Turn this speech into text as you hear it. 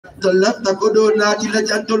The left the good not in the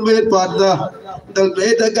gentleman partner. The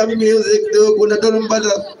later come music to Gunadon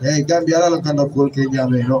Bada. Hey, Gambia kind of cool Kenya,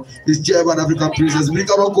 you know. It's German African princess.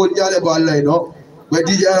 BRIKAMA called Yale Bala, you know. Where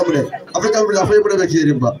DJ Amre? African with a favorite of a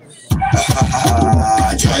Kirimba.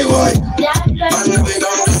 Try why?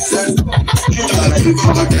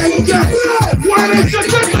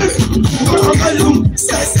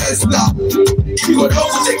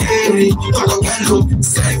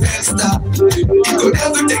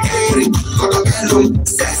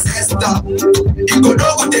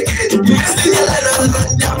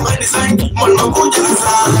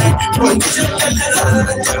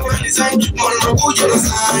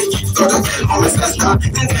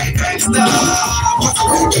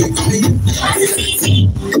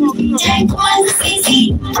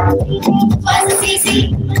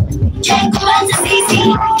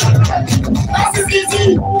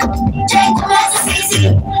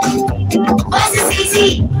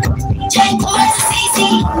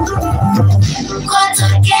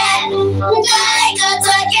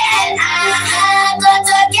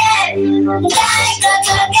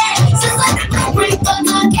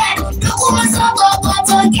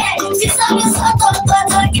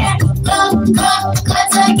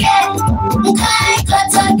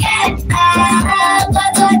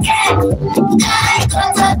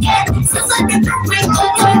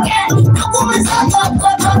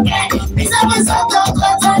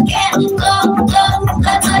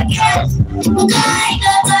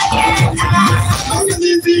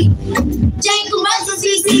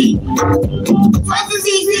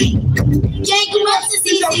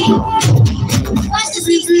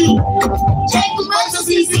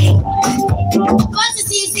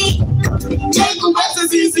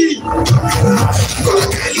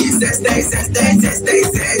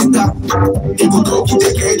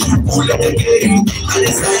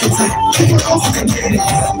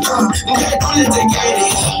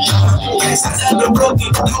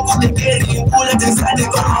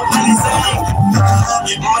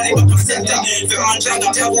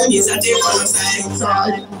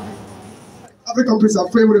 African Prince are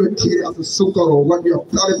favorite kid after Sunkaro, what we are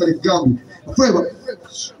planning for the Gambia.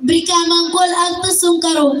 BRIKAMA goal after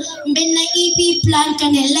Sunkaro, Benna EP plan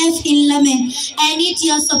can life in Lame. I need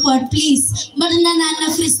your support, please. Madana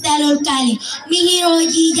freestyle or Kali. Me hero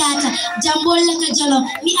Gigata, Jambo like a Jolo,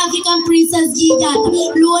 me African Princess Gigata,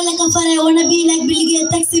 Lua like a fire, I wanna be like Bill Gates,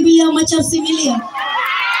 taxi billion, much of similar.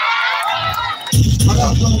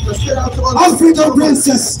 African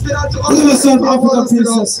Princess. Never serve African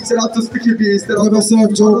Princess. Send out to Sticky B. Never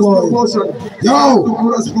serve Joe Boy. Yo!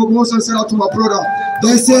 Promotion, send out to my brother.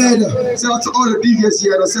 They said, send out to all the DJs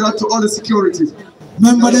here, send out to all the security.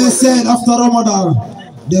 Remember they said after Ramadan,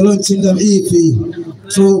 they're launching them EP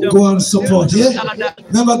to go and support, yeah?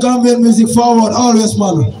 Remember Gambian music forward, always,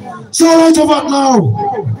 man. So right about now,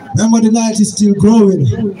 remember the night is still growing.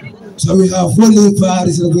 So we have full leaf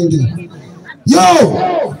parties in the building.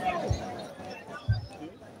 Yo!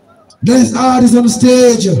 There's artists on the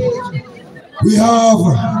stage. We have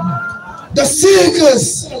the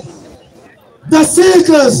Seekers. The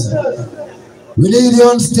Seekers. We need you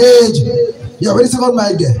on stage. Yeah, wait a second,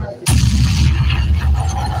 mic there.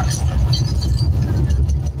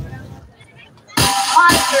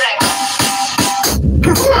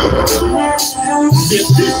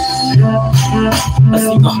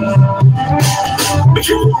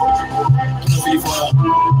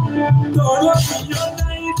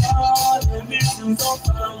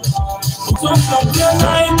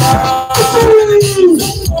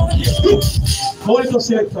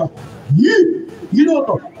 You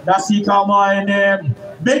know that's my name.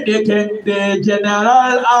 Make the king the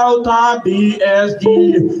general out of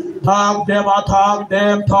BSG. Talk them, talk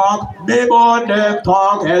them, talk. Me on them,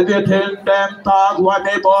 talk. Everything them, talk. What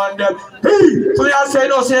me on them. Hey, so you say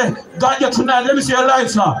no say. Ganja tonight. Let me see your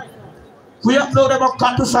lights now. We upload them on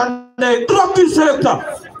Cut to Sunday. Drop this sector.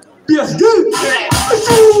 BSG.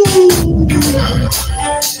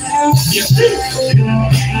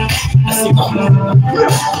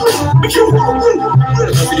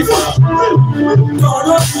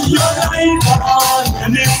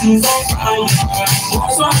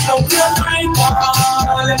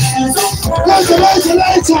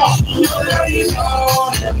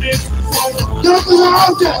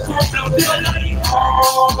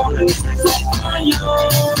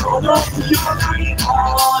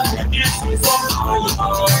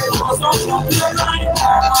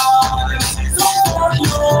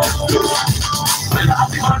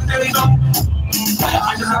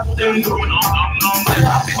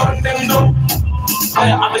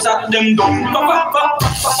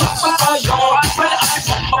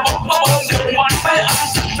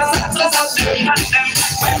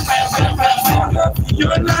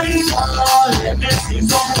 Your life, let me see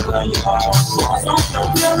some of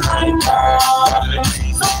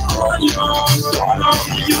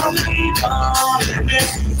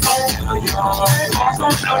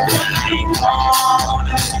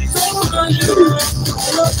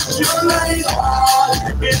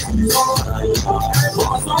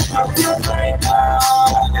your life,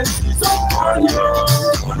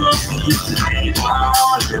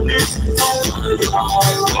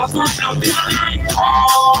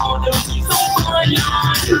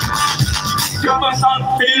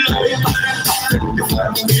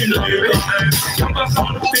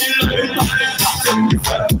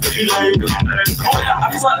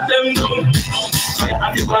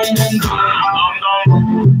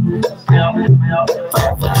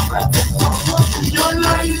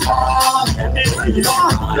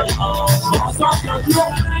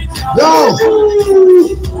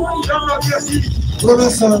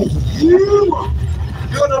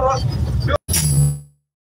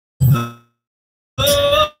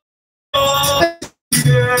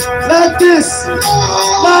 Like this!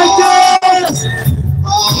 Like this!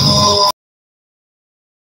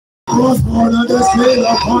 I was born on the scale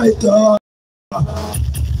of fighter.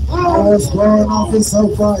 I was born of a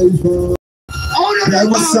survivor. I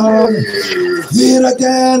was son, here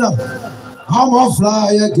again. I'm a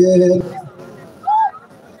fly again.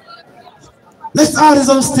 Let's add this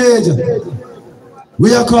on stage.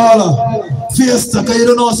 We are called Fiesta, because you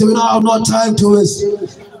don't know, so we don't have no time to waste.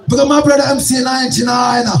 Because my brother MC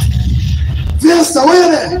 99. Fiesta,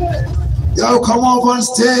 where there? Yo, come on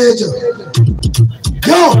stage.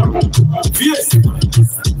 Yo! Fiesta,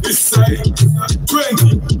 this side,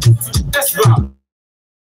 20, SSP.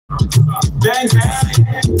 Bang, bang,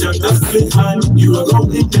 just a split hand, you are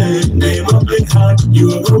going there. Name a big hand,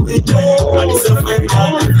 you are going there. And it's a big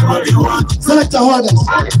hand, everybody want. Select the hardest.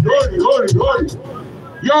 Hold it.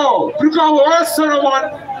 Yo, BRIKAMA, where's Solomon?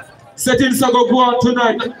 Settings are going to go on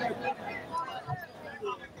tonight.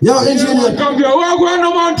 Yo, engineer. Come here, we're going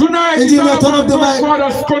on tonight. Engineer, turn up the mic.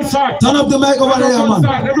 Turn up the mic over there, man.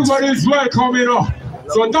 Everybody is welcome, you know.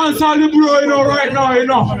 So dance all the bro, you know, right now, you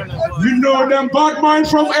know. We know them bad mind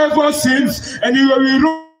from ever since. Anyway, we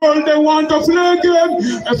roll, they want to play game.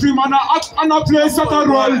 Every man act and a place at a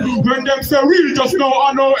roll. When them say real, just know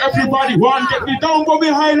I know everybody want get me down, go me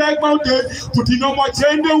high like mountain. Putting on my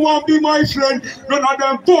chain, they want be my friend. None of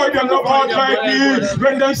them boy, they love out like me.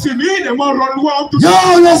 When them see me, they want run want to.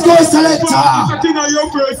 Yo, let's go, selector. Your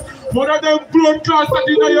face. One of them blood clots that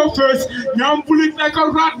in your face. Yam bullet like a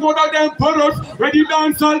rat, one of them parrots. Ready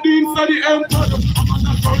dance all the inside the empire. I'm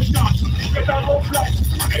not going to dance. Better go fly.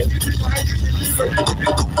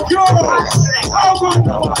 Yo!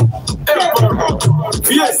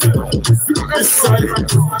 Yes! This side,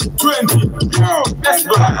 20.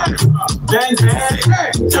 SSP. Dance,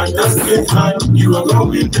 just a split hand, you are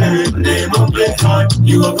going there. Name of the hand,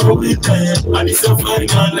 you are going there. And it's a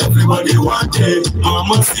final, everybody want it.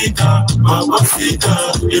 Mama Sita,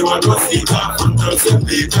 you are no Sita, Hunters and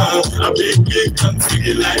Peter. A big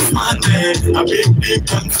country life man there. A big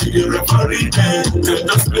country referee there. Just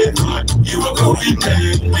a split hand, you are going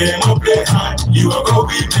there. Name of the hand, you are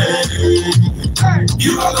going there.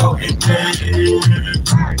 You are going there.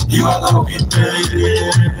 You are going there.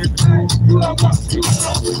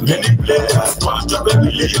 Many players want to be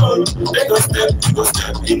million. They go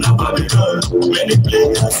step in a Babylon. Many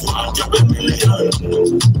players want to be million.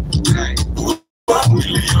 1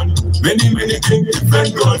 million. Many king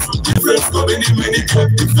different goals. Different scope, many king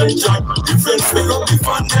different job. Different speak up the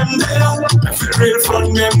fun them there. If you real from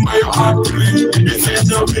them by your heart to win. The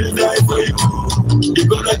defender will die for you. You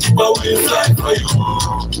gonna keep a will fly for you.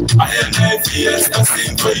 I am Fiesta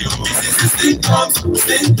sing for you. This is the symptoms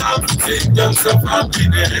of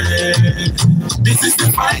happiness. This is the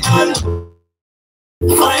final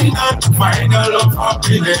of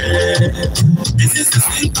happiness. This is the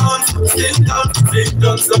symptoms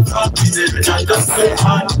of happiness. Just say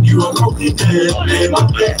hand, you are going there. Name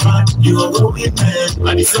of the hand, you are going there.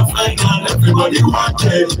 And it's a final, everybody want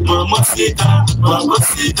it. Mama Sita,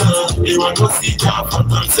 you are no Sita,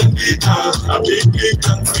 Hunters and Peter. A big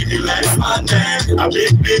country, the life man there. A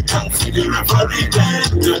big country, the referee there.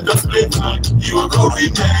 Just play hand, you are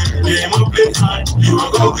going there. Name of the hand, you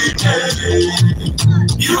are going there.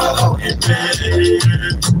 You are going there.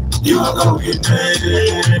 You are going there.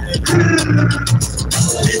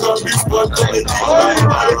 Pick up this spot, I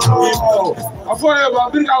forever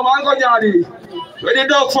BRIKAMA go Jadi. When the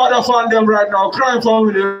dog father found them right now, crying for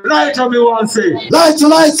me, lighter me one say. Lighter,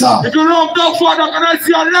 lighter. If you love dog father, can I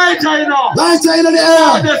see a lighter, you know? Lighter in the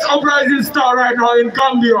air. This uprising star right now in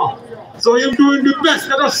Gambia. So him doing the best.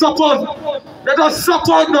 Let us support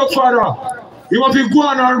dog father. He want to go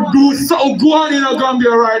on and do something go on in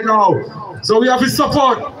Gambia right now. So we have to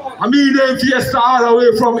support. I mean, them fiesta all the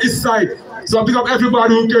way from east side. So big up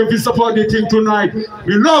everybody who came to support the team tonight.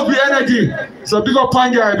 We love the energy. So big up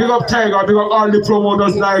Panja, big up Tiger, big up all the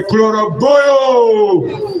promoters like Clora Boyo.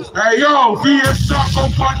 Hey yo, fiesta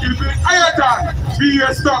come on the beat. Ayatan,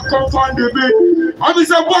 fiesta come on the beat. I'm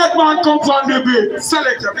Mr. Batman come on the beat.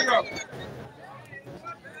 Selector, big up.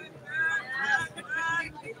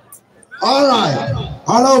 All right.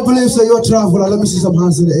 I don't believe so. You're traveler. Let me see some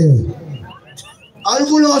hands in the air.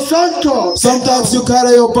 Sometimes you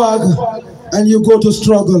carry your bag and you go to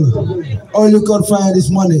struggle. All you can find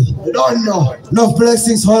is money. You don't know. Enough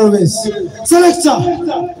blessings always. Selector,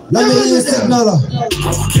 let me hear you signal. I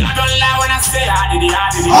don't lie when I say I did it.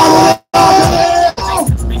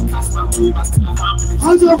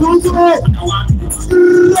 Hands up, hands up.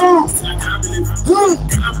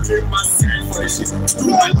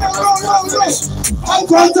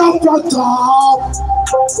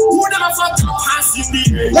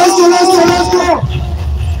 Let's go.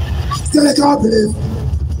 Still I can't believe.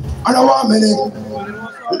 I don't want a minute.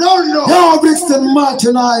 No. Yo, Brixton man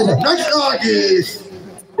tonight. Next artist.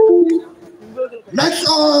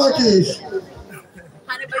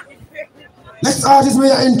 Next artist we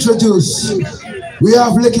are introduce. We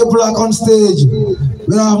have Licky Black on stage.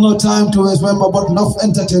 We don't have no time to waste, remember, but enough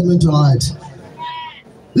entertainment tonight.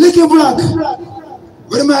 Licky Black,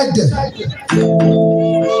 where am I there?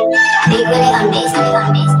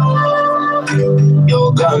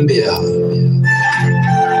 Yo, Gambia.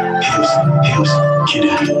 Kid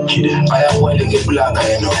it. I am one Licky Black, I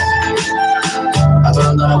know. I thought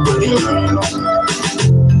I'm gonna put it in, you know.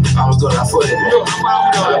 I was gonna put it in.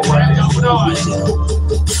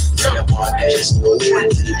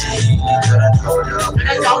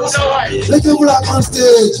 Licky Black on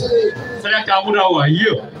stage.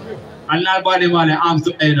 And nobody man arms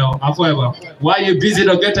to however. Why you busy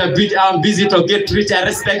to get a beat, I'm busy to get rich. I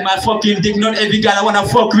respect my fucking dick, not every girl I wanna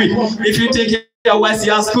fuck with. If you think you're wise,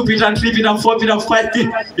 you're stupid and tripping and fucking and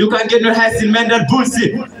fighting, you can get no head in men that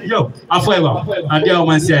bullshit. Yo, however, and the other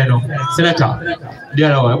man say Selector. The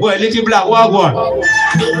other one. Boy, Licky Black, what one?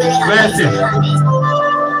 Where's it?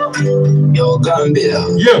 Yo, Gambia.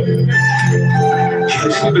 Yo.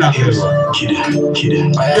 Licky Black. Kid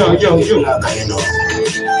it. Yo.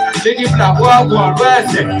 Licky Black, what one?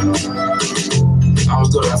 Where's it? I was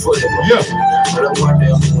gonna put it in. Yo. But I want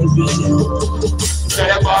them to be. Say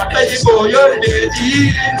about the boy, you're the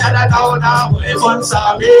tea, and I know now we're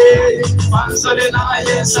Sabi. Once on the night,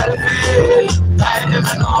 yes, I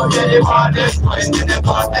never know any part of the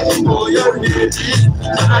part of the boy, you're the tea,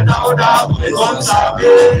 and I know now we're Sabi.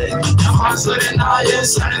 Once on the night,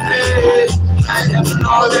 yes, I never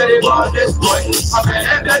know any part of this boy. I'm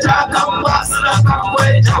a come back, so I can't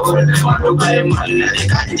wait. I will never do my money. I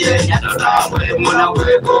can't get it. I don't know where I'm going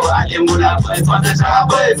to go. I am going to play for the job,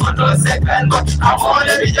 for the second, but I'm all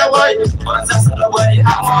the big boy. Once I saw the boy,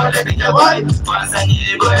 I'm all the big boy. Once I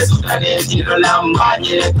need a boy, so I need to the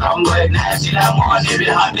Lamborghini. Come boy, national money, we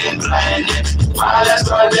have been trying it. While I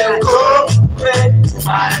saw them go,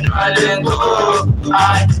 bad one them go.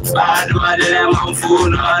 Bad one them on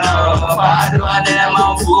food, no. Bad one them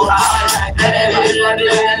on food.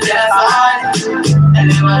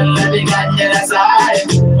 Anyone let me get to the side.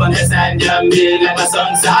 On the sand, jump me like a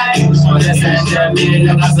sunshine. On the sand, jump me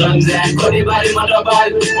like a sunshine. Anybody mother ball,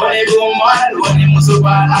 when you go man, when you must go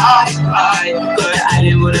high. Good, I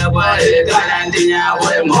live with a boy, Galandia,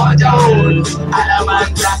 way more down. And a man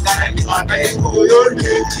black and a man who you're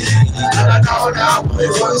getting. And I know that we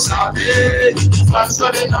won't stop it. First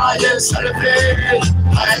of the night, yes, celebrate.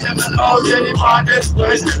 I never know anybody that's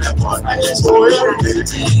worse than the one I just go you're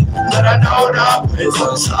getting. And I know that we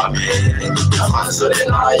won't stop it. First of the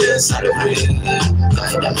night, yes, celebrate.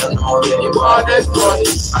 I never know anybody that's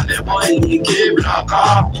worse. And the boy, he came black.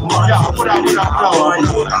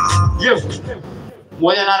 Yeah.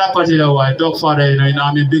 More than another particular white dog father, you know what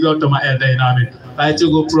I mean? Big up to my elder, you know what I mean? I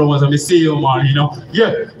to go promos and see you, man, you know?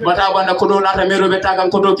 Yeah, but I want to go to the mirror, but I can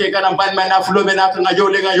go to cake and find my enough love and after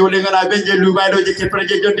yoling and I beg you, I don't get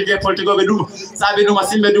project to get political. Sabi no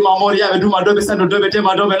Masimbe do my Moria, do my Dobby Sando Dobby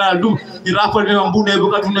Tema Dobby and I'll do. You rap on me on Bune,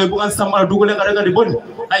 Buka to Nebu and someone do the body.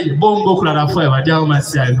 I bombo clan forever, down my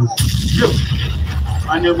side. You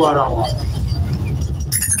and you go around.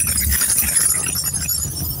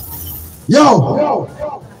 Yo,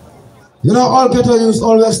 you know all ghetto youths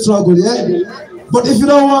always struggle, yeah? But if you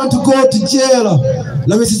don't want to go to jail,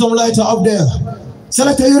 let me see some lighter up there.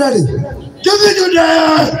 Selector, you ready? Give it to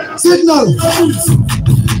the signal.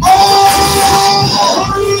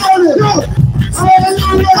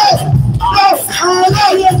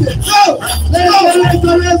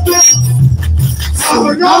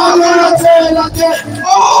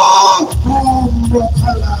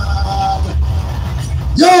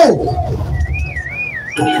 Yo!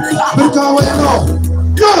 BRIKAMA, what you know?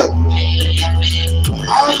 Good!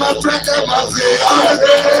 I'm a friend of my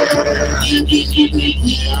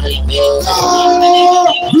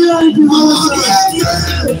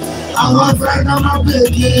I'm a friend of my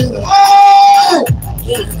baby. Oh!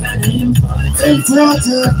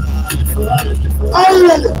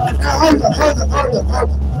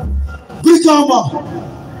 BRIKAMA,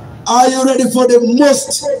 are you ready for the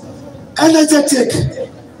most energetic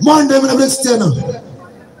Monday in the next channel?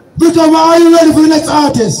 BRIKAMA, are you ready for the next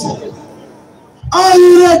artist? Are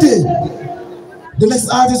you ready? The next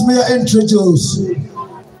artist may I introduce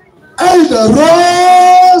Elder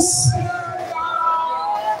Rose.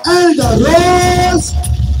 Elder Rose.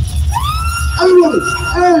 Everybody,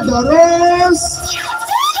 Elder Rose.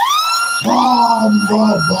 Bam,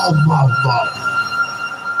 bam, bam, bam, bam.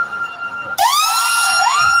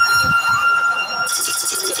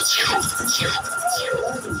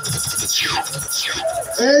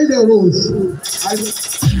 Elder Rose.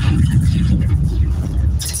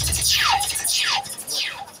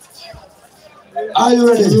 Are you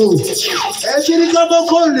ready?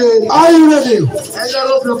 Are you ready?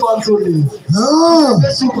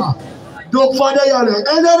 Super. Dog father yale.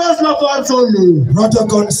 That's not part only. Rato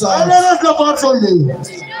concert. That's not part only.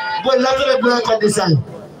 But let's let the black on the side.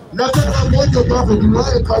 Let's let the boy to go for the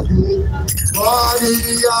right country. Body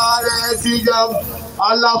yale sijam.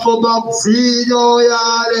 Allah for bam sijo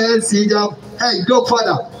yale sijam. Hey, dog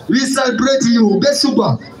father, we celebrate you. Best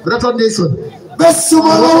super. Rato nation. Best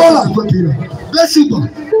super. Best super.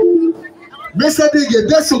 Best big.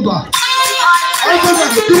 Best super.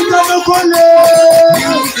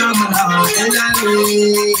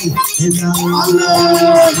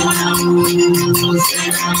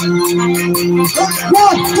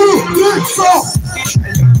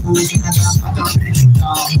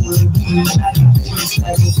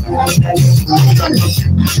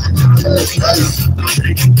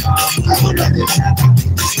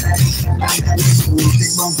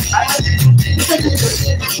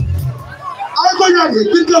 I go down here,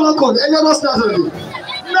 BRIKAMA Cont, and never started.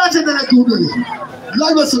 Nothing that I do.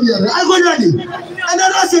 Live us together. I go down here, and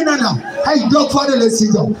never say nada. Hey, dog father, let's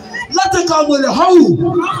see them. Let the come with how?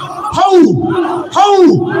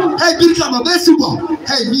 Hey, BRIKAMA, best super.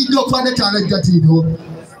 Hey, me dog father, talent that you know.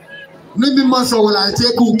 Maybe Massa will I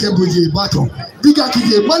take who can be a battle. Big at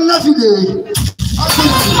the one last day.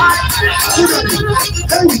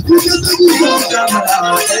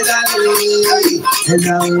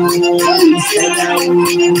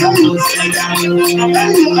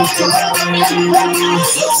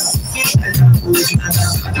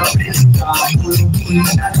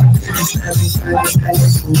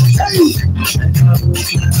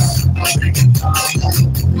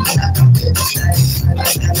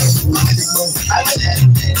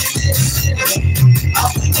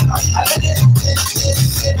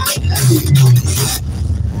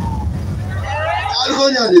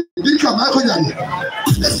 BRIKAMA,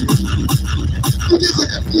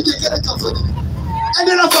 and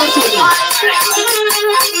then I found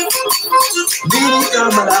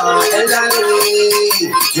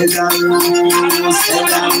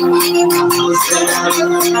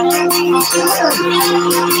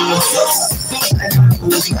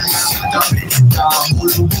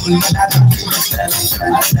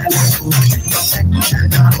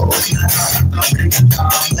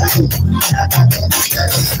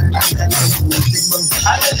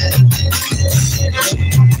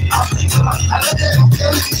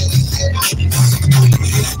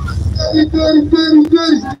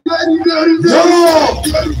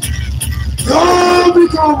Yo,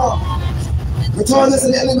 BRIKAMA. We told us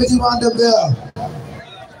the element you want them there.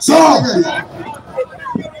 So,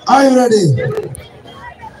 are you ready?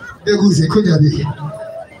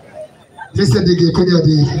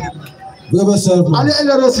 Go yourself, man.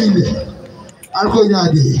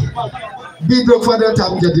 Big dog father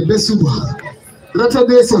time get the best super. Rato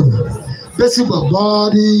best super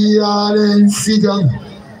body and sigan.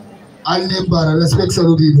 I'll never respect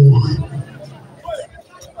Saludino.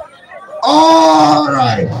 All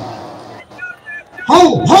right. Ho!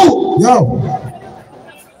 Yo.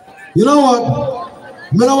 You know what?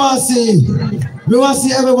 Me don't want to see. We want to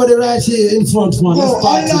see everybody right here in front, man. Oh,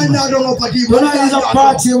 I don't know party. When I is a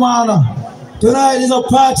party, man. Tonight is a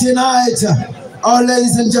party night. All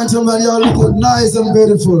ladies and gentlemen, you all look nice and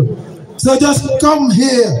beautiful. So just come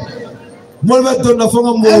here. What the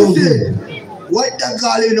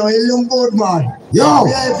call, you know, you look good, man. Yo.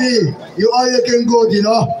 You all looking good, you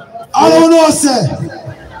know. I don't know, sir.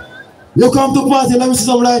 You come to party, let me see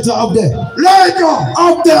some lighter up there. Lighter!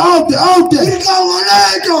 Up there, out there, out there.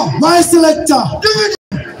 Lighter! My selector.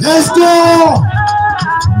 Let's go!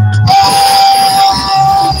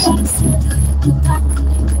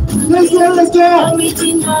 Let's go, let's go!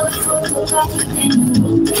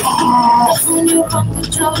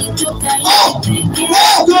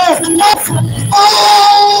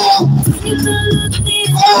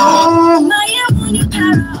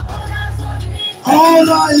 All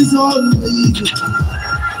eyes on me.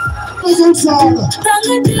 Listen, son.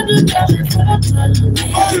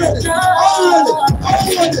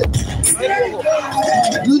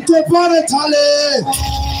 You take on it, Tally.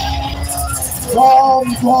 Bomb.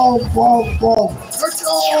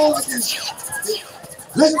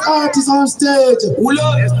 Let's artists on stage.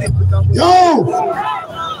 Yo.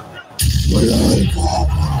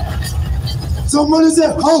 Somebody say,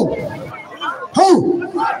 ho.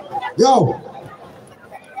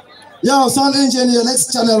 Yo, sound engineer,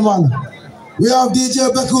 next channel, man. We have DJ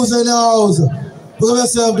Beckos in the house. Pick up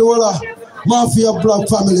yourself, the whole Mafia Black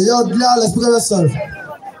family. Yo, let's pick up yourself.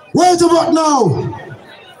 Wait about now.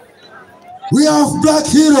 We have Black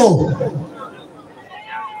Hero.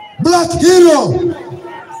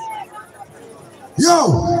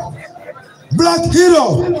 Yo, Black Hero.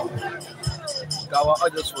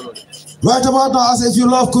 Right about now, I say if you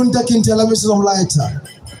love Cont, let me see some lighter.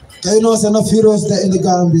 You know, there's enough heroes there in the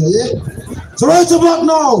Gambia, yeah? So right about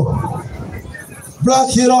now, Black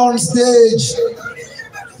Hero on stage.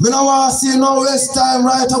 Me no want to see no waste time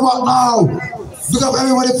right about now. Pick up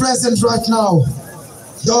everybody present right now.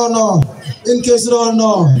 Don't know. In case you don't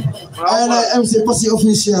know, I and MC Posse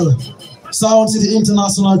Official. Sound City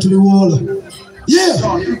International to the world. Yeah!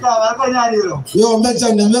 Yo, make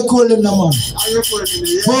them, make call them, man.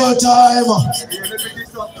 Full time.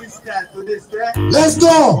 Let's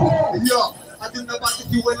go! Yo, I think about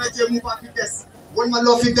it when I move back to this. When my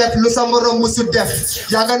love is deaf, Lusamoro Musu deaf.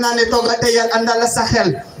 Yagana Netoga Tayan Andala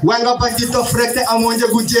Sahel. Wanga Bandito Frete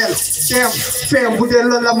Amonja Gugel. Fem,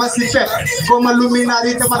 Budella Massifet. Goma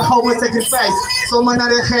Luminari Taman Homo sacrifice. So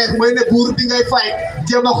Manare Head, when a boarding I fight.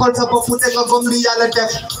 Jema Holza Putega Gombi Yala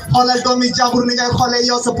deaf. Hola Domi Jaburninga Hole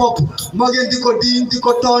Yosa Pop. Morgan Dico Dean,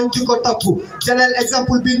 Dico Ton, Dico Tapu. General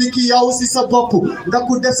example Biniki Yaus is a popu.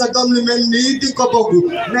 Naku Desa Domlimen Ni Dico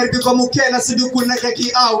Bogu. Nerdico Mukena Siduku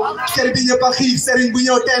Nakaki out. Caribbean Paki. Serin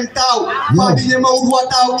bunyo tentau, padi nya mau buat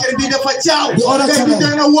tahu, kerbi dapat jauh, kerbi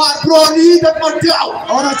jangan war prodi dapat jauh.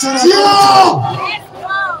 Orang channel.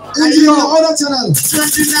 Orang channel.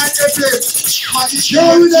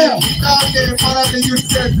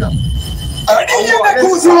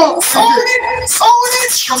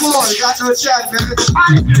 Come on, you got no chance, man.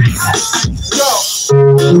 Go.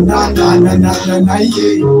 Na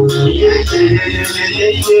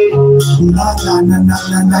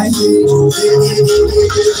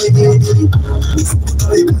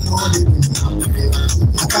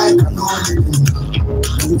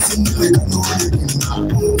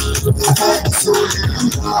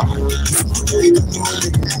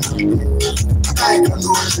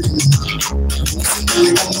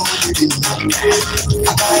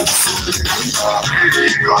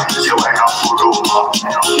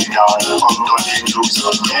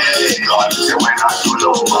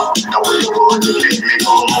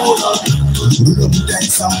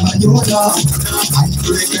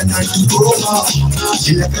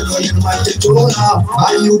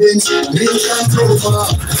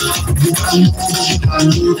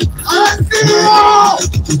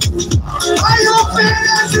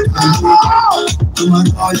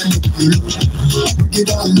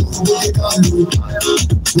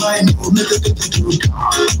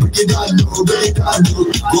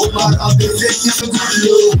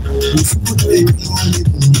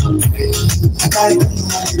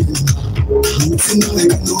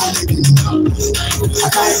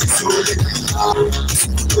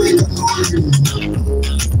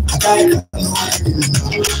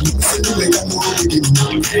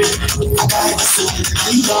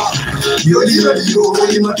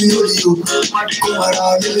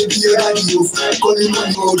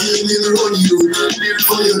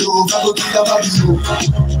you know, I go kill a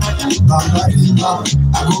baby. Bamba,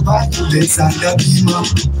 I go back to the Santa Bima,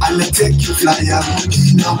 and I take you fly a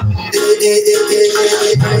Medina.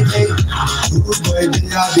 Hey. Rude boy,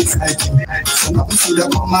 they are beside you. Some of us should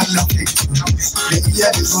have come and affect you. They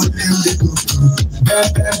hear the good name, they go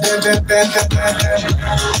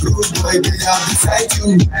Rude boy, they are beside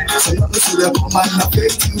you. Some of us should have come and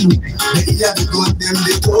affect you. They hear the good name,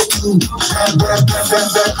 they go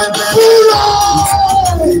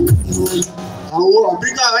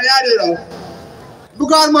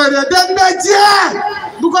Bukan murder, dan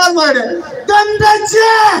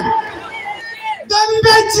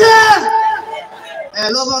I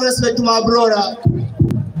love and respect to my brother,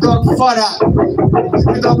 Godfather.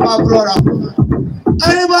 Respect to my brother.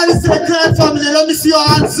 Anybody say clan family, let me see your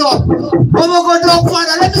hands up. I'm gonna go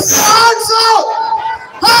Godfather, let me see your hands up.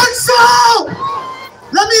 Hands up!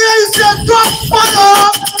 Let me hear you say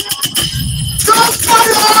Godfather!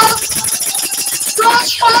 Godfather!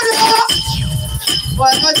 Godfather!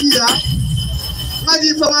 Why, Magia?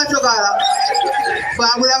 Magia from Antogara.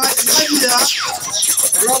 Family, Magia.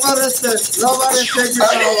 Love and respect. Love and respect.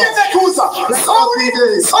 Let's go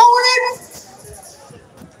this.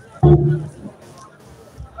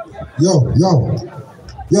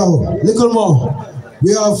 Yo, little more.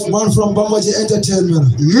 We have one from Bambaji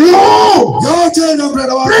Entertainment. Yo, tell them,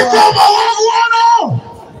 brother.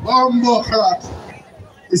 Bumbo Clat.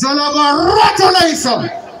 It's all about Rato Nation.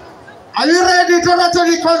 Are you ready to Rato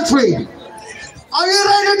the country? Are you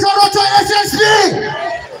ready to Rato SSP?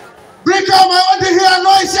 BRIKAMA, I want to hear a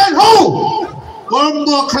noise and who?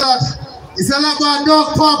 Bumbo Clat. It's all about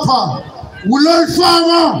Dog Papa. Ulol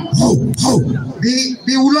Farmer. Be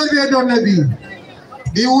Ulol be done be.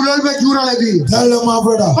 Be Ulol be Jura be. Tell them, my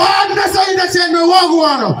brother. That's how you say no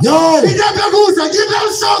one. Yo. Give them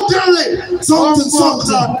something.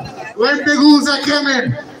 When the Guza came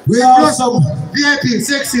in, we have some VIP,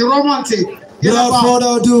 sexy, romantic. Without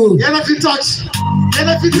further ado, you have to touch. You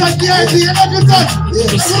have to touch VIP. You have to touch.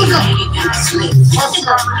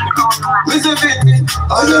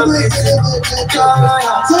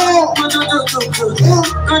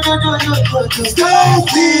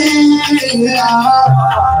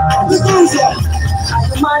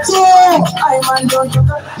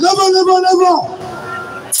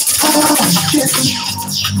 Never.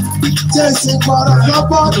 Chasing for the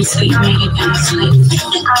body.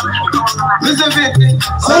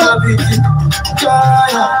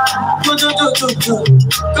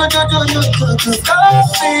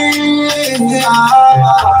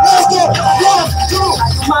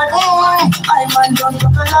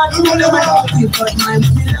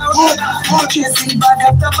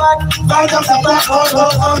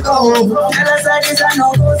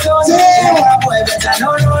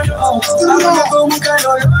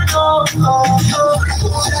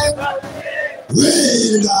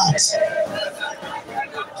 Real that.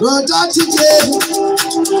 So that's it.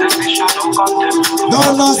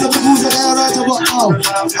 Don't lose the music there right about now.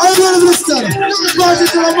 I will listen. Party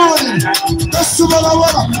till the morning. That's the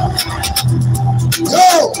one. Yo.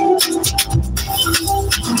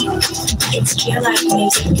 It's Kill Like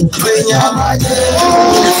Music.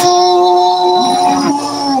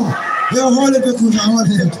 You're holding because I want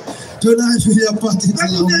it. Tonight we are partying till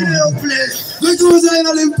the morning. Because I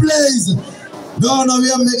ain't in place. No, we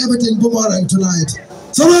are making everything boomerang tonight.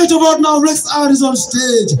 So right about now, next art is on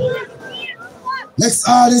stage. Next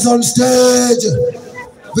art is on stage.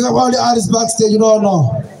 We have all the artists backstage, you don't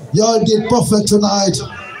know. Y'all did perfect tonight.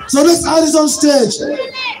 So next art is on stage.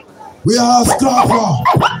 We have Scrapper.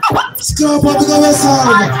 Scrapper, become a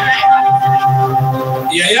sound.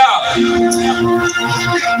 Yeah.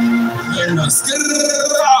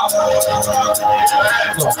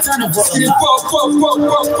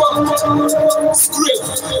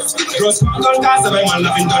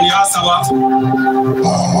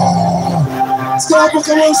 Scrapper,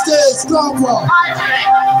 come on stage, Scrapper.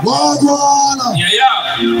 Wagwan.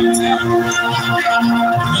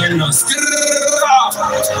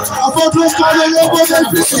 I thought let's call the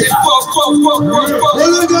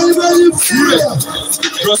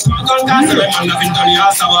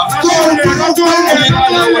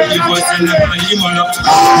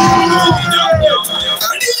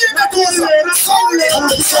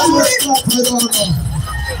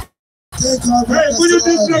Hey, put it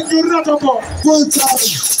in your Rato.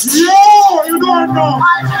 Yo, you don't know.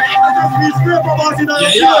 He's paper about it.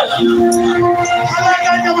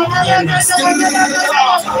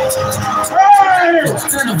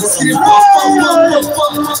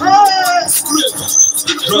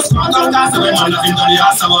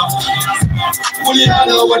 Fully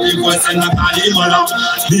know what you was in the Kalimala.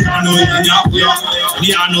 Me I know you Yakuya.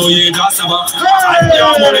 Me I know you Dasaba. I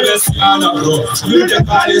am one of the Scala, bro. You the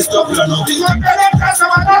Kali stop, no.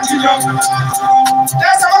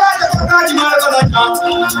 That's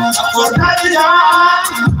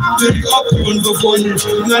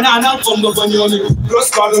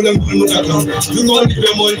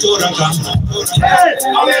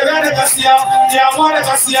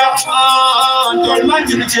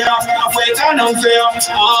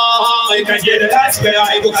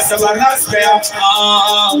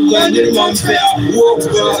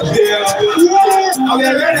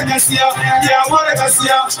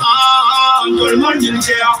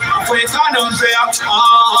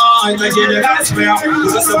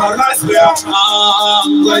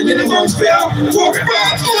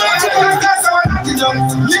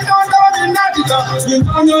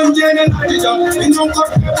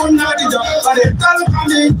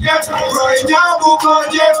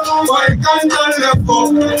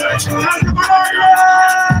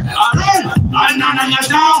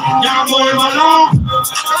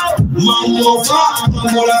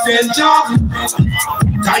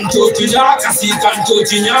Cantotinya, kasi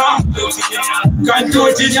cantotinya,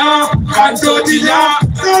 cantotinya, cantotinya,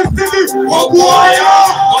 Obuaya,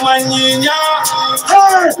 Omanyinya,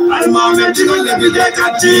 Almameti no lebide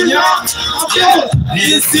katinya,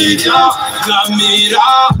 Nisinya,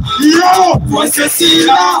 Namira, Yo,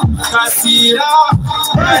 Posesira, Kasira,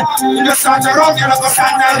 Ina Santarok, Yana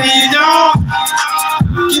Santarina,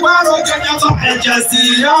 Kibaro, Kanyako,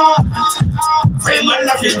 Ejasiya. Freeman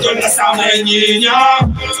la fiton la samenyinya.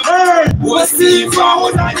 Wasifa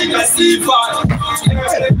unaniga sifa.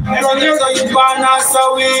 Eronyeza ibana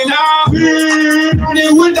sawina. Ni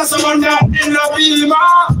winter samanda ila bima.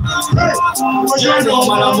 Jeno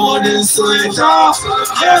mala modern sweater.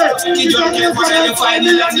 Kijoke kwa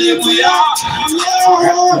final ya nibuya.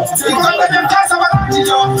 Ikanda ya tasa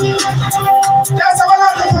balatijo. Tasa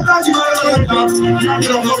balatijo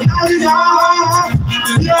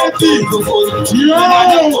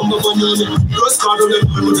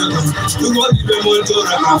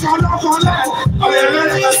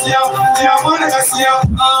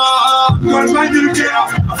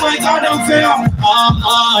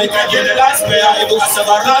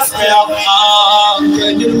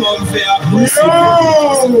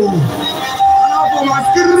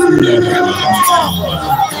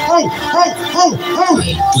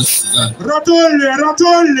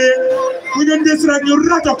Ratole. We don't distract you,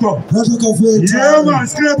 Rato. Yeah, man,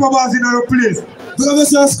 scrape up us in our place. Pick up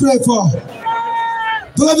yourself, scraper.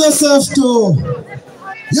 Pick up yourself, too.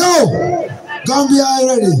 Yo, Gambia, are you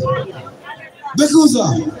ready? Bekuza,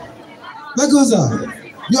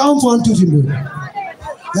 you're on fun to you.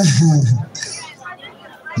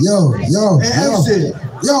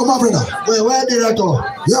 Yo, my brother. Where the Rato?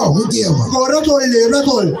 Yo, me give man. Go Rato.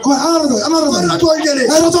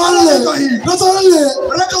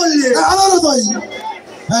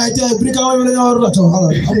 Hey, tell BRIKAMA when you are Rato.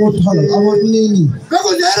 I want Nini.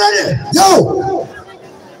 Yo,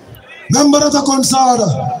 member of the Cont,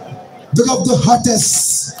 pick up the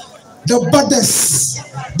hottest, the baddest,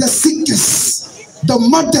 the sickest, the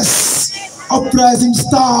maddest uprising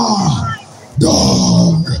star,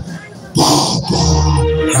 dog. Papa.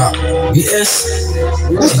 Yes.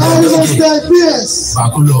 Let's always on stage, yes.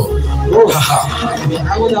 Bakulo. Haha.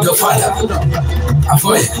 Your father.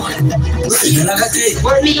 Afoy. Sinanagate.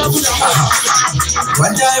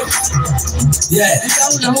 One time. Yeah.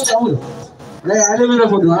 I don't know.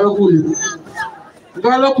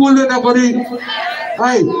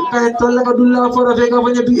 Hey, kaya talaga dula for a vega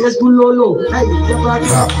when you BS Bulolo. Hey,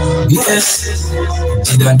 BS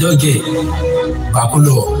Chidandoge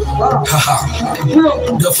Bakulo. Haha.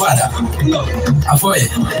 The father. Afoy.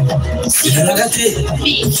 Sinanagate.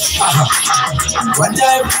 One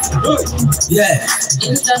time. Yeah.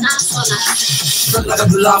 International.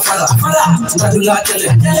 Gadula father. Gadula tele.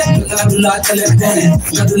 Gadula tele.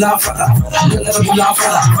 Gadula father. Gadula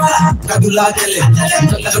father. Gadula tele.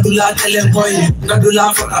 Gadula tele boy.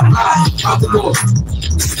 Gadula father. Bakulo.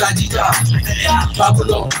 Gadija.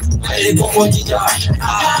 Bakulo. Ekomojija.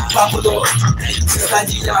 Bakulo.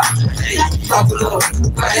 Gadija. Bakulo.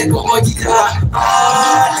 Ekomojija.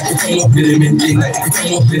 It's all pyramiding. It's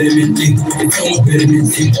all pyramiding. It's all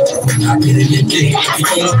pyramiding. It's all pyramiding.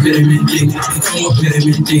 It's all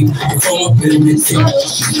pyramiding. It's all pyramiding. It's all pyramiding. It's all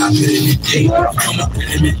pyramiding. It's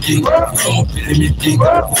all pyramiding. It's all pyramiding. It's all pyramiding.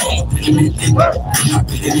 It's all pyramiding. It's all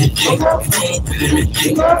pyramiding. It's all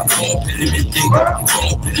pyramiding. It's all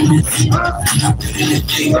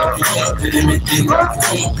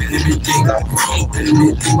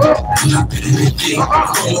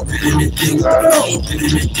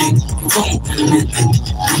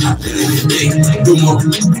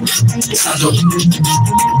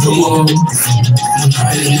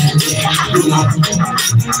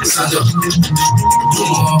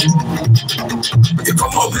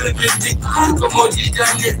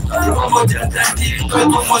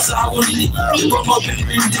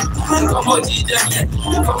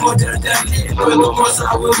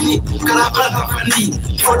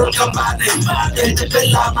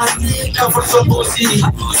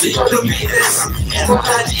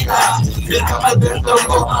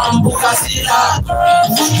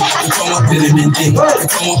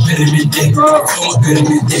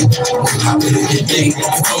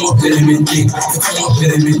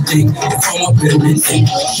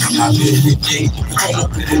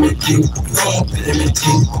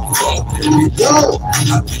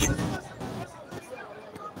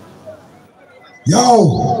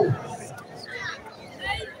Yo.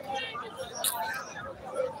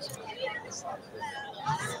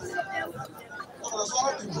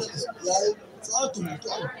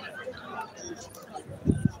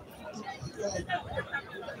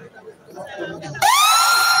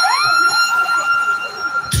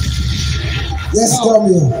 Yes, come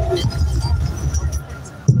here.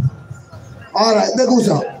 All right,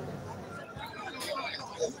 Megusa.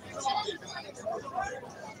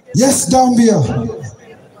 Yes, Gambia.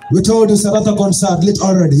 We told you Rato concert lit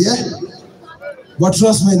already, yeah? But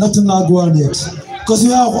trust me, nothing not going yet. Because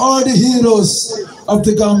we have all the heroes of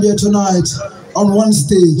the Gambia tonight on one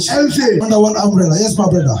stage. MC. Under one umbrella. Yes, my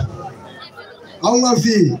brother. I'm going to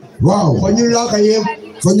see. Wow. When you look at him.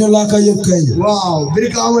 Wow.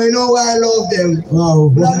 BRIKAMA, you know why I love them.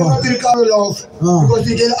 Wow. BRIKAMA love. Because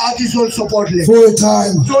they get artists support them. Full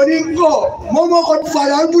time. So they go. Momo got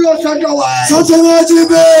fire and pull up Santa White. Santa White.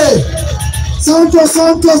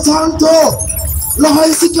 Santo.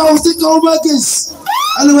 Lahai Sika Magis.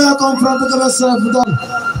 Anywhere I come from, pick up yourself done.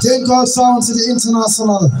 Take out Sound City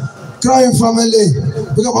International. Crying family.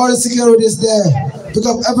 Pick up all the securities there. Pick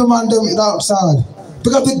up every man them outside.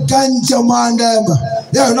 Pick up the ganja man them.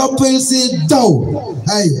 Yeah, no pills down.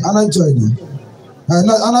 Hey, and I join you.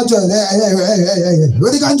 And I join. Hey.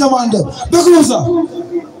 Where the ganja man them? Look closer.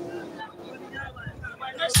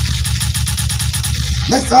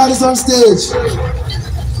 Next artist on stage.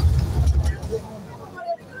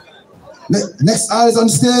 Next artist on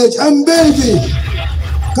stage. M-Baby.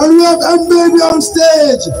 Can we have M-Baby on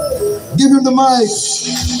stage? Give him the mic.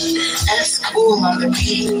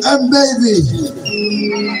 M-Baby.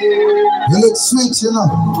 You look sweet, you know.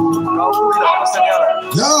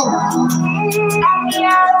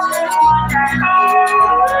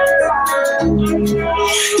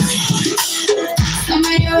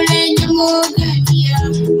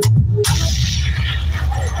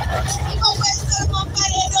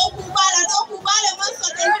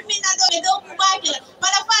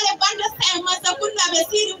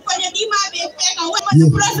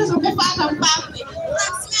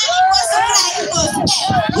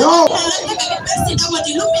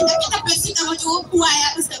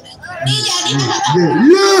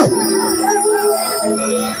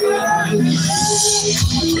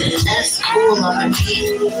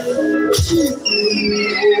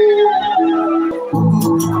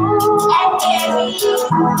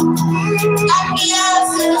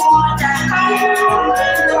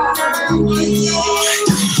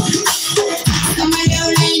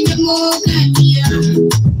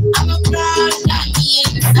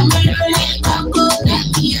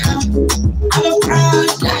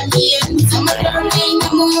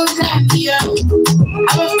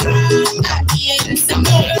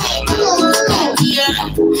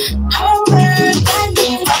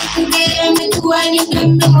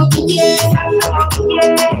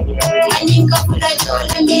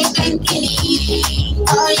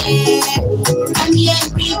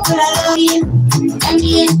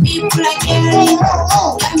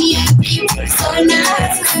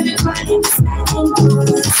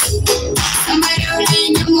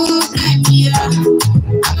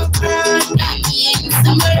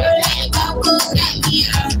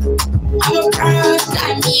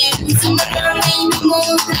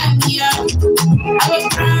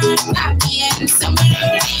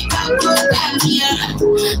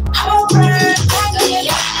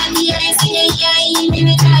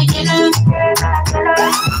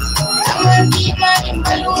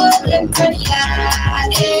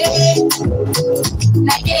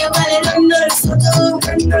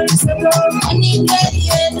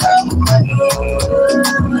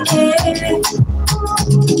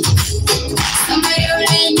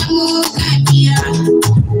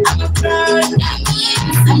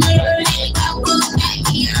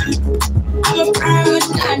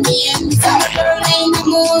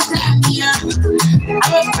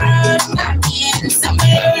 I'm a bird, again.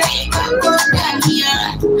 Somebody come down here.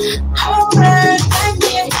 I'm a bird,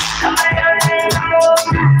 again.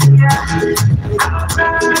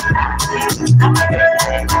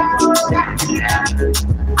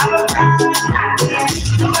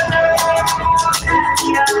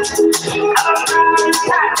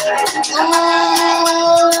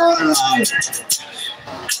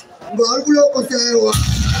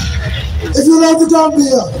 If you love the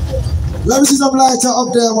Gambia, let me see some lighter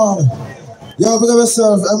up there, man. Yo, pick up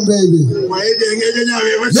yourself, baby.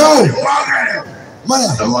 Yo, money.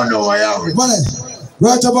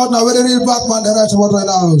 Right about now, where the real black man, they right about right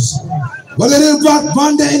now. Where the real black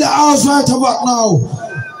man, they in the house right about now.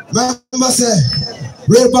 Remember, say,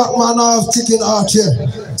 real black man now ticking out here.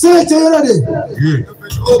 Say it, are you ready?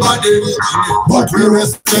 Nobody, but we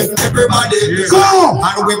respect everybody. Go!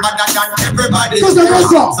 And we better than everybody. Yes,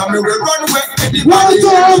 sir. So we will run with anybody. One, two,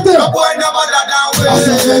 three. No boy never that way.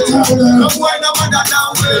 No boy never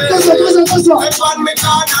that way. Yes, sir. If one me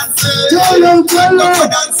can and say, Tell them. no more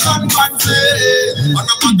than sun man say. And I'm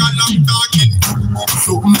talking.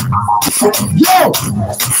 Yo!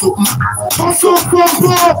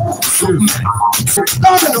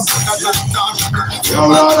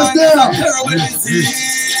 Yo, understand?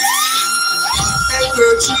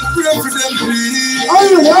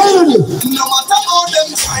 No matter how them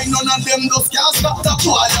try, none of them just can't stop the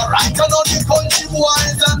fire. Right on the country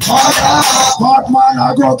boys and Hot man, I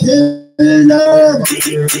go kill them.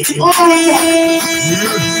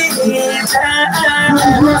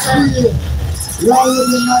 You are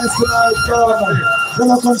looking nice tonight,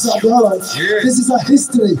 brother. This is a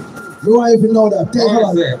history. You won't even know that. Take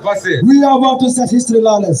it. We are about to set history,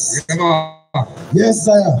 Lawless. Yes,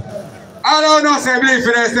 sir. I don't know, say, believe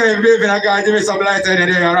in this thing, believe in I gotta give me some light in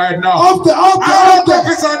the air right now. Up there. If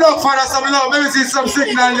it's enough for some love, maybe see some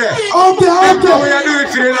signal there. Up there. We are doing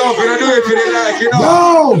it for the love, we are doing it for the like, you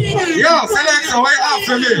know. Yo, select some way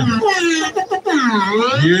after me.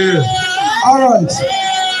 Yeah. Alright.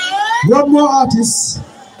 One more artist,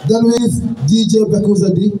 then with DJ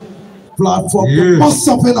Bekuzadi platform. What's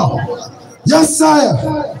up, you know? Yes, sir.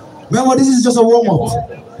 Remember, this is just a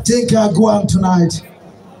warm-up. Think I go on tonight.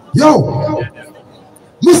 Yo,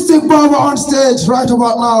 Mystic Barber on stage right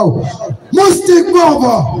about now. Mystic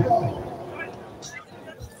Barber.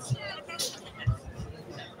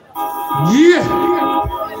 Yeah.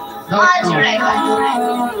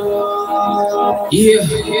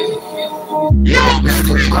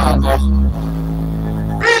 Mystic Barber.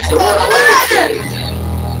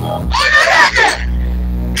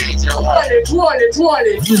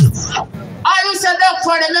 I lose a dog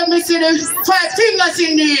for them, let me see the 5 fingers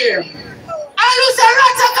in the air. I lose a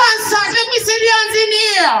Rato concert, let me see the hands in the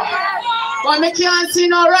air. But me can't see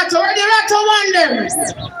no Rato, where the Rato want them?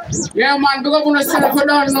 Yeah man, because I'm going to sell it for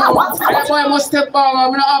don't know. That boy must step back, I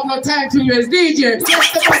don't have no time to use DJ.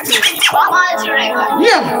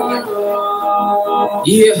 Yeah.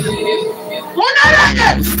 Who not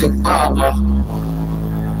ready? Mystic Barber.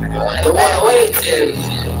 The one waiting.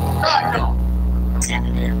 No.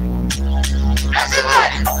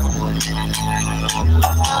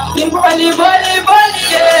 Everybody! Boli,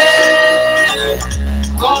 yeah.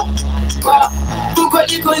 Go.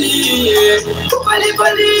 Boli, yeah. Boli, yeah.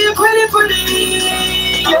 Boli,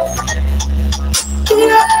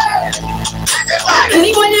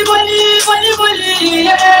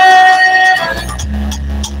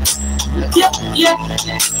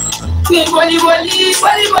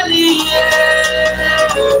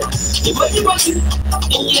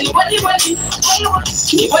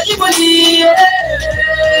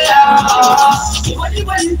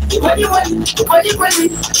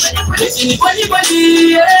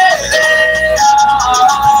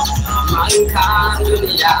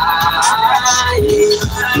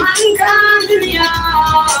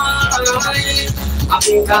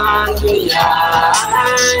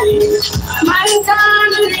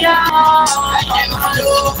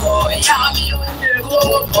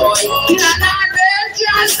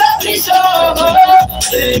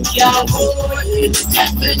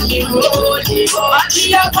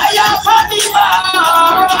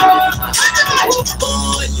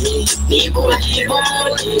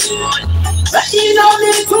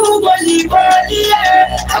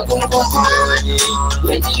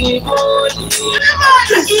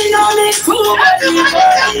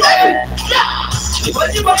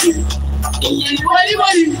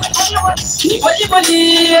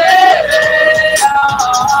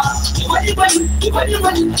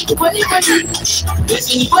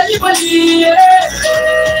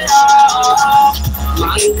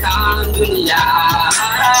 Mankan dunia,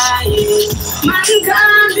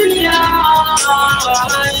 mankan dunia,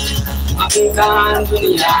 mankan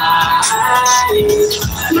dunia,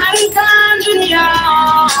 mankan dunia.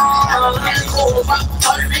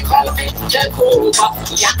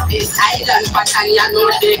 Yeah, this island, but I know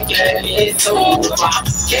they get it over.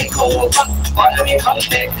 Take over, follow me, come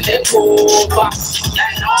take the over. You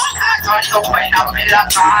know I got to find out me la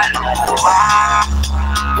calma.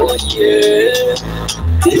 Oh yeah.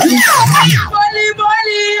 Boli,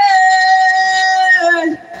 boli, yeah.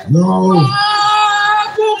 No.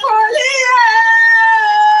 Bukoli, yeah.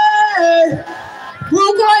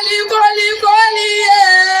 Bukoli, goli, goli,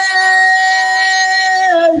 yeah.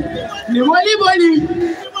 Ni boli, boli.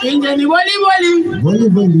 Inja ni boli, boli. Boli,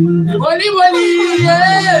 boli. Ni boli, boli,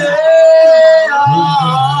 yeah.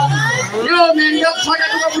 Yo, man, you're fine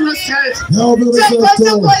to go yourself. No, big up yourself,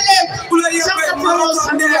 too.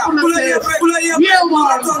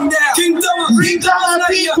 BRIKAMA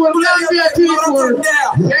people, Gambia people.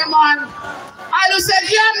 Yeah, man. I just said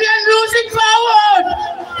Gambian music forward.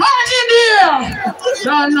 How's in here?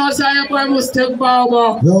 Don't know, say your boy must take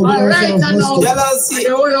power. Alright, I know. Jealousy.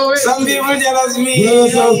 Some people jealous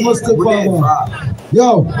me. Must take power.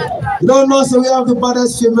 Yo, you don't know, so we have the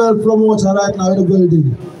baddest female promoter right now in the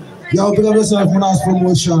building. Yo, pick up yourself, Manas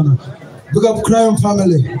Promotion. Pick up Crime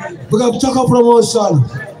Family. Pick up Chaka Promotion.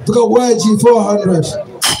 Pick up YG 400.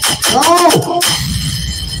 Oh!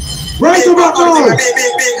 Right about now!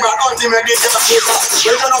 Big man, ultimate big man.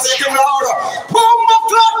 We're gonna take him louder. Boom,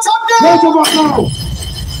 Right about now!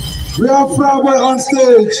 We have Flyboy on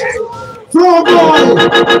stage. Flyboy!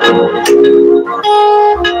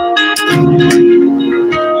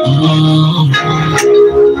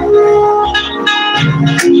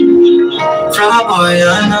 Flyboy,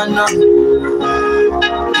 no.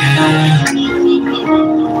 Yeah.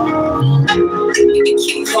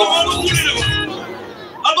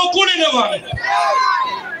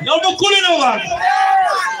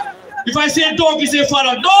 If I say dog, you say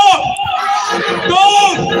father. Dog!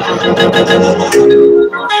 Dog!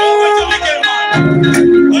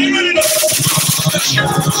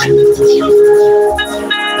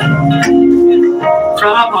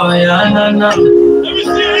 Flyboy, no. Let me see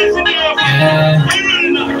it in the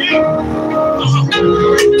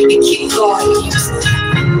Keep going.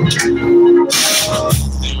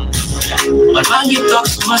 But when you talk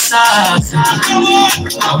to my side, I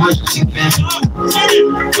want you to get.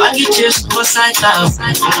 When you chase to my side now, I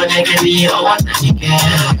want to get me, I want to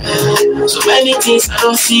get. So many things I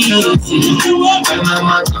don't see. When my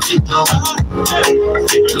mouth comes to talk,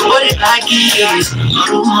 nobody like it.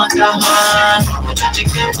 No matter man, I want to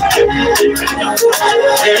get.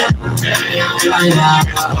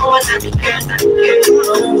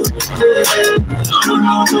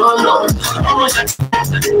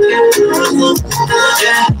 No.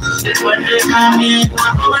 Yeah, when they come in,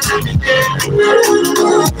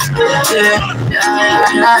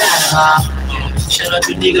 yeah. Shout out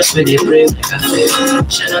to niggas where they pray.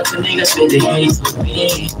 Shout out to niggas where they hate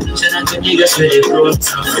me. Shout out to niggas where they broke.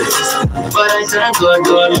 But I thank God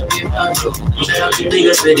will be back. Shout out to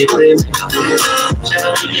niggas where they pray. Shout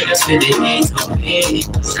out to niggas where they hate me.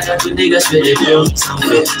 Shout out to niggas where they broke.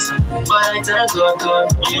 But I thank God will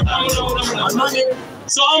be back.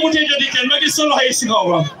 So I'm going to tell you, maybe solo high sing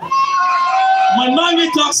over. My mangi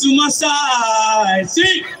talks to my side.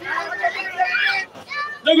 See?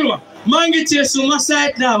 Look at mangi chase to my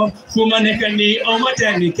side now. For my neck and knee, on my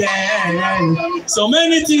tiny can. So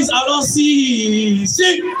many things I don't see.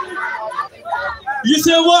 See? You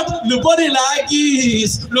say what? Nobody like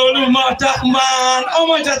this. No matter man, how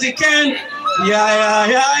much as he can. Yeah.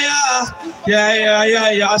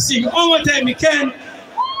 Sing all my time he can.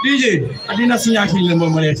 DJ, I didn't see you killing the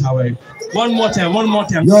money away. One more time. Yo,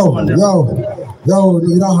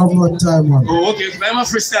 you don't have much time, man. Oh, okay. I'm a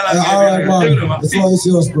freestyle. Alright, man. That's why it's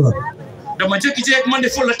yours, bro. The magic is a man, the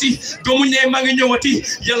fullity, Domine Manginoti,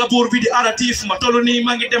 Yellow Borbi, the Aratif, Matoloni,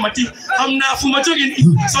 Mangidemati. I'm now for my jogging,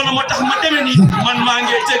 son of Matamani, man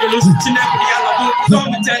Mangi, take a look, Yellow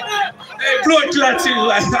blood clot.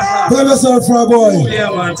 Play yourself, Flyboy. Yeah,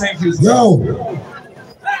 man, thank you. Yo,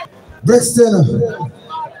 Brixton.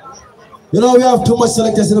 You know we have too much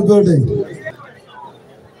selectors in the building.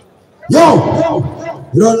 Yo!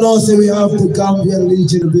 You don't know, say we have the Gambian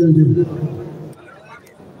Legion in the building.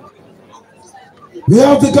 We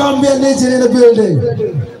have the Gambian Legion in the building.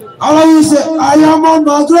 All of you say, I am on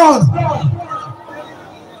my ground.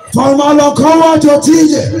 For my long come to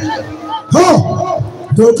TJ. Huh?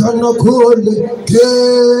 Don't come no cold.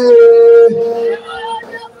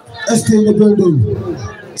 Stay in the building.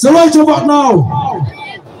 So right about now.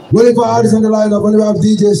 What if artists on the lineup? What if I have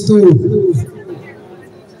DJs too?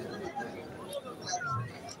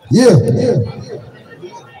 Yeah.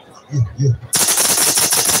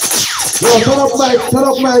 Yo, turn up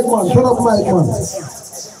mic, man.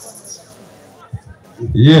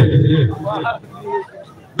 Yeah.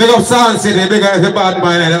 Big up Sound City, big up the bad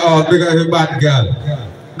man and all, big up the bad girl.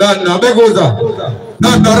 No, big Uza. No,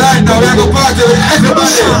 right now, we're going to party with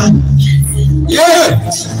everybody. Yeah.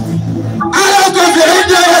 I don't come to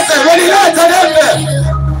enjoy yourself when the lights are there.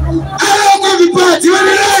 I don't come to party when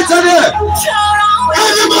the lights are there.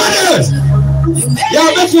 Everybody. Yeah,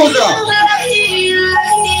 big Uza.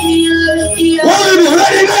 What will be when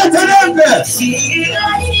the lights are there?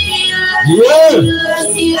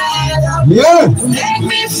 Yeah. Make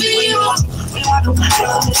me feel.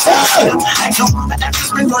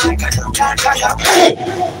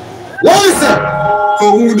 What is it?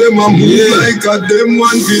 Oh, them a move like a them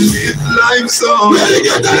one will live life song.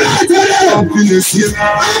 Happiness,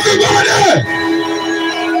 everybody.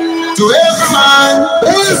 To every man,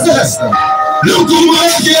 who is this? Look who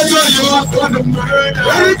might get on you up for the murder.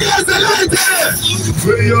 Where you get the light?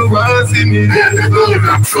 Where you was in the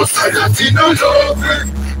end, society no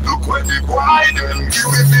love. Look when the boy them give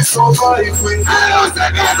me the survive when I lost the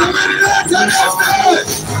gas of many letters.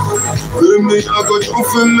 Well, me I go to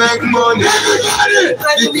for make money.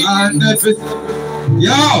 Everybody!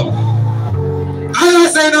 Yo! I don't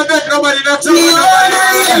say no bet nobody, not trouble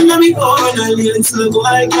nobody.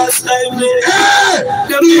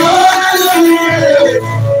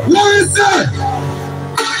 What is that?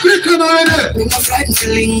 BRIKAMA in it. I'm frightened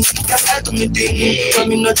feeling, can't to me thing. I'm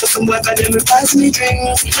not just some work, I let me pass me drink.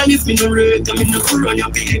 And if me no rate, I'm no cool on your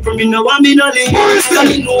people, me no want me no link. I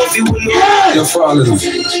me know if you will know. You're falling.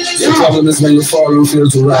 The problem is when you fall, you feel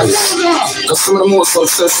to rise. Because some of the most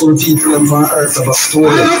successful people on earth have a story.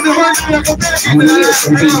 And when you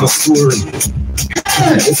listen to the story,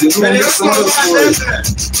 if you don't listen to the story,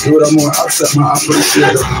 you would have more accept my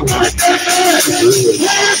appreciation.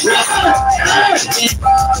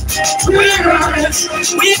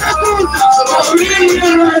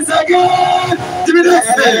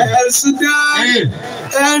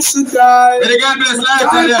 El Shaddai, may God bless life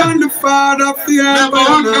to them. I'm the Father of the Number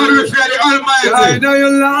one, God will fear the Almighty. Guide all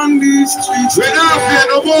along these streets. We don't fear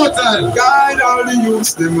no mortal. Guide all the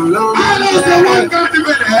youths them along. I know someone got to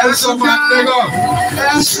be El Shaddai.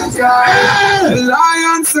 El Shaddai, the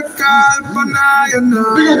lions are called Panayana.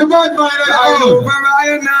 Because the bad man is out.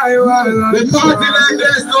 The party like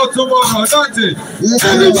this no tomorrow, don't it? Yes,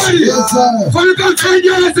 everybody, yes, sir. for the country,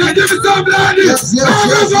 yes, give me some blood. Yes,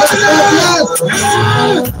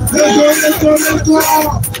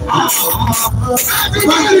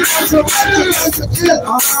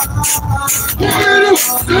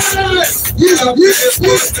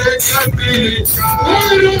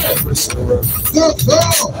 Let's go.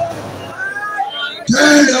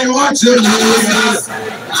 Hey, I'm watching everybody.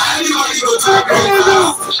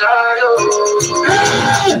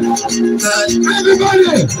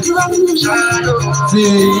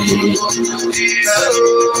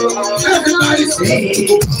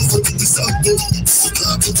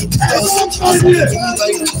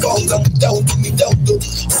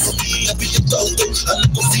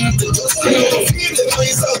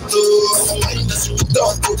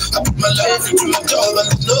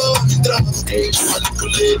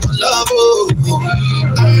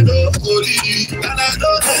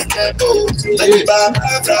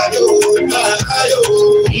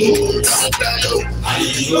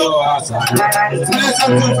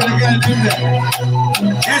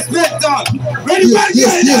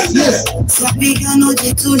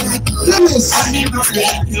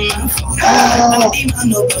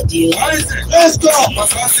 Let's go.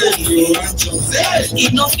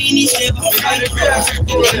 It no finish them fight.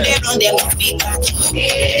 They run them off the catch. No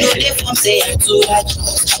they from say to catch.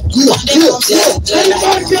 They from say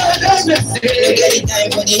to get it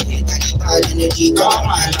time for the bad energy. Come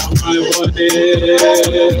on,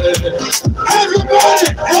 Everybody,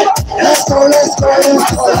 let's go.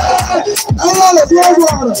 I want to blow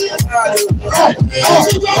water.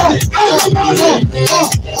 Let's go.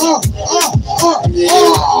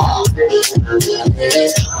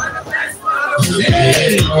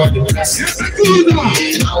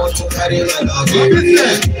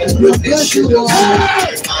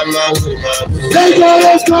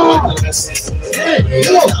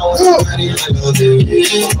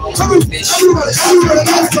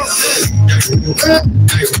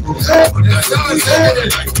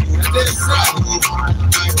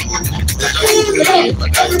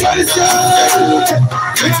 Everybody say,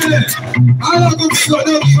 I don't go to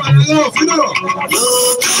them for love, you know.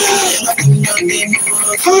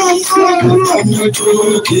 I'm not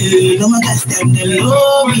joking. No matter them, they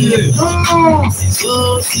love me.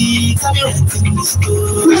 So see, come here in the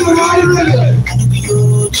school. I know be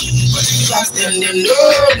OG, but you guys them, they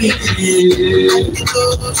love me.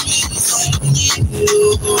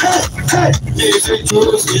 Hey,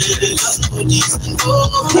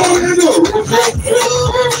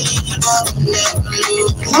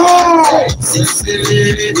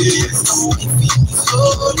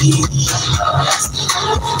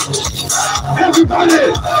 everybody!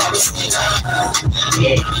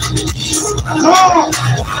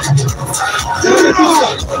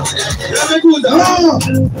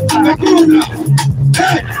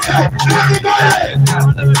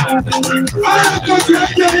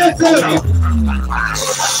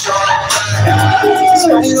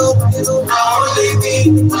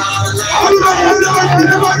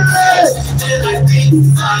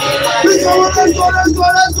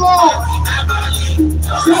 Let's go!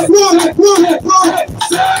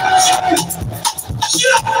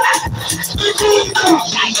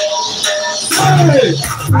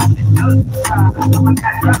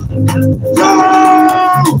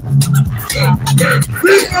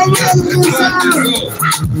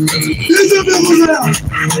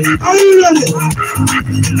 Are you ready?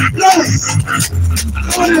 Yes.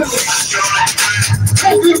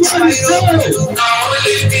 Everybody say,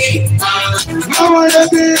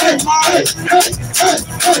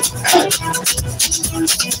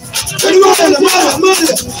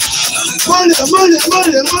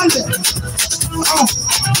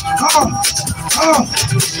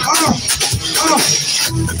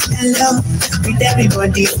 hello, with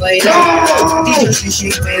everybody for you. DJ Shishi,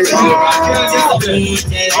 hello,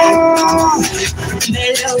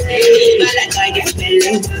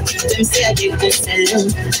 them say I did good hello.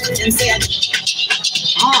 Them say I did.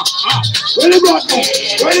 Ready, Rato?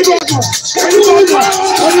 Ready, Rato?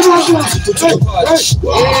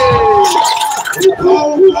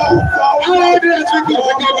 Ready,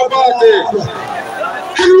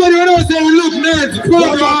 everybody knows they look nice. Put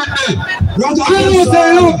your hand there. Everyone say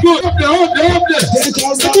look good. Up there.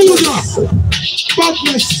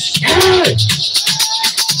 Badness. Hey!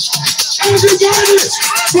 Everybody!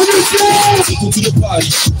 Put your hands to the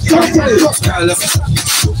party.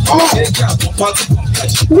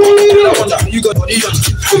 You got the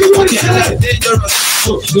everybody dangerous.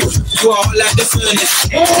 You are all like the furnace.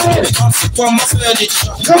 From my furnace.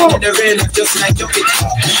 Come on. The rain just like your pit.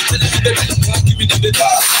 Give me the bit.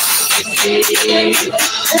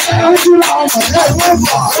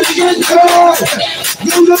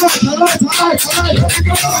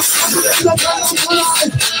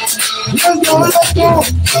 Let's go.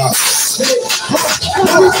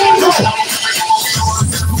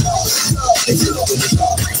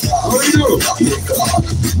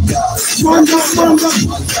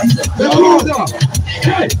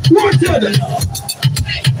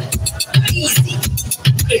 Easy.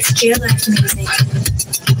 It's jail life music.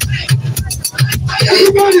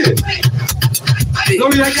 Everybody! No,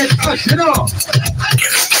 we get touched, you know.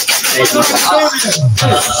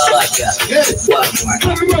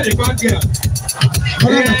 Everybody back here.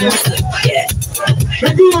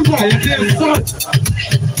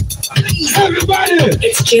 Everybody!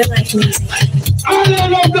 It's jail life music. I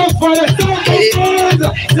love the fire.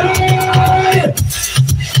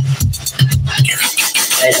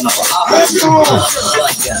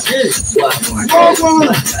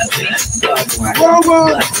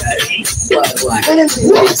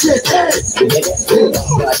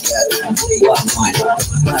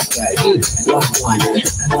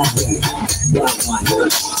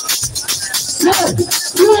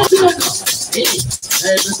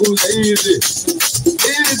 Hey, this was easy.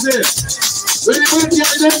 Easy. Really good to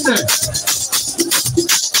get in there.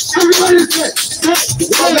 Everybody say,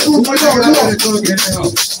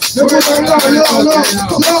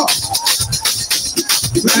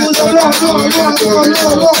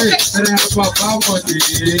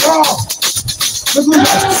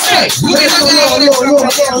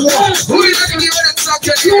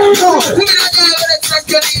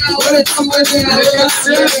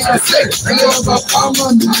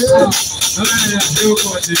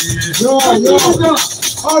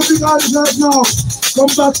 all the guys right now,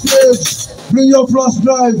 come backstage, bring your flash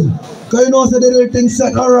drive, because you know so the thing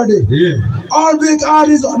set already. Yeah. All big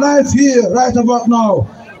artists live here, right about now.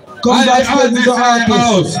 Come backstage with the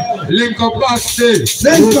artists. Link up backstage.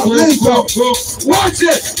 Link up. Watch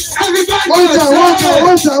it. Everybody.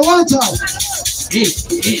 One time.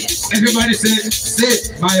 Everybody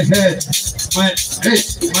say, my head, my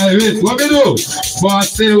wrist. What we do? But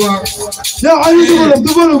say what? Yeah, I need to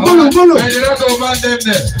follow. I did not go man them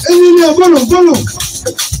there. Follow.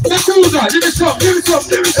 Give me some.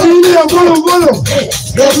 Follow.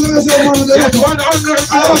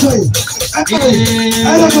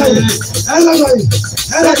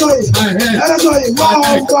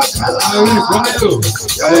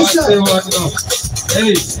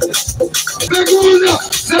 Hey,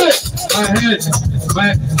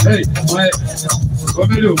 what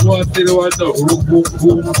we do? One thing, one now.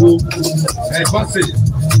 Boom. Hey, what's it?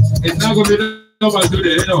 It's not gonna be normal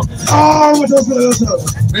today, you know. Oh, what's up?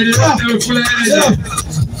 Maybe not full of energy.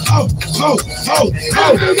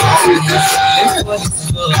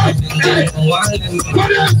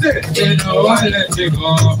 What is it? You know, I let you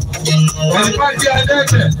go.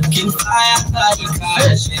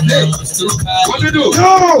 What do you do?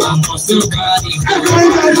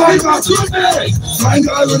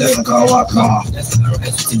 Let's go. What?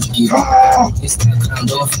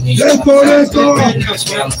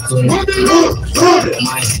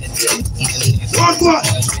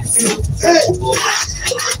 Hey!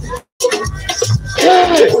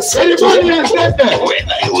 Anybody else there?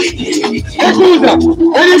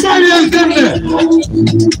 Anybody else there?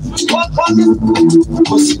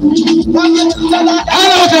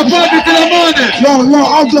 Hello, the party to the morning. Yo,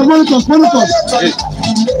 out there, Monicos.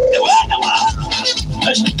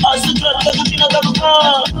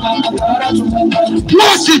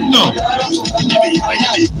 Watch it now.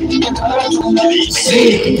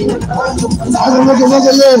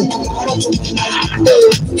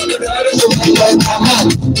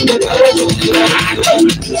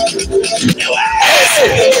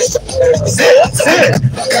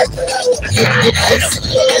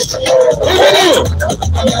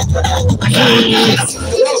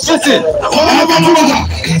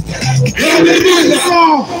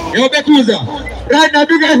 Yo, Bekuza. Right now,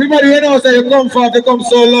 big everybody who knows that you come from, you come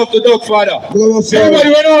so love to Dog Father. Everybody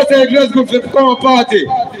who knows that you just go to come a party.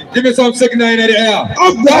 Give me some signal in the air.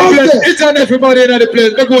 Each and everybody in the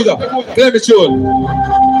place. Bekuza, play me tune.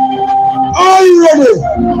 Are you ready?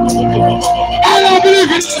 I don't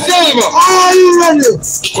believe it's silver. Are you ready?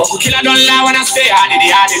 Killer don't lie when I say I did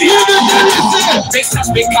it. Big stuff,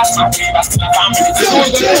 big cash, my favor. Still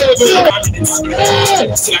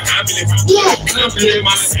I can't believe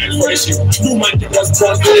myself for this shit. You man just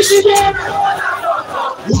trust this shit.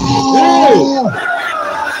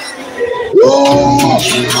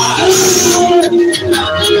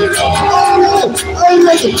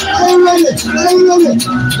 I'm ready.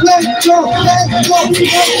 Let's go.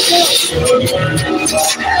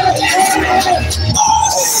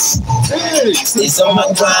 It's on my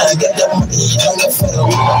grind, I get the money, I'm the fellow.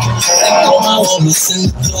 I know my home is in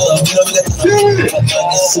the club, this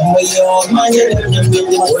is my own money. They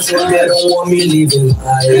don't want me leaving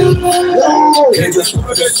high. They just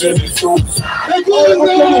want to see me through.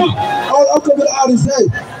 All coming artists, hey.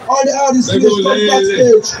 All the artists, please come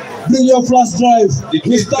backstage. Bring your flash drive.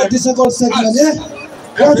 We start the second segment, yeah?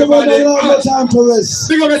 Everybody don't have no time to waste.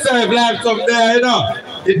 Big up yourself, live up there, you know.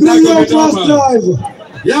 Bring your flash drive.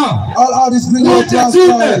 Yeah. All artists bring your flash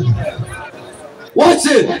drive. Watch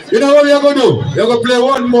it. You know what we are going to do? We are going to play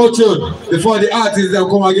one more tune before the artists then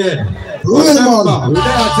come again. Remember, we're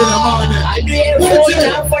there till the morning.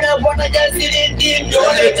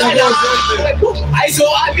 I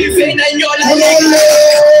saw happy face and you're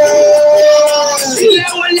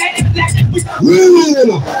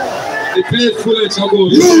the place full of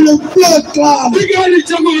trouble. You're the blood clot. We got the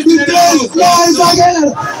trouble. The best guys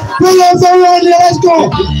again. Pull up around here, let's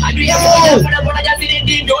go. I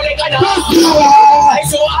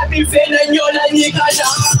saw happy face and you're like let's go.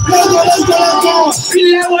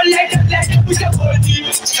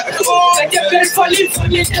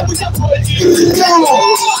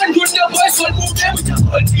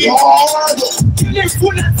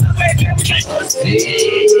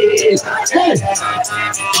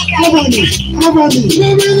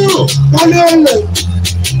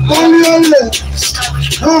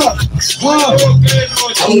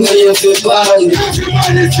 I'm gonna feel bad.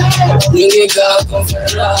 You got come for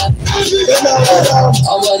that.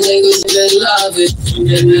 All my niggas they love it. You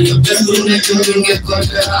can get come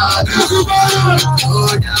for that.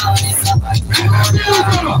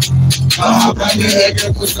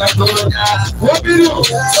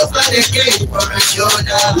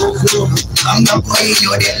 I'm not going to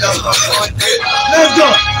the love. Let's go.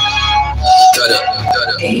 Shut up.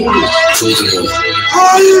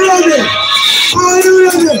 Are you ready? Are you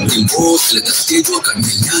ready?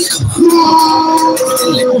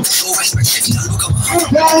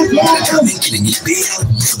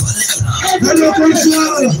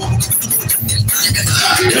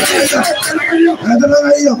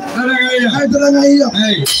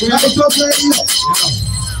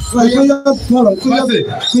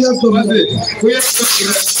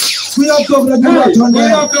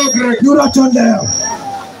 You not on there.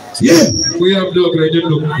 Yeah. We have dog right there.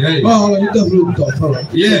 Yeah. Oh, you don't look tough, fella.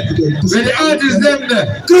 Yeah. When the artists them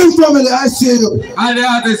there. Clean family, I see you. And the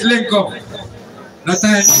artists link up. No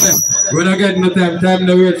time. We're not getting no time. Time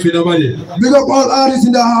to wait for nobody. Big up all artists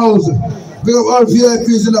in the house. Big up all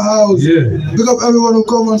VIPs in the house. Yeah. Big up everyone who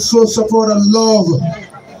come and show support and love.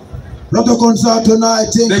 Rato concert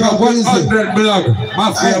tonight. Big up 100 blog.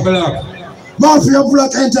 Mafia blog. Mafia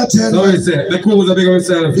Black Entertainment. So we say, the Cruiser big up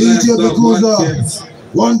himself. DJ the Cruiser.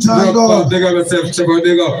 One time go. Big up yourself, check out,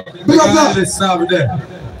 big up. Big up that. This staff there.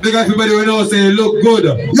 Big up everybody we know say you look good.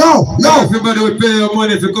 Yo. Everybody will pay your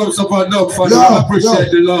money to come support Dog Fun. I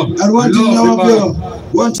appreciate the love. And one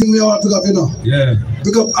thing we want to have, you know. Yeah.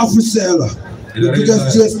 Big up AfriCell, the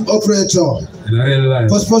biggest jet operator.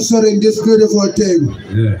 For sponsoring this beautiful thing.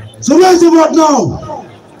 Yeah. So where's the what now?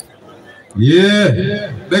 Yeah.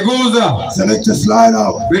 The Goza. Select a slide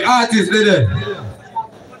out. The artists there.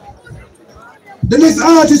 The next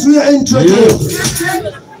artist we are introduced.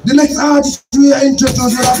 The next artist we are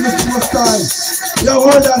introduced will have Mr. Mustang. Yo,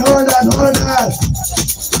 hold on.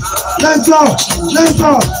 Let's go.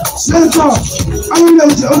 I'm going to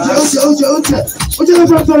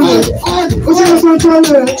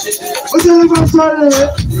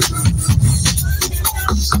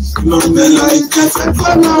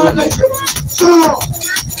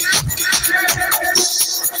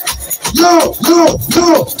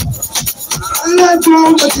Let's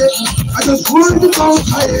go with it. I just want to go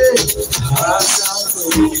higher.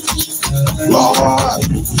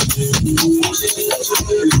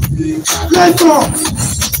 Let's go.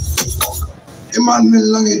 Iman min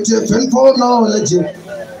lang ite fen po na leje.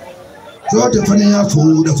 So the funny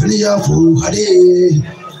fool, hade.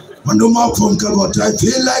 Mandoma conquer what I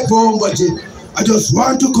feel like bomb, but I just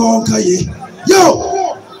want to conquer ye.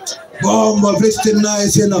 Yo! Bomb of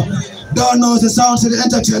nice, you know. Don't know the sounds of the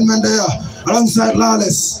entertainment there. Alongside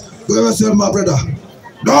Lawless. Go yourself, my brother.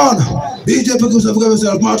 Don, DJ because of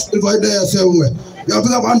yourself, March divide there same way. You have to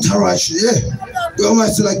have entourage, yeah. You might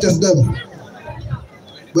select just them.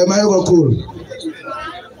 But my ever cool.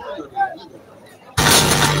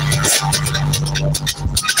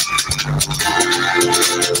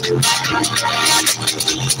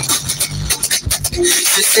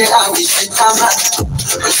 They say I wish it come back.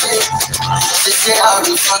 They say I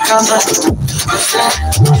wish I come back.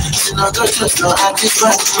 You know, go just know how to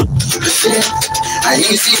run. I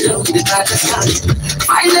easy to be the type of guy.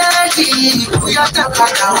 My lady, we are the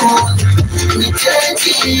black home. We take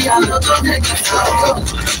it, I'm not gonna make it out.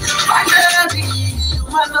 My lady, you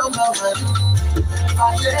are number one.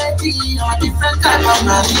 My lady, I'm a different type of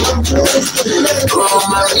man. Oh,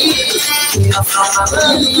 my lady, I'm from my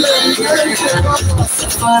lady.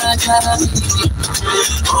 For a job.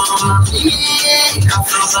 Oh, my lady, I'm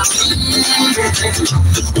from my lady.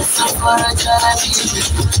 For a job.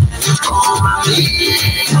 Oh, my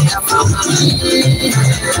lady, I'm from my lady.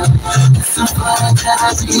 For a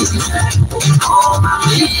job. Oh, my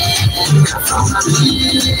lady, I'm from my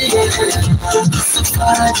lady.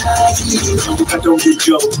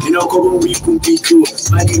 Joe, you know, go we could be too.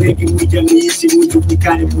 Money making me young, easy, we took the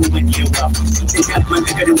kind of woman here. They got one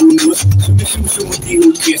that got a window, so the shoes with the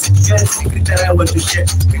who cares. Got a secret that I want to share.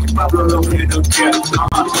 Make the Pablo long hair, don't care.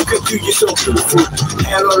 Look at you, you're so beautiful.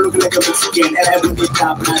 Hair all look like a Mexican, and I would be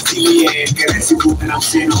top, and I see me, and I see you, and I'm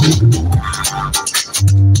saying,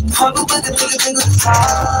 I'll go back to the thing of the time.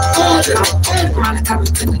 I'm coming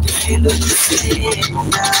to the feel of the same.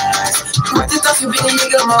 What the stuff you been in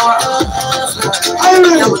your mouth? I'm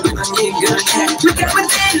going to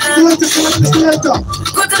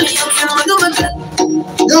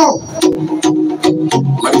Yo!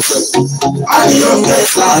 My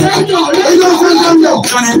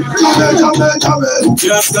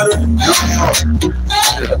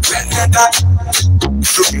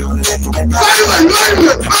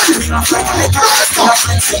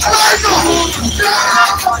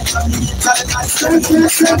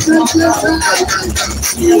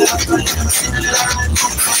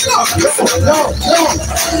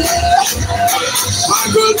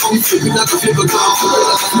girl come fit me like a fever dog.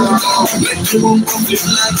 Let you come fit me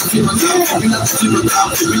like a fever dog. Fit me like a fever dog.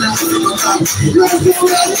 Fit me like a fever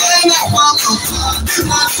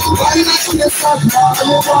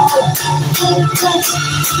dog.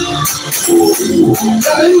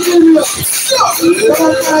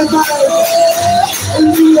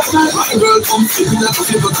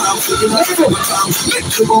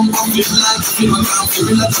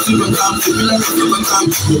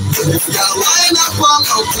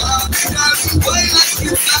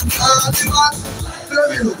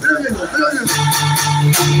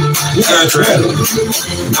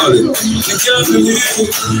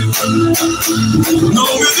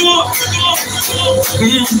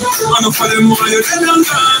 I'm for them more you head and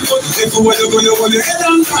hand, but if you want to go, you hold your head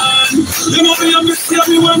and hand. You know me, I'm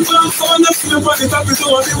me one pound for the sleep on the top is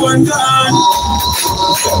only one time.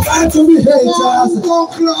 Got to be haters,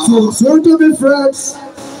 so to be friends.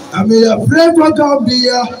 I mean, a pray for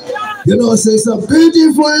Gambia. You know, say it's a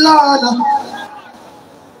beautiful land.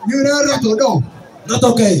 You know Rato, no? Not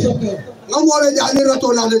okay. No more than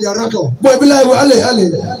Rato, Rato. Boy, be like, Ali.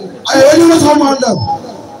 When you not command them?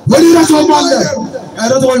 When you not command them? I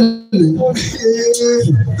don't want to.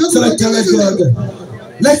 Select again.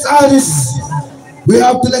 Next artist. We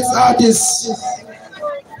have the next artist.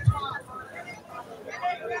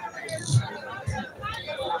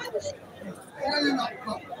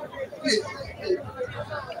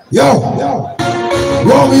 Yo,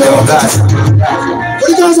 Romeo, guys. What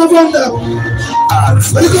you guys have on them?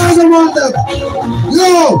 What you guys have on them?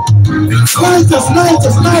 Yo,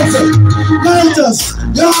 light us.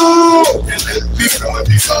 Yo, BRIKAMA.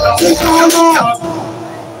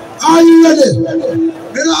 Are you ready?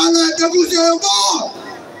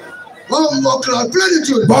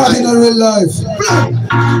 Born in a real life.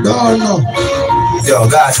 No. Yo,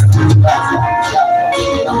 guys.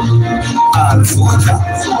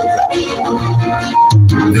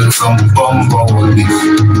 There's some bumbo on this.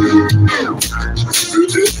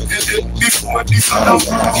 Before this, can't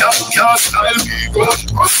style me, but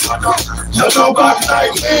you're no bad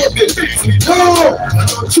like me.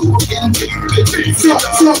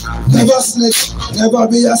 Never snitch, never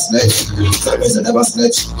be a snitch. Never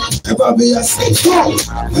snitch, never be a snitch.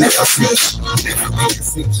 Never snitch,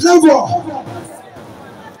 never.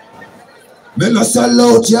 Me no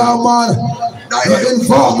salute ya man. You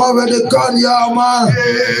informer with the gun ya man.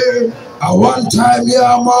 At one time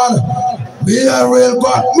ya man. Be a real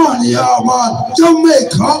bad man ya man.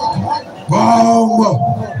 Jamaica. Bomb.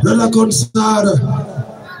 Not a concern.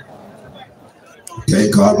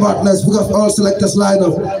 Take on madness because all selectors line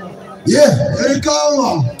up. Yeah.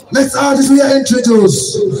 BRIKAMA. Next artist we are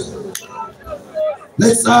introduced.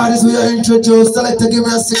 Selector give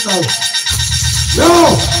me a signal.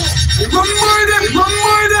 Yo.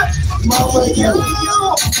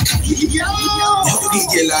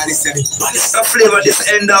 DJ Lawless said it. The flavor this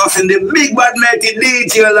end off in the big bad mighty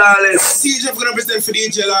DJ Lawless. CJ gonna present for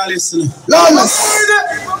DJ Lawless.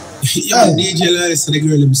 Hey. DJ Lawless and the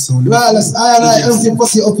girl him sound. Lawless, I MC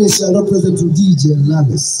Pussy official representing DJ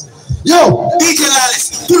Lawless. Yo! DJ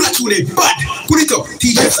Lawless, pull that tune in, bad. Put it up.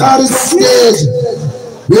 Next artist on stage.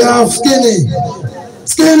 We have Skinny.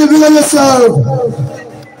 Skinny, big on yourself.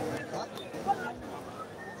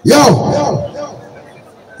 Yo,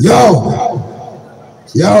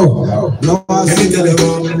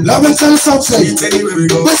 let me tell you something.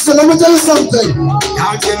 Listen, let me tell you something.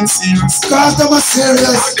 Cause them are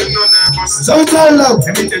serious. So tell them.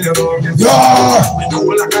 Yo,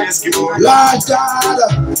 Lord God.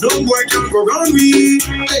 No boy can go around me.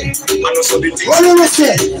 What do we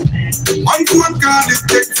say? One phone call is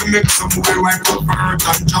take to make some boy wipe up hurt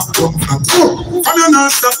and chop down flat. From you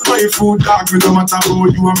not stop my food dog, me no matter how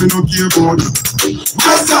you and me no care about you.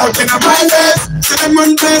 My talking about my life. Say them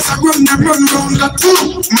run place and run them run round that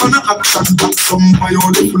too. Man a action back some boy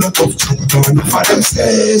only full of tough jump down for them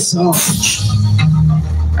stay so.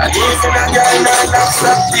 I think in a girl that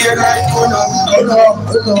stop here like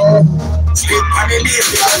no. Sleep on the day,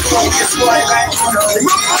 this boy like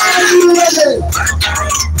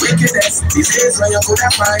wickedness, this is when you could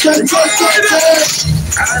have find it.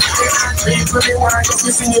 People they want to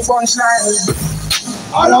be singing punchline.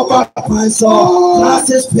 All about my song,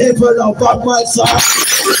 classes people about my song.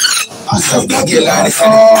 I said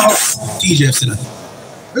DJ Sinner.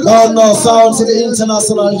 No, sound to the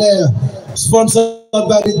international there. Sponsored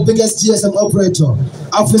by the biggest GSM operator,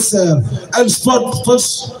 officer, and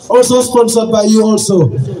also sponsored by you also,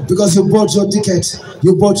 because you bought your ticket,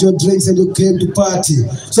 you bought your drinks, and you came to party.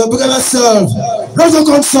 So big up yourself. Rato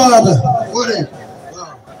concert.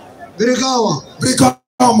 BRIKAMA.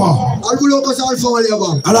 Albulo sa alfa wali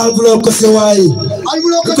abang. Albulo ko si Wai.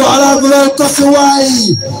 Albulo ko si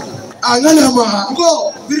Wai. Angalama.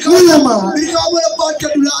 Go. BRIKAMA na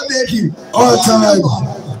podcast dula abeki. All time.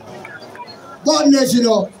 Badness, you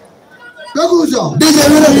know.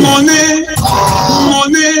 Money.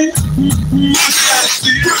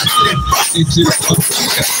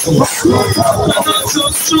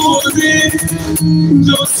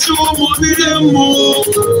 Just show money, them more.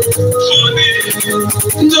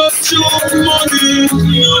 Just show money.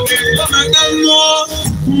 Make them more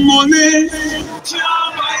money.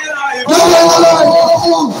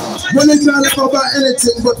 Money can't cover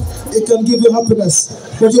anything, but it can give you happiness.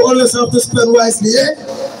 But you always have to spend wisely, eh?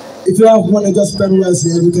 If you have money, just spend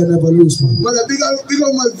wisely, and you can never lose, man. Man, big up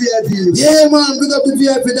my VIP. Yeah, man, big up the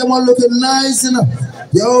VIP. Them all looking nice, you know.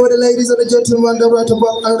 Yo, the ladies and the gentlemen, they're right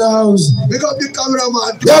about out of the house. Big up the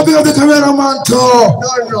cameraman. Yeah, big up the cameraman too.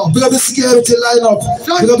 No. Big up the security lineup.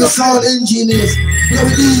 Big up the sound engineers. Big up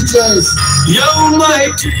the DJs. Yo,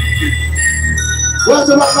 mighty. What's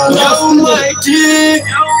the matter? Yo, mighty.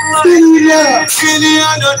 Skinny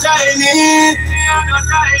and not tiny.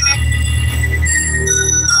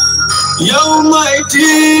 Yo,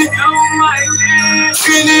 mighty.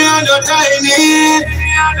 Skinny and not tiny.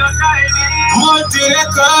 Multi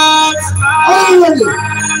records.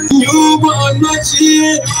 Newborn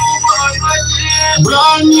machine.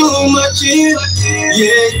 Brand new machine.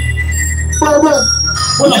 Yeah.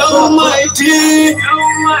 Yo, mighty.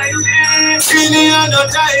 Skinny and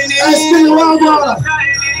not tiny.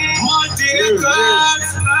 Multi records.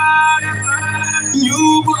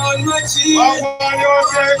 Newborn machine.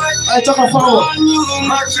 I took a photo. New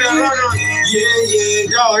machine.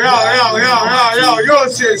 Yo,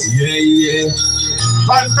 sis. Yeah.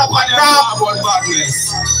 Panta about badness.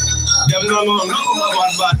 Them no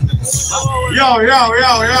about badness. Yo. Yo,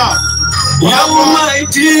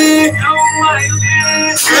 mighty.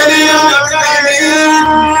 Skinny and tiny.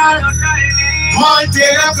 Multi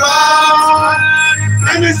record.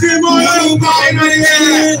 Let me see more you buy me.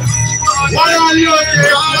 One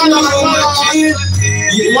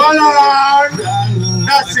on.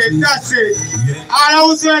 That's it. I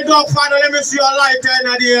was going to go father. Let me see your light in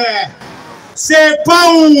the air. Say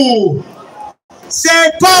pow.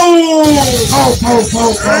 Say pow.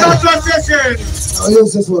 Not a session.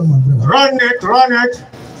 Use this one, man. Run it.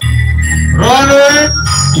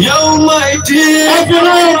 Yo, mighty.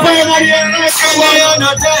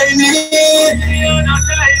 Not tiny.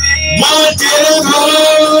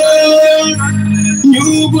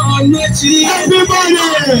 Newborn machine. Everybody.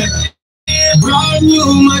 Brand new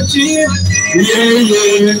machine.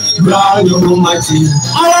 Yeah. Brand new machine.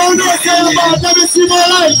 I don't know about. Let me see my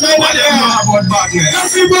life. About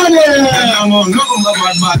badness. Everybody. No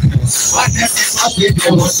about badness. Badness is what we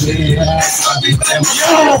demonstrate.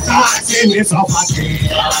 Yo, casting is a party.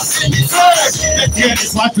 The tear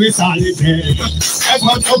is what we celebrate.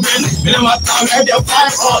 Everyone to win. We never come and you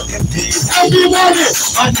fight for them. Everybody.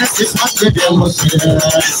 Badness is what we demonstrate.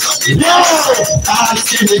 Yo,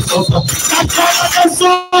 casting is a party.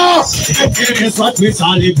 The tear is what we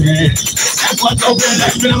celebrate. Everyone to win.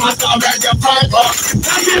 We never come and you fight for them.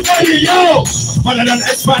 Everybody, yo. Other than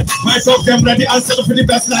expert, myself them ready and set up for the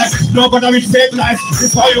best life. Nobody with fake life.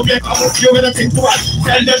 It's how you make a move, you with a thing to us.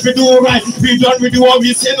 Tell them we do right. We done with the what we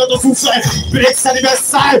say, not the suicide. Breaks at the best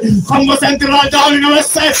side. Come go central down in the west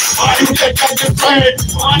side. All you get and the pride.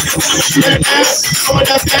 All you get and some of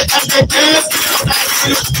them get and the case.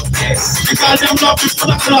 Because them love is for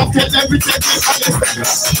the club. Get everything.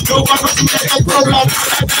 No one wants to make a problem.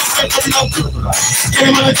 Get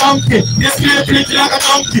him on a donkey. Yes, we are pretty like a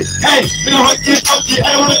donkey. Hey, we don't want to get donkey.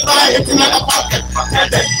 I don't want to try it like a pocket.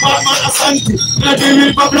 Mama Asante, na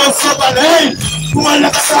David Pablo Soban, hey, woman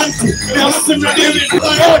like Asante, we are Muslim na David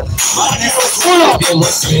Pablo.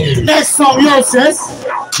 Next song, yo says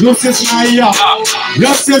na here.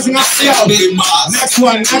 Yo says na here. Next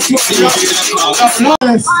one,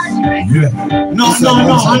 No,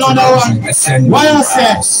 another one. Why you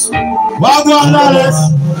say? Why go on,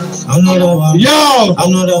 Another one. Yo.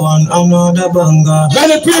 Another banger.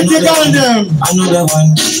 Very pretty girl them. Another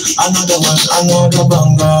banger.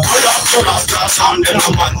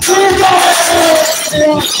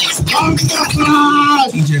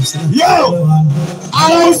 Yo. I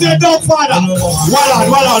don't say dog father.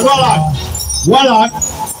 Wallet.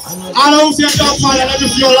 I don't say dog father. Let me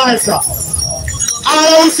see your life, sir. I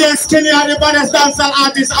don't say Skinny are the baddest dancehall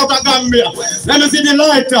artist out of Gambia. Let me see the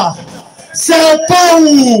lighter. Say pow!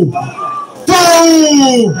 Run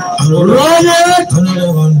it!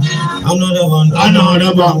 Another one.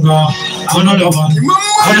 Another banger. Another one. Pull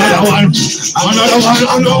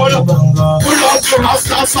up your house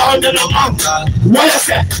sound in the man. What you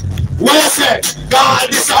say? God,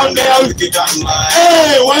 the sound there.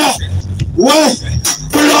 Hey, what?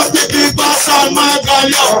 Pull up the big bass on my girl,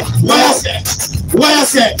 yo. What you say? Why I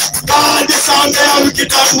say? All the sound there, we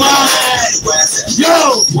get on one.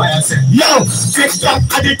 Yo, TikTok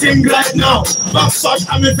are the thing right now. Back shot,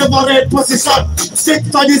 I'm a favorite position. Stick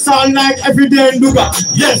to the sound like every day in Duga.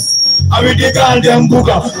 Yes. I will the goddamn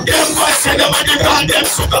booger. Them boys say them are the goddamn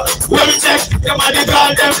sugar. When we check, them are the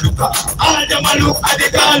goddamn looker. All them a look at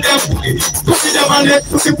the goddamn boogie. Pussy them a leg,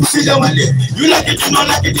 pussy them a leg. You like it, you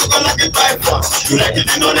don't like it, you go like it by force. You like it,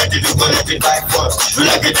 you don't like it, you go like it by force. You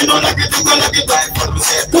like it, you don't like it, you go like it by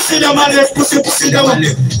force. Pussy them a leg, pussy them a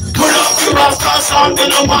leg. Pull up your ass, cause I'm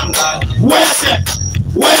gonna man. Where I say?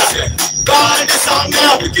 God, the sound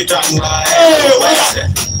there, we get on. Hey,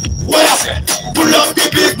 where I say? Pull up the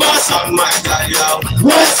big bass on my God, yo.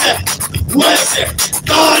 Where I say?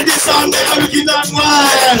 God, the sound there, we get on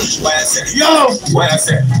wild.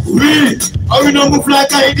 We don't move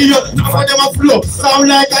like an idiot. None of them a flow. Sound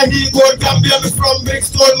like a he gold Gambia, me from big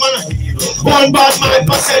stone, man. One bad man,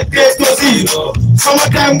 percentage to zero. Some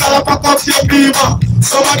of them gotta pack up your beaver.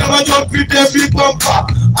 Some of them a jump with their big bumper.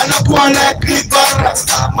 And a go on like big bad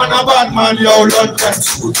rasta. Man a bad man, yo, London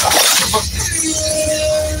shooter.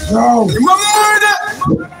 No.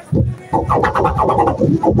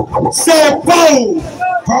 Say pow!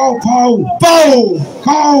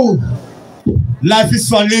 Pow! Life is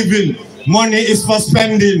for living. Money is for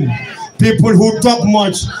spending. People who talk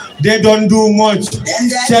much, they don't do much.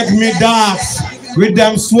 Check me darks with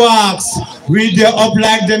them swags. We they up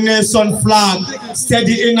like the nation flag.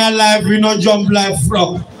 Steady in our life, we no jump like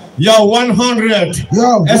frog. Yo, 100.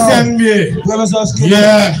 Yo, SMB.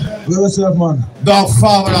 Yeah. Where was that, man? Dog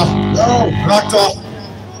Fowler. Yo. Rato.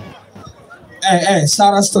 Hey,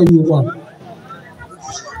 shout out to you, man.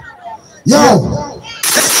 Yo.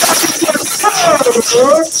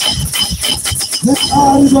 Let's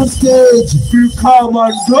all on stage.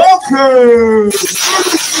 BRIKAMA Docker.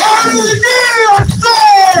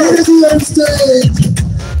 On stage.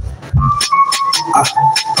 I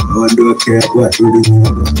don't care what you do.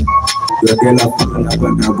 You get up and up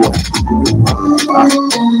and up.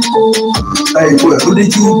 Hey, boy, who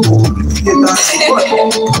did you get that?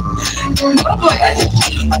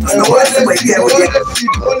 I know what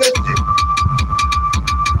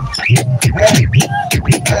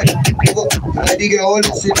I dig all the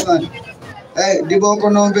shit, man. Hey, the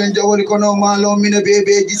Bokono, Benjawali Kono, Malo, Mina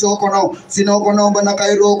Baby, Gisokono, Sinokono,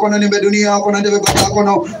 Banakairo, Kono, Bedunia, Kono, the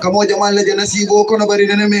Bakono, Kamoja Malajana, Sibo, Kono,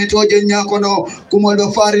 Bariname, Tojanya Kono,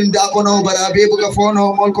 Kumodo Farin Dakono, Barabe,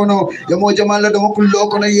 Bukafono, Molkono, Yamoja Mala, Mokulo,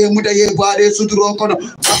 Kono, Yemuta, Bade, Suturo, Kono,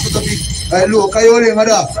 look, Kayori,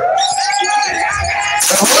 Mada.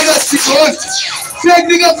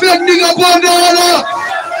 Fake nigga, Bondana.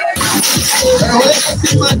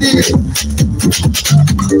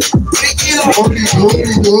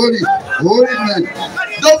 Hold it, man.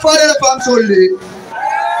 Don't follow the palms only.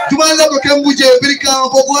 Tumanda ko kembuje BRIKAMA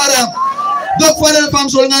Boko Haram. Don't follow the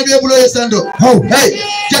palms only. Na be bulo yesando. Hey,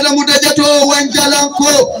 jada muda jato wanjalanko,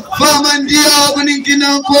 famandia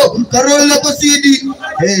buninkinanko, karola ko sidi.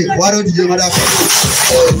 Hey, waro di jemada.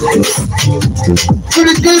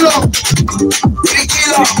 BRIKAMA.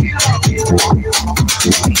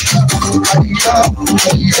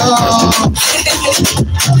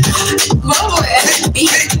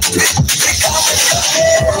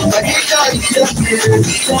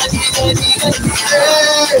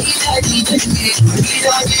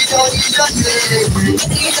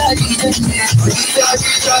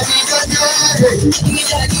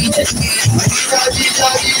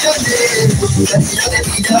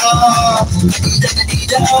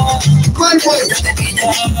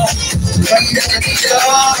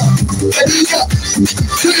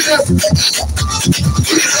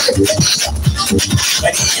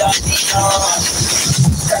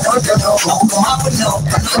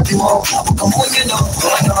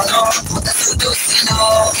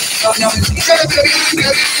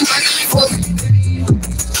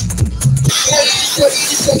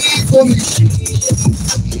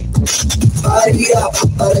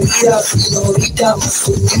 Paparia, señorita,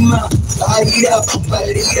 Musulima. Paparia,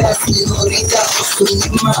 señorita,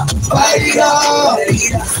 Musulima. Paparia,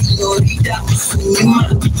 señorita, Musulima.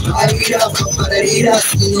 Paparia,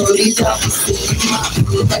 señorita, Musulima.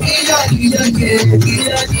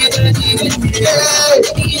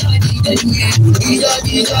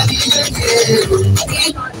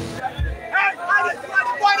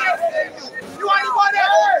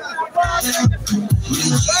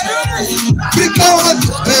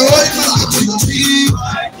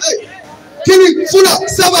 Kiri, Fula,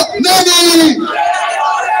 Saba, Nani!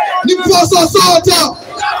 Niposa Sota!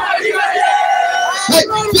 Hey,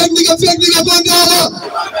 fake nigga, Bandala!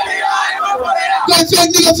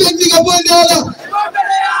 Fake nigga, Bandala!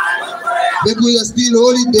 Make we still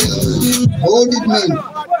hold it there. Hold it, man.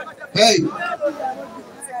 Hey.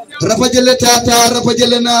 Rapajele tata,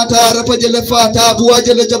 rapajele nata, rapajele fata,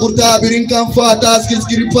 buajele jaburta, birinkan fata,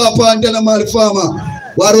 skilskiri papa, andana malfama.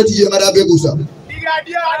 Waroti jengada begusa.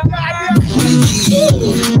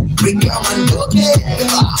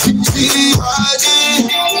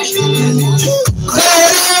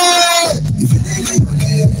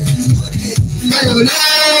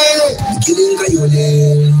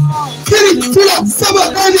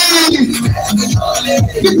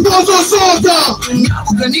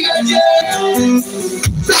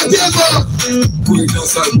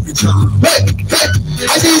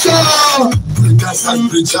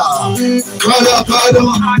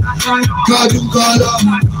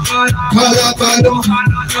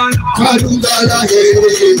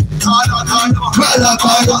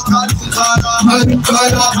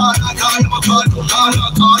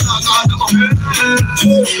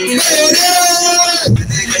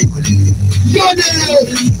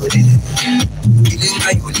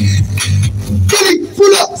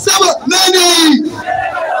 Pull up, Saba, Nani!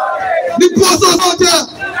 The post on there!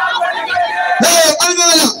 Hey,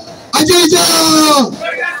 Angala! Ajija!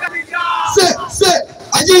 Say,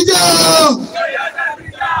 Ajija!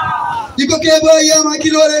 You go care about Yama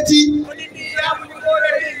Kiloreti?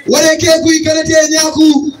 What I care, we can attend Yaku.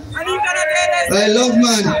 I love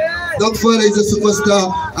man. Dog Father is a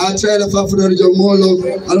superstar. I try to fight for the more love.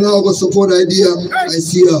 I don't know how to support idea. I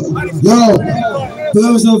see her. Yo, put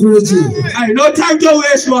yourself ready. Hey, no time to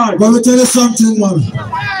waste, man. But we tell you something, man.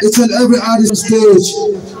 It's on every artist stage.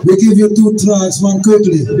 We give you 2 tracks, man,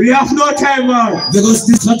 quickly. We have no time, man. Because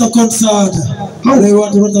this is not a concert. They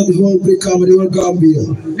want to run out the whole BRIKAMA, the whole Gambia.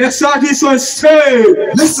 Let's start this on stage.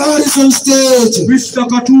 Let's start this on stage. Mr.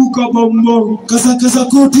 Katuka Bombom. Kasa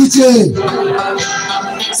DJ.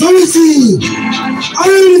 Samiti. Are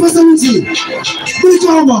you ready for Samiti?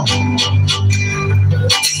 BRIKAMA.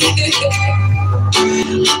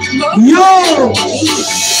 Yo!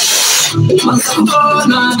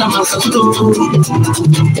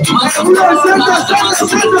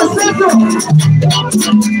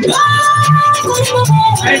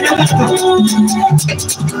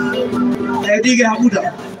 Diga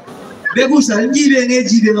muda. Begusa njibe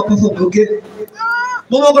ngejibe ngaperform, okay?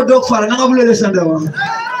 Momo ko dog fara nga bulele sandawa.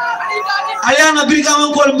 Ayana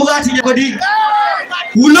BRIKAMA ko mbugati nyakodi.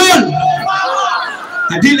 Ulol.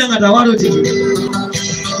 Adila ngatawaro tiki.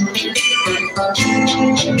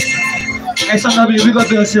 I stand up here, we got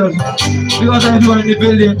the yourself. We got everyone in the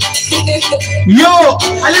building. Yo,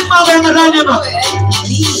 I live my way in the Daniel.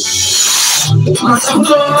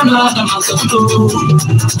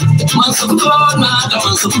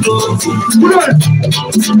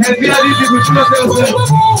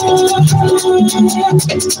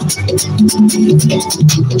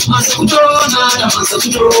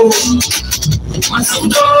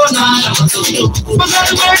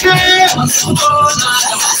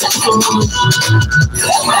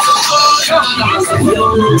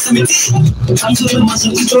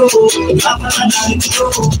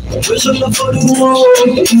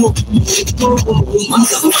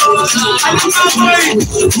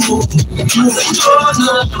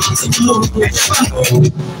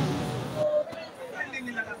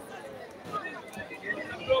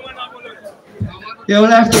 Yeah,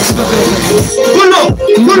 we'll have to pull up.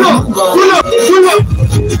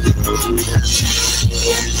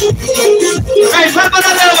 Hey, sangar.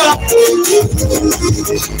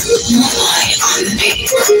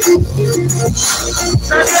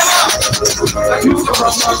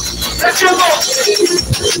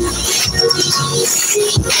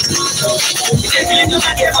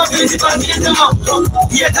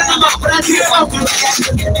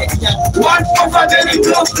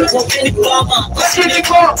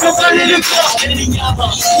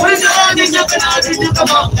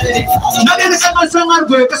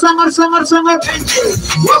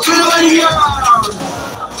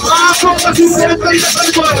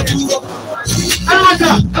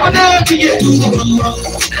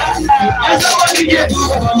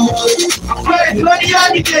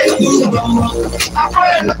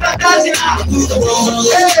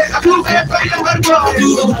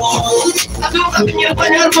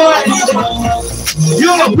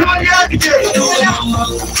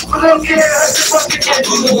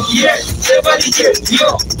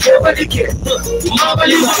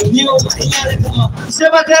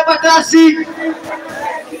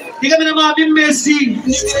 Diga mina mami Messi.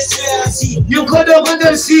 You go to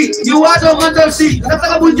Mandelsi. You want to Mandelsi.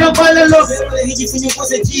 Nataka bunja pale lo.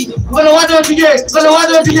 Golo wado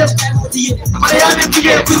tuje.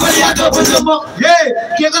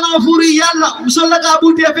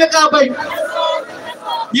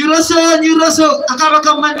 Nyiraso, akaba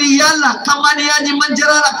kamani yalla, kamani yani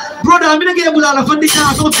manjarala. Brother, amina ke bulala fandi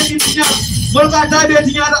kana so tekinya. Bolga tabe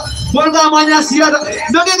tinyada, bolga manya siada.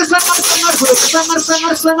 Doge ke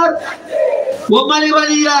sangar. Wa mali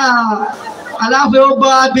waliya. Alafe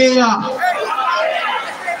obabeya.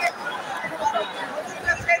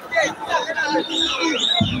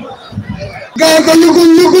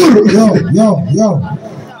 Yo.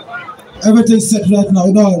 Everything's set right now,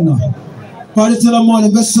 you know. Party till the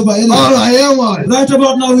morning, best of all. Alright, yeah, man. Right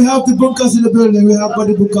about now, we have the bunkers in the building. We have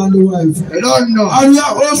Body Book and the wife. I don't know. And we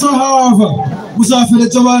have also, however, Musafi the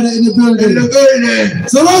Tawada in the building.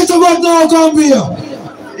 So right about now, Gambia.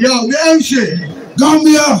 Yo, the MC.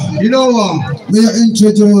 Gambia. You know what? May I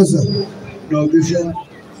introduce her? No, this is.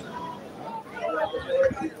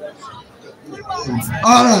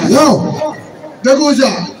 Alright, yo.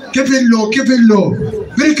 Beguza, keep it low.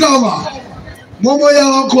 BRIKAMA. Momo ya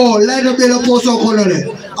wako, light up the post of color. I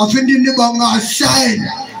think in the banga shine.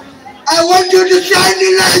 I want you to shine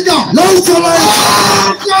the light up. Light the light.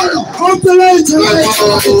 Up the light.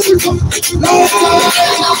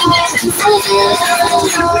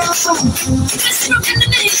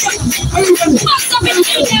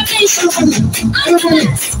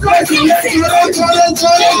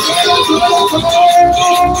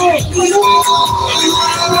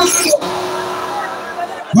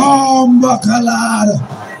 Bomba Calada.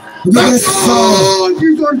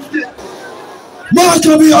 Mark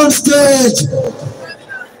be on stage.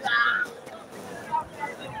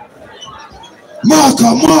 Marka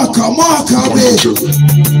be.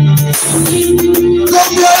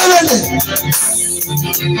 Come here,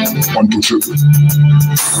 Untouchable.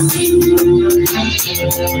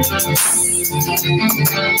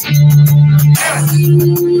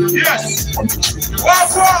 Yes. What?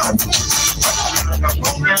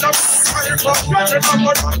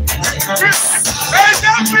 Hey,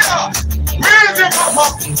 Zambia! Where is your papa?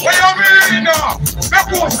 Where you mean now?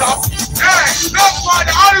 Hey, no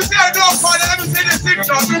father, all you say no father, let me see the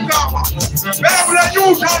signal, BRIKAMA. Better let you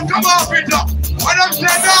down, come on, Peter. What I'm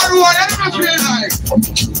saying now, let me feel like.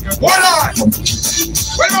 Hold on.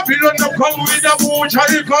 When I feel on the come with the boot, how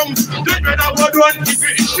you come? Don't matter what one, if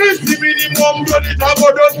it increase the minimum, don't it have a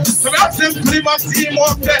done. So that's simply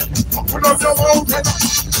maximum there. Put up your mountain.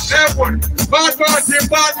 Therefore, bad man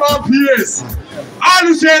PS. All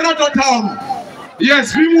you say Rato town.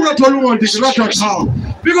 Yes, we move to Rato town.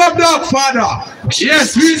 Big up dog father.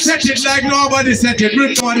 Yes, we set it like nobody set it.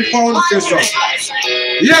 BRIKAMA the foundation.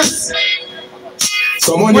 Yes.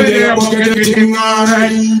 Someone in there get everything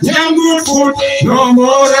alright. Young good food, no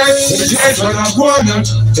more right. Yes, on a corner.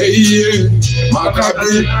 Hey, yeah.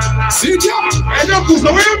 Macabri. Sit down. Hey, no, what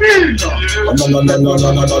do you mean? No.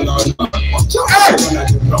 Hey!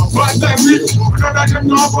 None of them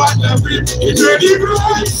know what they read. It's ready,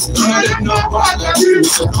 right? None of them know what they read.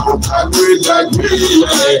 Agree like me.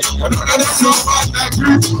 None of them know what they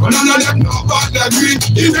read. None of them know what they read.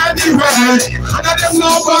 It's ready, right? None of them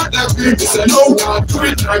know what they read. It's a no one do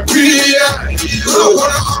it like me.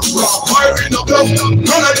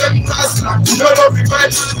 None of them pass like you don't know me, right?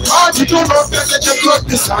 Hard to don't know that they just got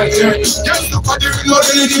this idea. Just nobody will not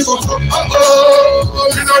really give up.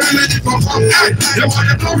 You know really give up. They want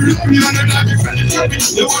to know you and then I be friendly.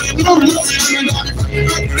 They want to know you and then I be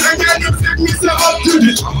friendly. Then you take me so up to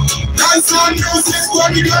the top. Dance on music,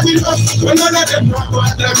 what you got it up. When none of them know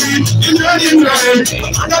what they mean. In any way,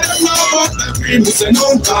 none of them know what they mean. We say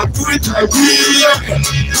no, can't do it like we.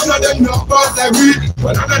 None of them know what they mean.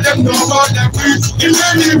 But none of them know what they mean. In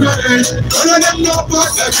any way, none of them know what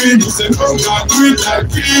they mean. We say no, can't do it like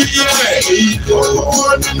we. Don't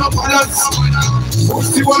hold me no balance.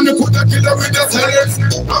 The one to put a killer with the sellers.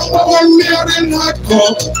 Number one, me are in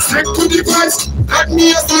hardcore. Stick to the price, let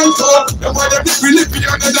me a stand for. The mother the Philippine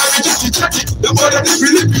and the David Chatty. The mother the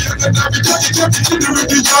Philippine and the David Chatty. To the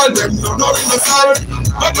Ricky John, them no know in the side.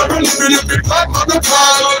 But I don't Philippine, but not the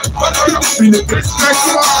car. But I don't Philippine, strike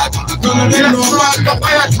hard. None of them know what the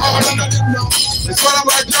fire card. It's one of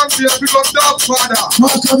my champions because dog father.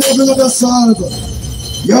 Mark be on the side.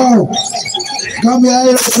 Yo, come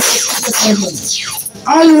here.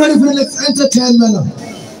 Are you ready for the next entertainment?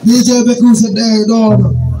 DJ Bekusa there,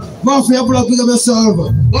 daughter. Mafia block, pick up yourself.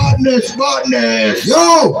 Badness.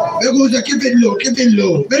 Yo! Bekusa, keep it low.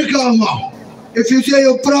 BRIKAMA. If you say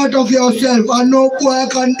you're proud of yourself and no boy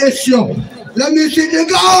can diss you, let me see the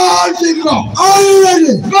girl finger. Are you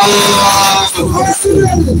ready? Go!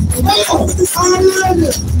 Are you ready?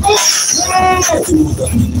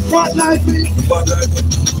 Bad life.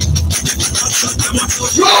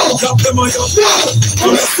 Drop them on your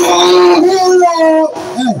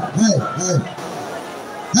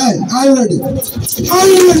Hey, are you ready? Are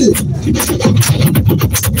you ready?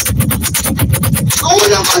 I want to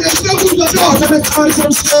the next artist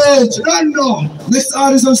on stage. Random. Next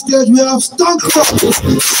artist on stage, we have Stunk.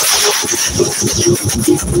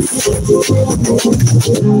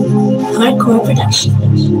 Hardcore production.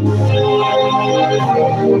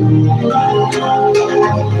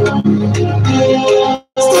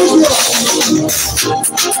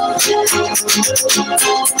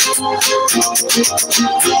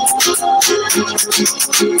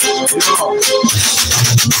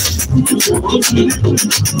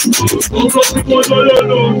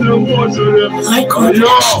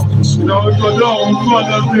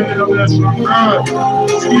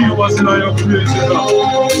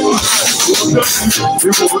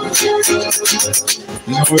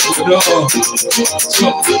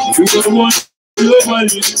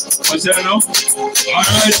 Globally, I said no.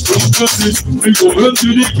 Alright, we go into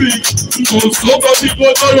the peak. So some of people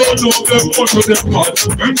don't know them much of them part.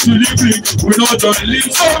 Into the peak, we not done lead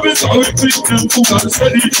service, how we pick them full and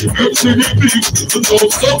steady. Into the peak, so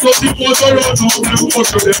some of people don't know them much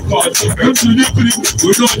of them part. Into the peak,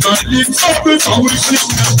 we not done lead service, how we pick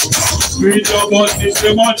them. We the boss, this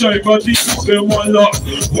them a try, but this is them one love.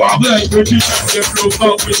 Walk like British, them look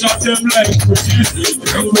up, we shot them like British.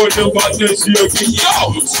 Them boy them bad, they see yo,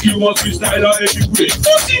 ski was freestyle on every break.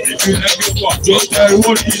 If you like it, what? Just try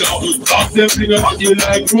one in now. Lock them finger at you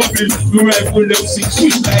like Robin. We rifle them 6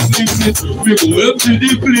 feet like Nixon. We go empty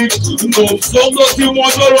the click. No, some nothing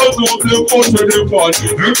was around, no, them punch with them ball.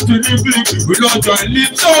 Empty the click. We don't try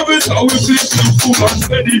lead service, how we click them full and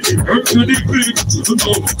steady. Empty the click.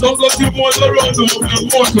 No, some nothing was around, no, them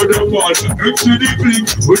punch with them ball. Empty the click.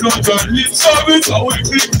 We don't try lead service, how we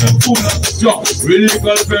click them full and steady. Really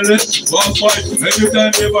got fellas, one fight. Every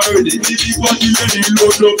time they were ready, the body ready,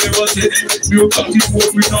 load up, never said it. You got it,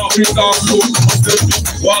 what we now, we can't load.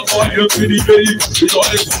 One boy, you're pretty ready, it's all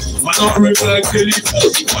it. Man, I'm rip like Kelly,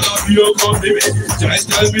 man, I'm your company. Just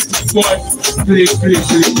tell me to boy, please.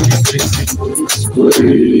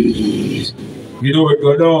 You know what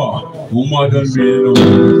going on? Woman don't be, you know.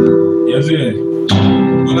 You see?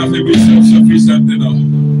 Man, have to be self-sufficient, you know.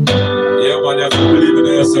 Yeah, man, you have to believe in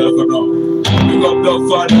yourself, you know. Pick up the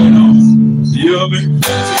fun, you know. You hear me?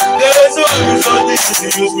 There's always something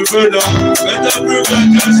to use me brother. Better prevent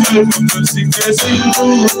yourself from the sickness.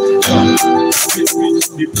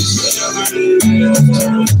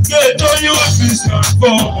 Get on your fist and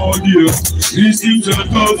form out here. These things are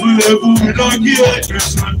powerful level. We don't get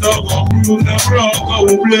Christmas. I won't prove them wrong. I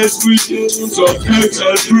will bless with you. Subjects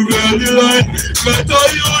shall prevail the line. Better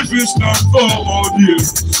your fist and form out here.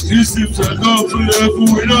 These things are powerful level.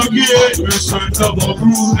 We don't get Christmas. I won't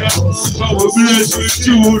prove them. I will bless with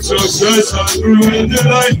you. Success and ruin the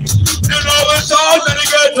life. You know it's hard when they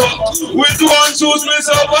get up. With one choose me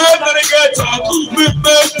survive when they get up. We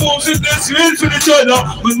make moves in this field for each other.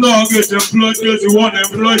 But now get employed, get the one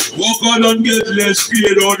employed. Walk out and get less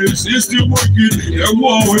paid. All the system wicked. Them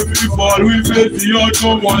one we fall, we face the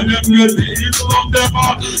outcome. One them get the evil of them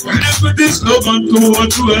all. And if we discover and do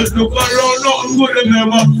what you else look around, nothing good them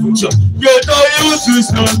never. Get our youth to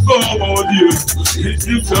stand firm out here. It's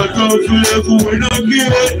different how to level we not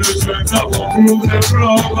give it. The strength I will prove them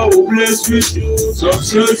wrong, I will bless with you.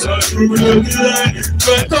 Success I prove them the line.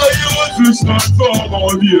 Better youth to stand firm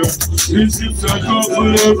out here. It's different how to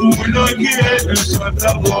level we not give it. The strength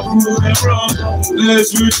I will prove them wrong,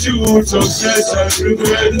 bless with you. Success I prove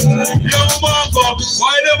them the line. Young man come,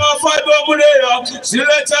 why them a fight over there? See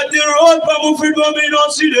let's at the road, but we feel me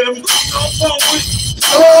not see them. No fun with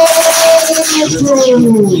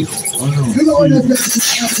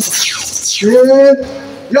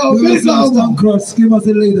Yo, BRIKAMA cross, give us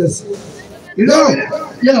the leaders. You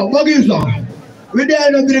know, Magisa, we there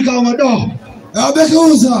in the BRIKAMA though.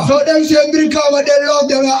 Bekusa. So them say BRIKAMA, they love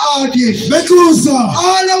them artists. Bekusa.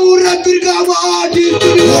 All who rap BRIKAMA artists.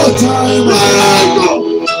 No time. Rato.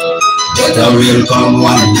 Better will come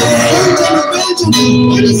one day.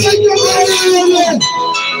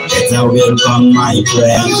 Better will come, my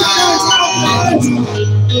friend.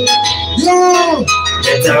 Yo.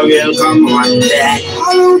 Better will come one day.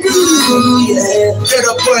 Yeah.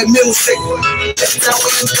 Better boy music. Better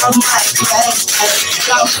will come, my friend.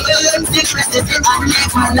 Come learn the Christian and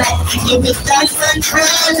live my life. Give me thanks and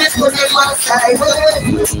praise for the most I will.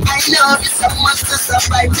 I know it's a must to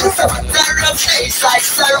survive. Just a matter of face. I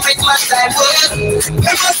serve with my time. You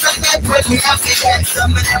must have met with me evidence.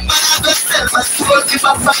 Some of them have a self. I spoke if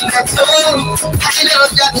I find that home. I know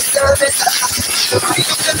that the service. I'm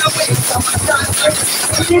gonna wait for my time.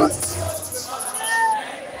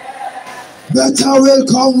 Better will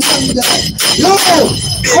come one day. Yo!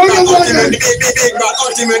 Big man,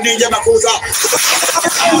 ultimate DJ Makuza.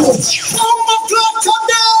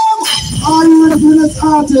 Are you ready for this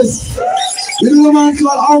artist? You know the man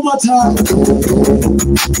called Almata.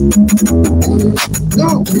 Go!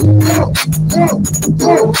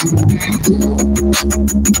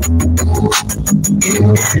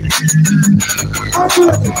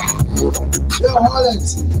 Yo, hold it.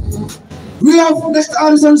 We have next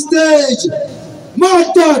artist on stage.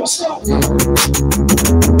 Mad Touch.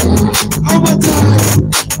 Almata.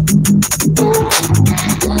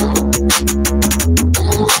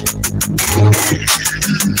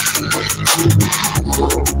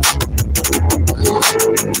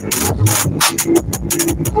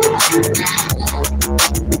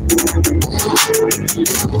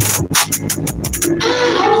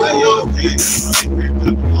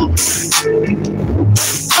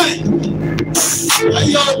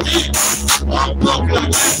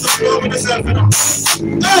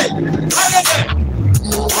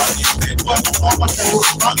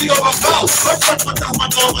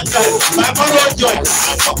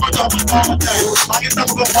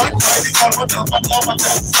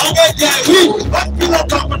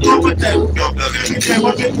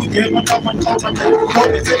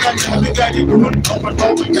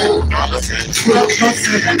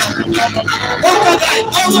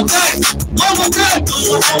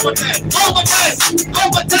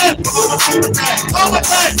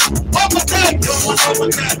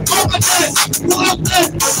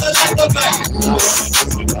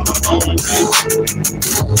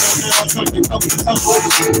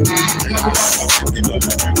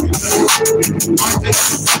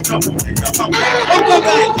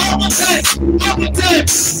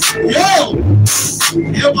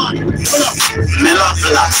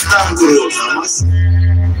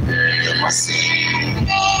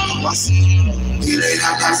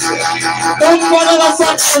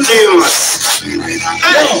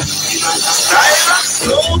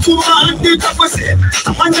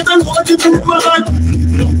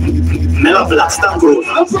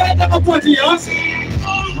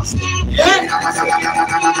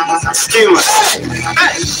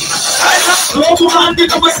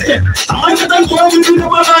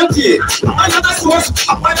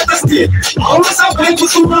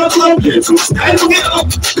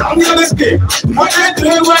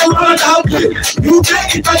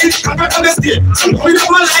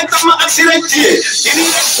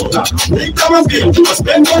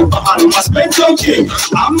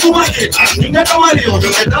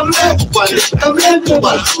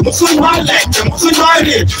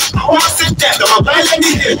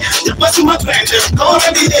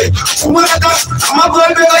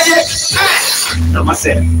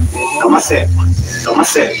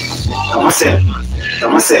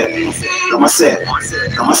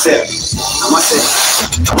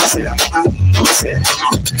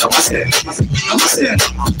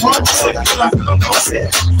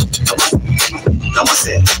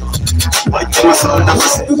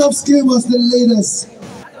 Big up Schemers, the latest.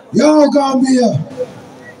 Yo, Gambia.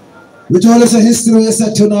 We told us a history we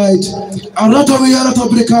said tonight. And Rato we are Rato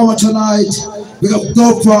BRIKAMA tonight. Big up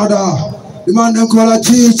Dope Father. The man them call a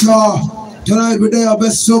teacher. Tonight we there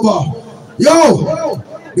best sober. Yo!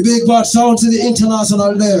 The big bad sounds in the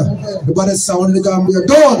international there. The baddest sound in the Gambia.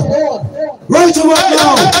 Done! Right about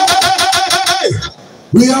now!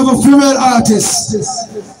 We have a female artist.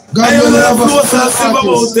 Gambia we have a female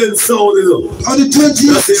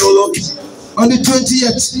artist. On the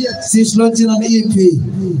 20th, she's launching an EP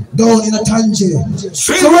down in a Tangier.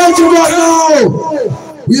 So right about now,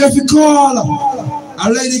 we have to call a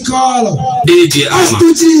lady call DJ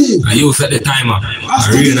SDG. I use at the timer.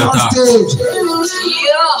 SDG on stage.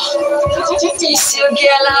 It's your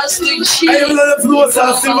girl SDG. I am the floor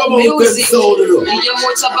Silver Mountain soul. Your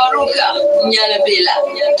motor baruka, Nyalabela,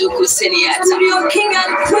 Dukuseniata. Your king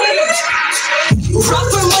and queen.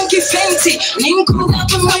 Rapper monkey fancy, Ninku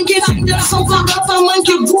rapper monkey finger, some rapper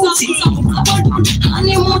monkey booty.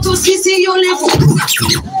 Honey moto sisi you live.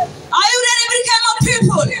 Are you ready, BRIKAMA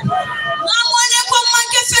people? I'm one of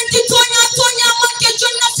monkey fancy, Tonya monkey,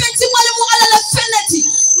 Jonna fancy, Malimu ala fenati.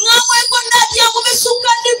 Ngamwe kondadia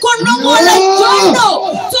mumesuka ndiko ndongo la joino.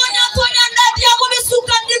 Tonya ndadia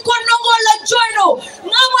mumesuka ndiko ndongo la joino.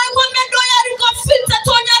 Ngamwe komendo ya riko filter,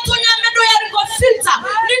 Tonya mendo ya riko filter.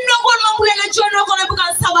 Ndongo mamule joino kone buka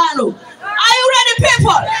sabalo. Are you ready,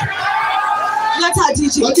 people? Let her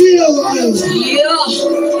teach you. Yeah,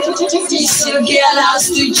 it's your girl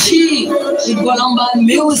SDG. The Bolamba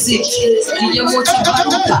music. The motor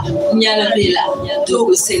baruka, Nyalabela,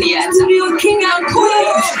 Dukuseniata. Your king and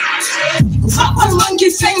queen. Rapper monkey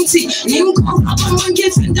fancy. Rapper monkey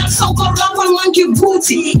finger, soccer, rapper monkey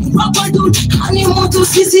booty. Rapper dude, honey moto,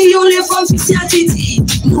 sissy, you live from Fisiatiti.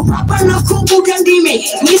 No rapper no kuku can be me.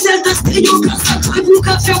 Me said the studio can start to book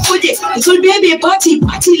up your body. So baby, party,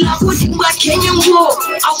 la pudding, but Kenyan go.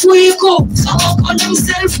 Afuiko, some call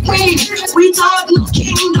themselves queen. We talk no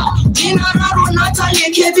kingdom. Dinararo,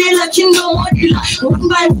 Natalie, Kebela, kingdom, one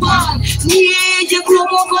by one. Nije,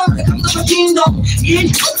 Kromo, come to the kingdom.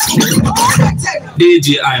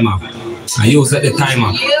 DJ Ima, I use at the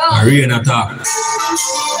timer. Arena talk.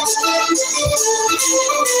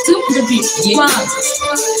 The beat,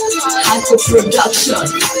 Rato production.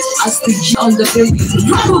 As the G on the baby.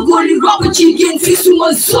 Rapper goli, rapper chicken, fish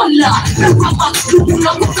was sola. Rapper,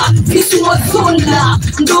 Luna Coca, fish was sola.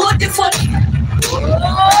 No, the fun.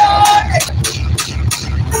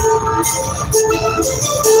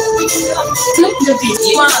 The beat,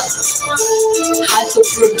 Rato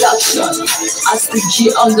production. As the G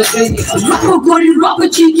on the baby. Rapper goli, rapper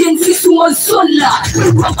chicken, fish was sola.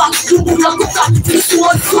 Rapper, Luna Coca, fish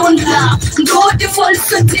was sola. No, the fun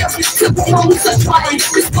set up. The woman was a try.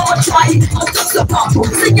 This power try. I'll touch the pump.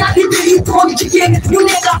 The guy who really broke chicken. You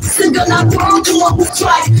never sing on that world. You want to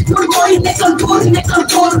try. You're going neck and door.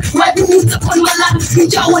 Right beneath the pun, my life. You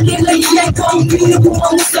jaw a little, yeah, come be the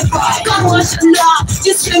woman with the fire. God was a law.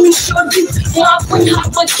 Just let me show you. One point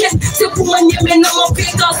half a cat. The woman, you may know,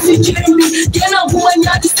 pick up the Jeremy. Get a woman,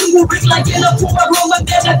 you just to break like in a poor rubber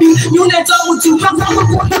baby. You never would do.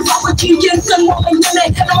 Rapper chicken. Some woman, you may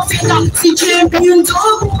have pick up the Jeremy. You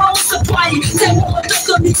don't want to supply. Say, woman, just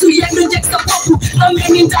go to young and just a couple. I'm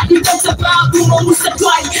meaning that you don't survive. You want to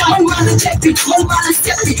supply. One mile check it. One mile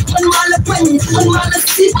step it. One mile penny. One mile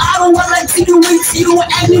see. I don't want to see you with you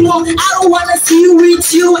anymore. I don't want to see you with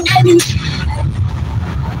you anymore.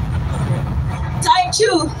 Thank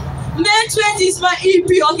you. May 20 is my EP,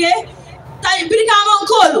 okay? BRIKAMA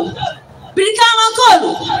Kolu. BRIKAMA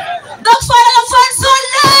Kolu. Dog fire the front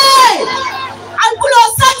Sunday. And Pulo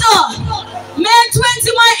Sato. May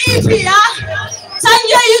 20 my EP, huh?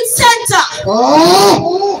 Tanya Youth Center.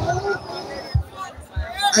 Oh!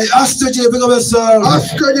 Hey, Astor J, big up yourself.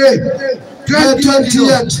 Astor J. May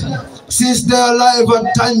 20th. Since they're live at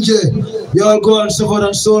Tanje, y'all go and support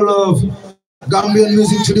and so love Gambian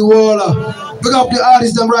music to the wall. Pick up the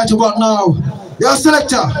artists them right about now. Your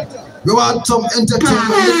selector, we want some entertainment,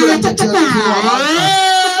 little entertainment.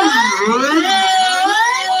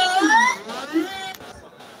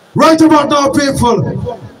 Right about now, people,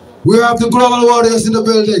 we have the global warriors in the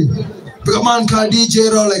building. Pick up a man called DJ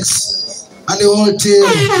Rolex. And the whole team.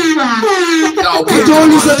 We don't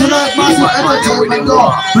listen tonight, massive entertainment.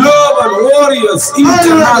 Global Warriors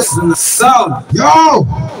International Sound. Yo!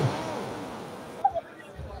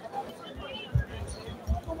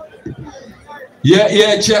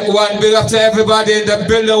 Yeah, check one. Big up to everybody in the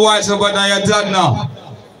building. Watch over now, you're done now.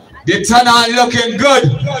 The turn on looking good.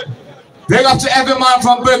 Big up to every man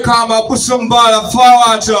from BRIKAMA, Busumbala,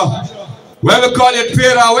 Water. Well, we call it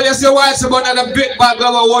Peter. When you say why it's about another big bad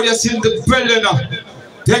global warriors in the building now.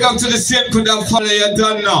 Take them to the same crew and follow you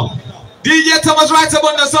done now. DJ Thomas writes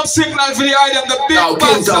about some signal for the item, the big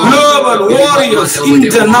bad Global Warriors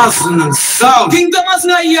International Sound. King Thomas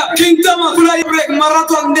not here. King Thomas fly break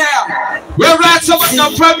marathon there. We write about the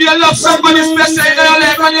from you love somebody special in your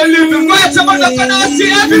life and you live in. Write about the canal, see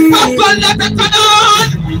every papa that the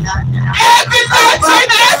canal. Every night in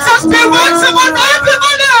the SSP wants about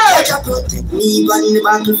everybody. Me on the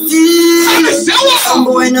battlefield. Some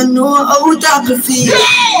boy no know how to feel.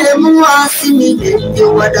 Them want see me dead,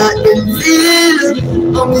 you what that them feel.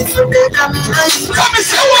 Come with your dead and me nice. Come and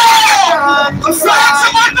say what? I'm sorry,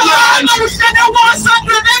 someone know I understand you want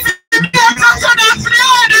something. Every day I'm going to free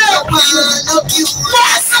on you.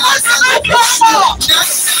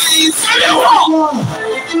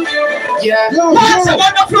 What's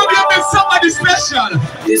about the problem with somebody special?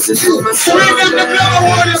 This is we never the global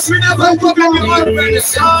warriors, we never have a problem with one friend.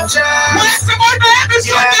 What's about the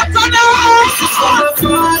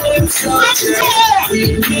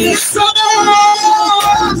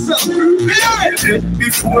every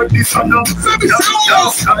before this sun up,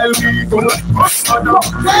 style we go bust on up.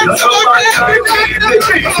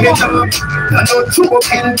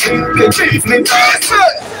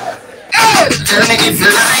 Tell me if you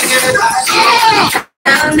like it.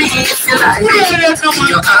 Tell me if you like it.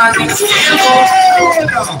 Your heart is still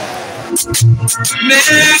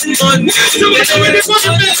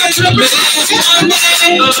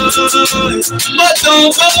but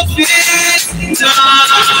don't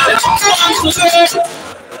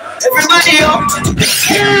everybody up.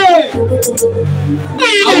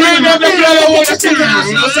 I will never play a water singer.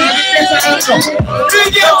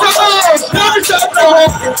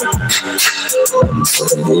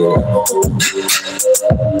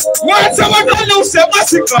 What's our new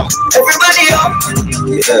massacre? Everybody up.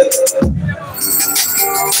 Yeah.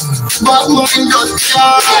 But mine don't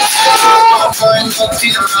care.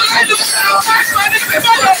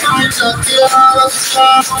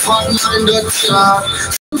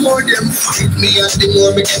 The more them fight me and the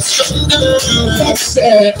more me get stronger. That's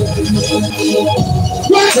it.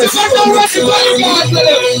 What's the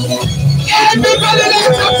everybody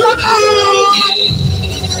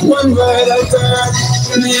one ride I turn,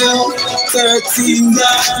 now 13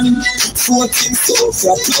 down, 14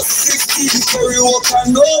 sofa, plus 16 carry walk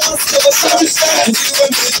and over sunshine.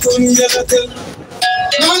 When they turn together,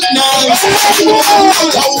 not nice.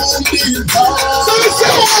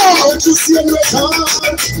 Don't you see me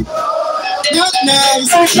hard? Not nice.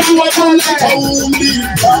 Don't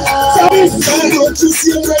you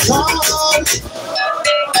see me hard?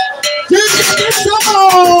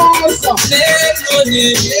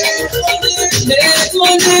 Make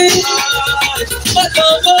money, but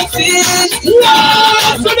don't feel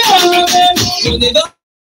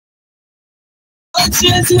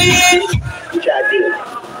chase me.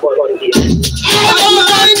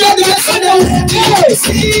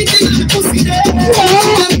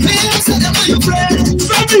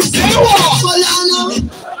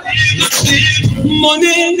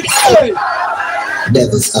 Money.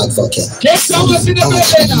 Devil's advocate. Get someone in the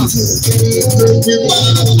bed now.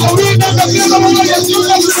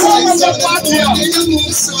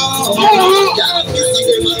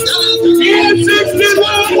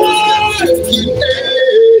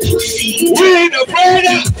 We the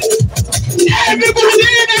brother. Everybody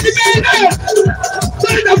in the bed.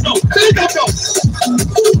 Turn it up now. Turn it up now.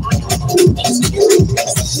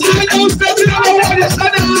 I don't stop it all over the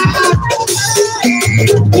sun.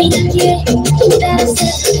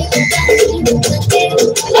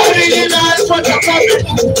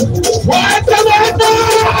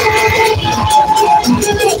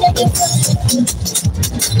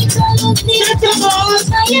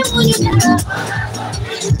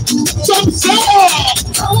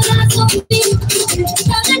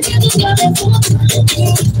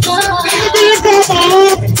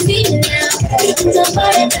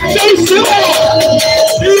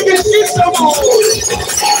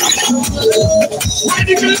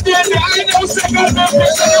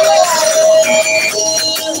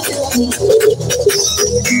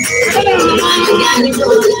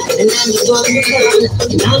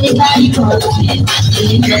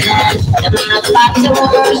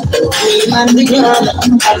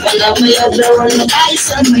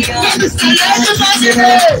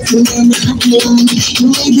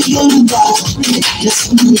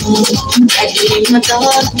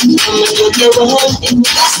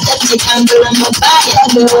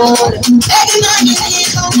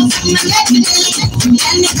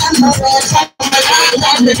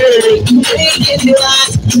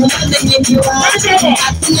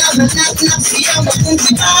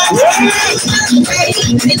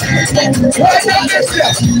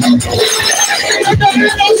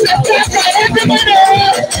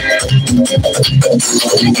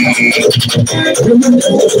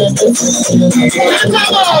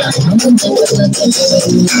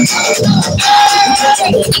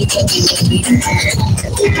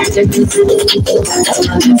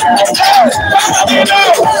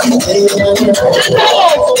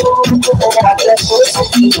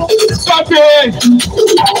 Stop it!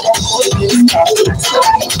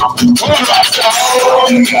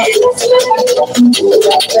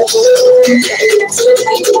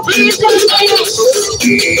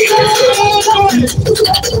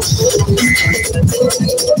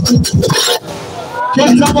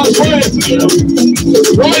 Get Thomas,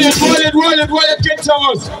 roll it, get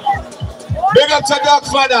Thomas. Big up to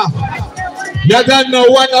Godfather. You don't know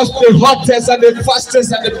one of the hottest and the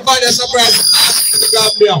fastest and the baddest of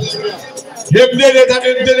Gambia. Him did it and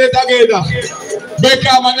him did it again.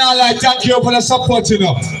 BRIKAMA now like thank you for the support, you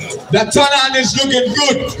know. The turn-on is looking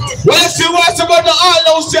good. Let's see what's about the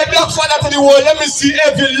all those say Godfather to the world. Let me see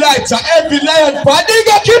every lighter, every lion. But they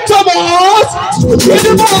got King Thomas.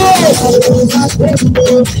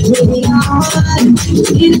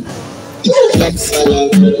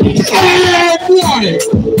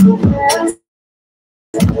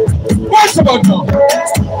 What's about now?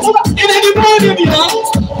 In the morning, you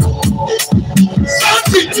know?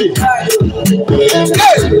 Something.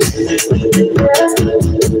 Hey!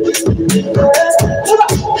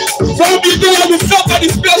 From the day with somebody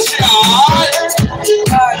special.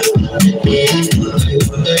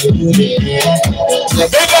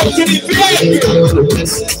 Big up to the VIP.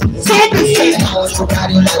 Somebody say.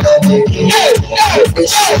 Hey!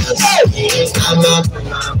 I'm not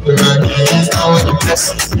the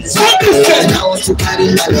best. I want to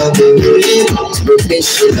carry my love away.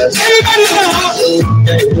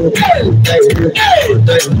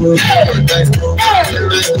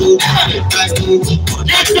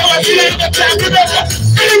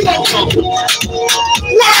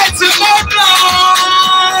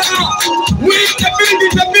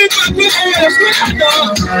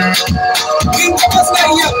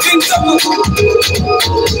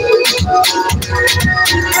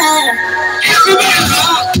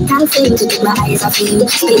 Can't seem to keep my eyes off you,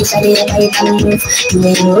 especially when I can move. You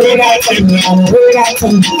ain't know right from me, I know right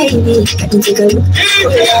from me, baby. Let me take a look.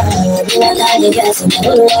 You are not the best in the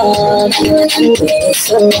world. I know I can do it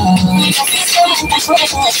so well.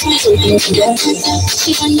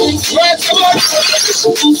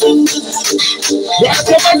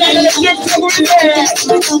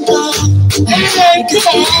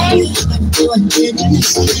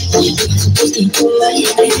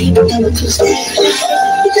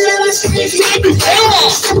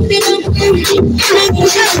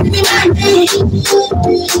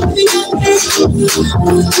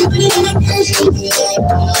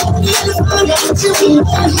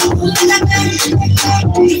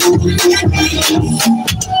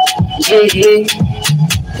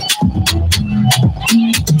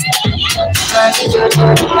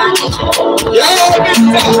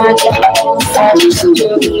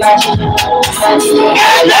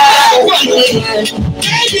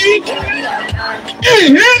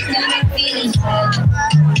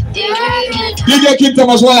 DJ King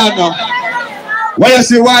Thomas, well now. What you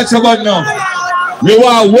see what's about now? We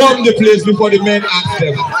want to warm the place before the men ask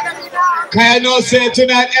them. Can I know say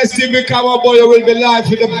tonight ST BRIKAMA boy will be live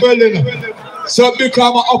in the building. So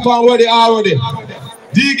BRIKAMA up and ready already.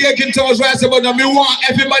 DJ King Thomas what's about now? We want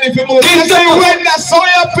everybody to move. When that song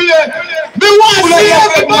you play, we want to see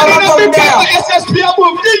everybody in the BRIKAMA SSP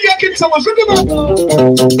move. DJ King Thomas, look at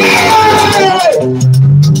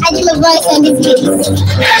I give a voice on this video.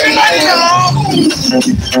 everybody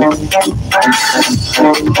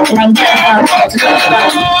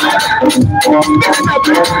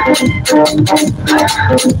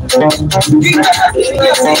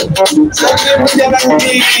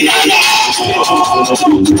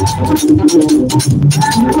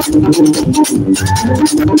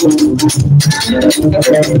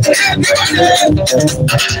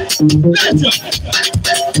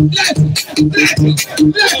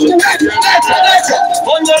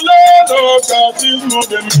On the Lord that is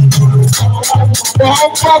moving.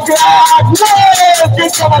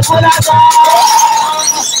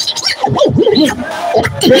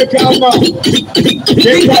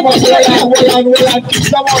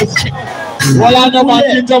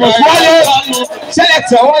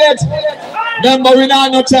 Selector, wallet. Remember, we don't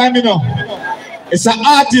have no time, you know. It's an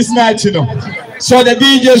artist night, you know. So the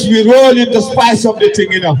DJs will roll in the spice of the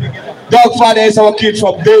thing, you know. Dogfather is our kid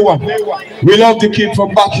from day one. We love the kid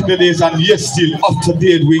from back in the days, and yet still up to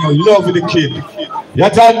date, we love the kid. You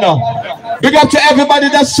done now. Big up to everybody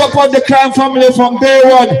that support the crime family from day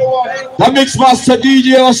one. The Mixmaster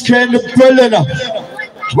DJ Oscar in the building.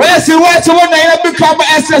 Where's the white one that you become an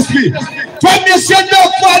SSP? From you say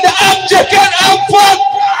Dogfather, I'm Jack and I'm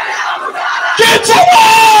fun. Get your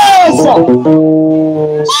ass!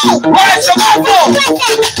 Where's the man?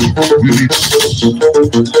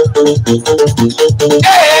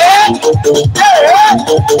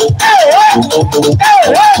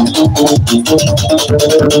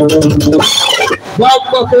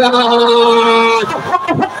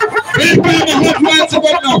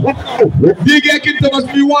 DJ King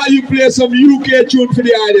Thomas, we want you play some UK tune for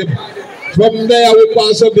the item. From there we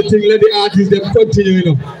pass up the thing, let the artists them continue, you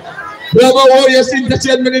know. Brother, oh, you see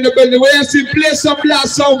entertainment in the building. Where you see play some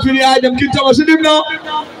blast sound for the item. King Thomas, read him now.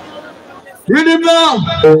 Read him now.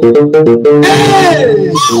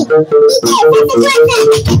 Hey!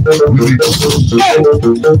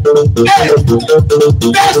 Hey!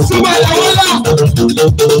 That's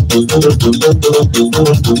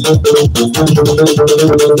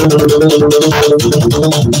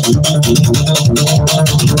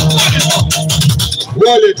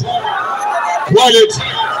Wallet.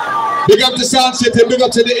 Wallet. Big up to Sound City, big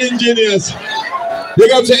up to the engineers.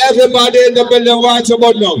 Big up to everybody in the building right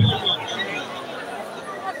about now.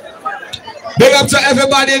 Big up to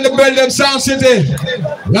everybody in the building, Sound City.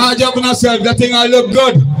 Large up on yourself, that thing I look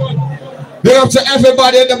good. Big up to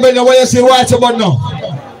everybody in the building where you see right about now.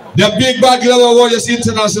 The big bad global Warriors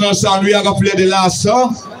International sound, we are going to play the last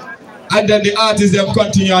song. And then the artists them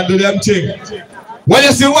continue and do them thing. When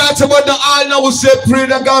you see what about the all now who say pray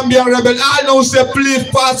the Gambian rebel, all now who say please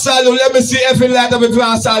pass Salim. Let me see every light of the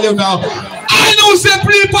plan Salim now. I know say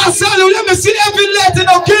please pass on. Let me see every letter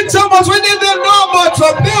now. King Thomas, we need the number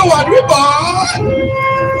from there one. We born.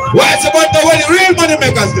 What's about the when the real money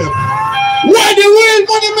makers them? When the real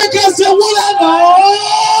money makers say what I know.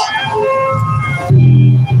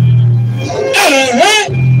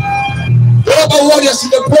 What about what you see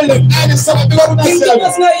the problem? And it's something about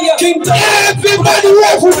myself. King Thomas, everybody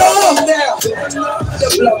ready for now.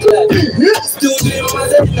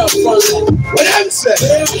 What I'm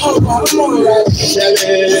saying?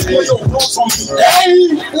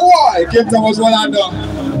 Hey, boy, King Thomas, what I know.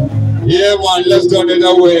 Yeah, man, let's do it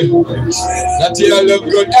that way. That here look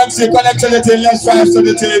good. MC, connect to the thing. Let's try to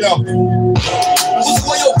the thing now. Let's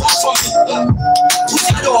go.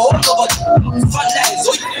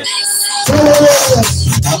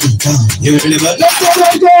 Yo,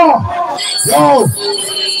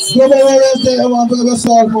 go over there, man. Big up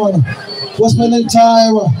yourself, man. We're spending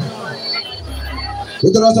time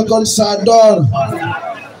with the Rato concert done.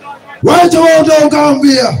 Right about down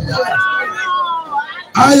Gambia.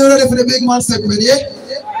 Are you ready for the big man segment, yeah?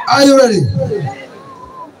 Are you ready?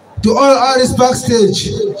 To all artists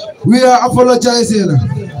backstage, we are apologizing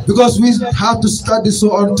because we have to start this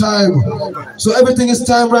show on time. So everything is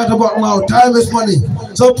time right about now. Time is money.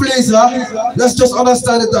 So please, let's just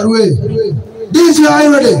understand it that way. DJ, are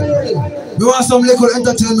you ready? We want some little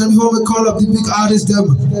entertainment before we call up the big artists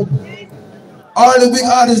them. All the big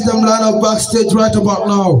artists them line up backstage right about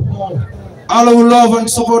now. All of love and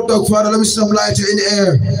support, Dog Father. Let me see some light in the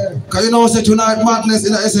air. Because you know what's tonight, madness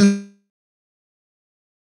in the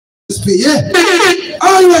SSP, yeah?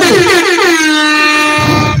 Are you ready?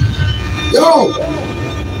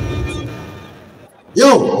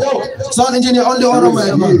 Yo, sound engineer on the other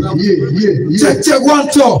mic, man. Yeah. Check, 1,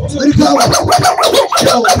 2.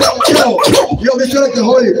 Yo, we select the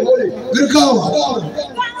holy. BRIKAMA.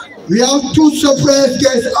 We have 2 surprise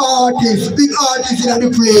guest artists, big artists in the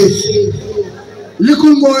place.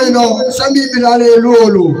 Little more, you know, Sammy Bilale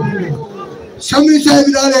Lolo. Sammy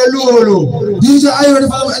Bilale Lolo. DJ, are you ready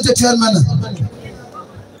for entertainment?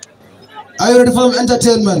 Are you ready for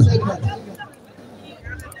entertainment?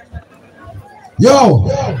 Yo!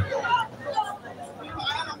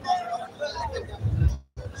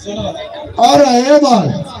 Alright, hey man.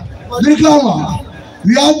 BRIKAMA.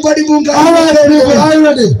 We have Body Bunga. Alright, people, are you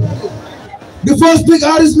ready? The first big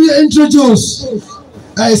artist we introduce.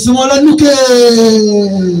 Hey, Samala Nuke!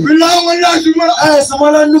 Hey,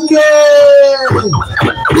 Samala Nuke!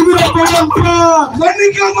 Give it up for one park! Give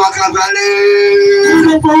it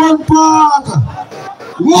up for one park!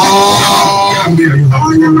 Whoa!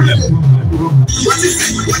 What is it?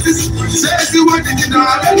 Say what did you know?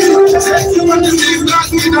 Say what did you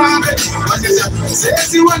know?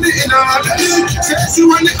 Say what did you know? Say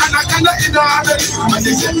what did Anakana in the What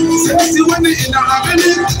is it? Say what did you know?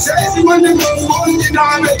 Say what did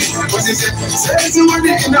What is it? Say what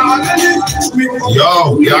did you know?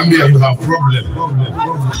 Yo, Gambia, you have problem.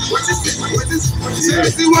 What is it?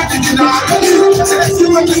 Say what did you know? Say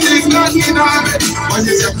what did you know? What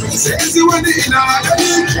is it? Say what did you know?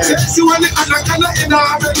 Say what did Anakana in the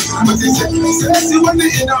What is it? Say what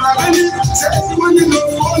did you know? Say what did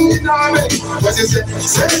What is it?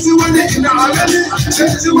 Say what did you know?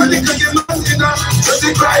 Say what did Does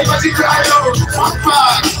it cry? Does it cry?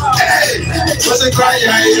 Hey, does it cry?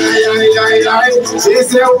 She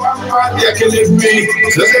said, you're killing me.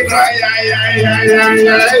 Does it cry?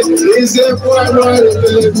 She said, you're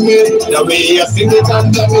killing me. The way you sing it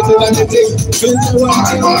and the way you sing it. The way you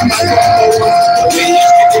sing it and the way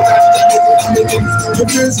you the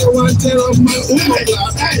place I want to tell of my Uber.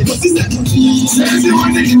 What is that? Says you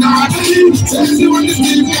want it in the Says you want it in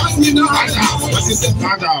the What is that?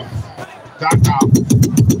 Calm down.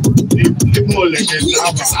 The more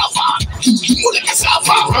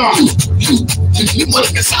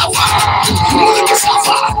like a Sava.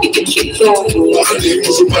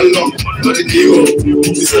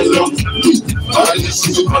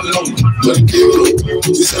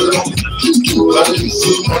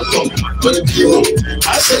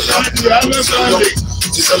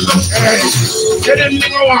 Get in the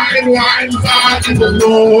wine, party to go.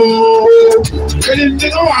 Get in the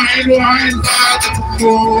wine, party to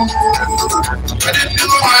go. Get in the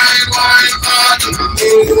wine, party to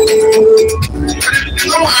go. Get in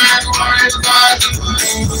the wine, party to go.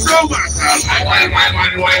 So much.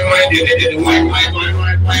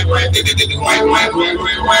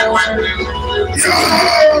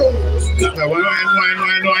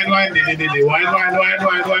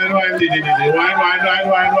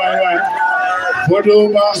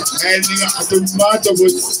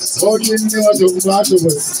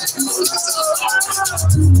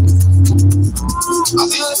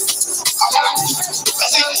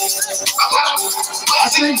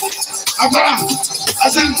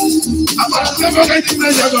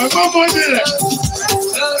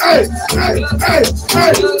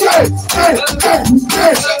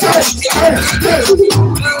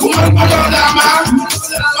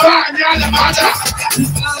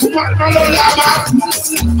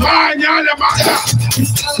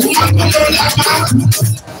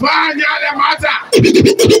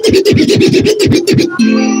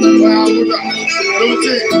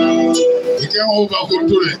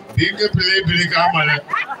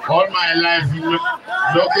 All my life,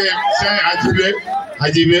 okay, say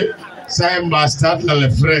Ajibe, say bastard le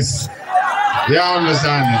fresh. You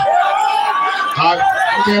understand?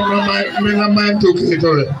 Okay, my mind to it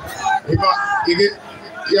all. If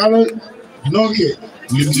you no okay,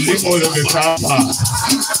 live all of the top.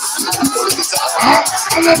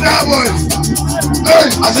 Another boy. Hey,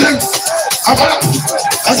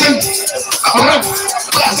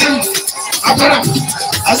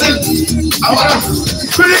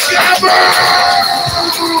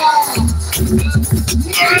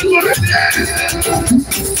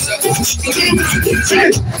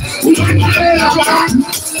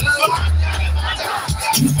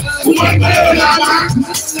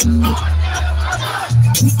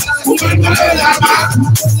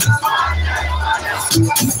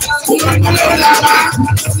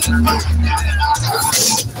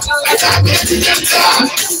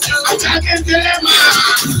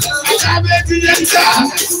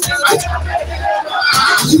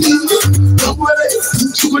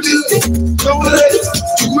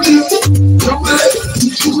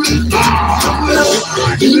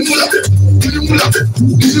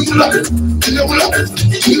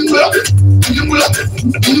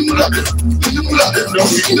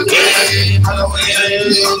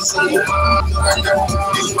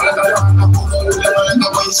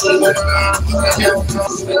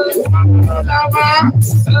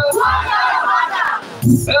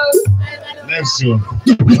 next one.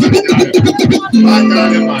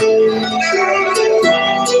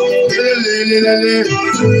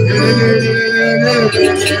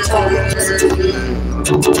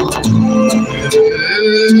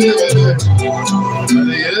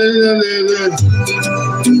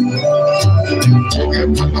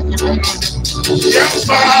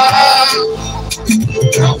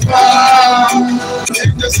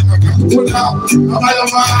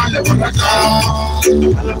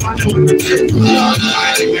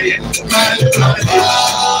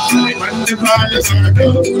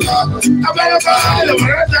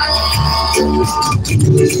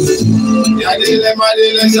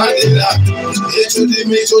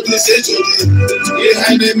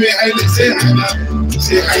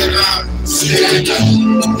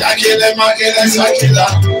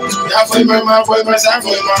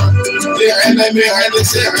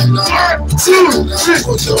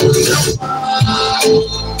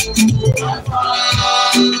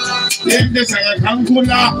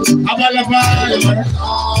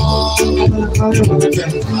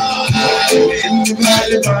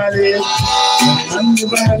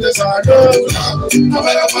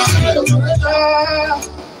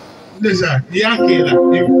 Listen, Yankee,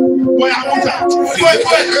 boy, I want that.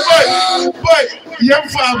 Boy, young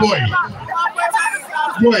far boy.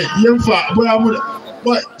 Boy, young far boy, I want.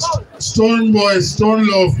 Boy, Stone boy, Stone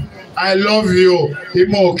love. I love you.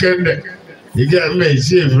 Imo Kende. You get me?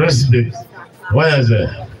 Chief, respect. What is it?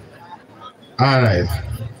 All right.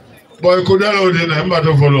 Boy, could I load in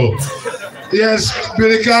to follow? Yes,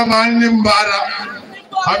 BRIKAMA and Nimbara.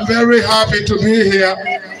 I'm very happy to be here.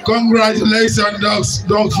 Congratulations,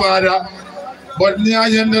 dog father. But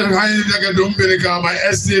BRIKAMA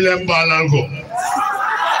ST Lembalalgo.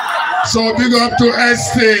 So big up to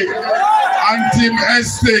ST and Team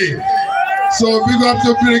ST. So big up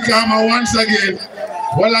to BRIKAMA once again.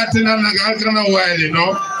 Well, I think I'm not gonna while, you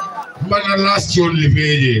know. But the last tune the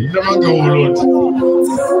page. Never go alone.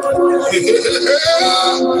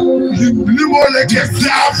 Limo like a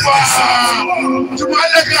safa. To my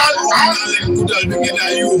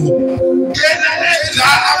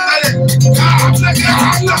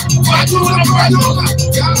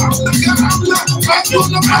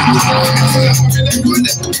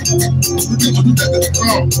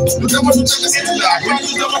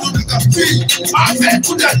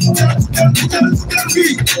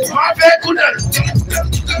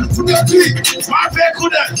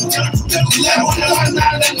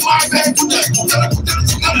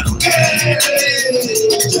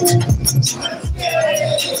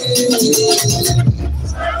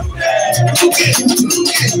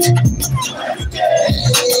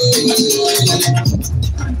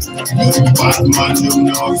Bad man, you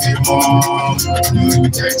know fi mom. You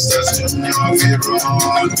Texas, you know fi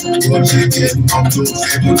run. Go take it up to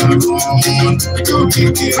people that run. Go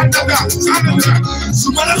take it.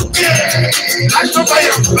 Sumala let's go buy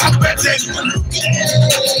a black person.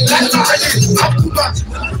 Let's go buy a black.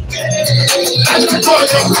 Let's go buy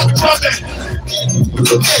a black. From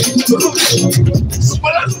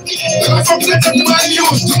the my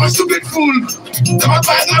youth, I'm a stupid fool. I'm a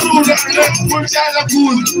bad rule, I'm a full child of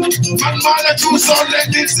fool. Man, a true son, let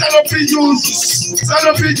it sell up in use. Sell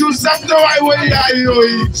up in use, that's the way I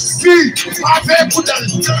know. See, my fair kudal.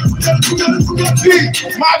 See,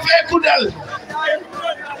 my fair kudal.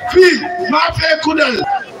 See, my fair kudal.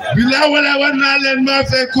 Bila wala wana my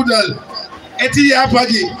fair kudal. Eti ya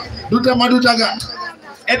pagi, duta madutaga.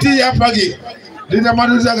 Eti ya pagi. Dina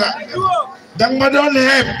maduzaga dang ma don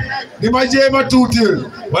heb di ma jema tuutil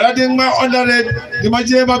wala ding ma underrate di ma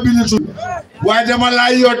jema bilitu waaye dama la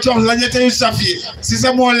yo tox la ñete yu safi si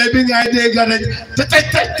sa mo le bi ngay de ga rek te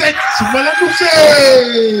su ma la dufé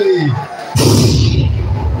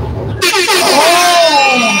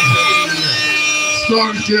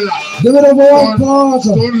Stone killer. Give it over one part.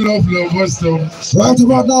 Stone love, Stone. Right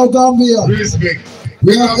about now, Gambia. Respect.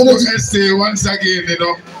 We have to ST once again, you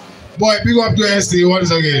know. Boy, big up to ST once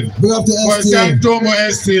again. Big up to ST. But time Tomo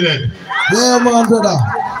ST then. Yeah, man, brother.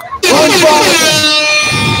 One part.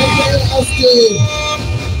 ST.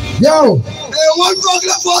 Yo. Hey, one part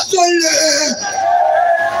la bottle.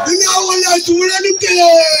 You know what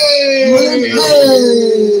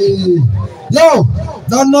Yo,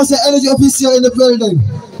 don't know say energy official in the building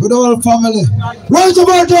with all family. Right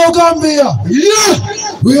about now, Gambia. Yeah.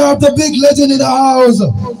 We have the big legend in the house.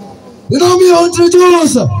 You know me,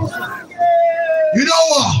 introduce. You know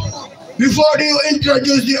what? Before you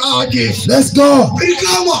introduce the artist, let's go.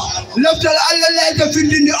 BRIKAMA, left all the letters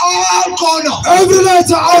in the all corner. Every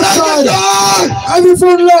letter outside. Every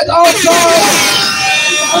phone light outside.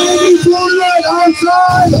 Every phone light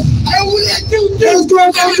outside. I will let you do. Let's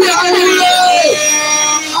go, Gambia.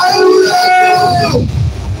 I will.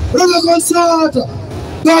 Brother concert.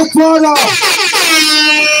 Godfather.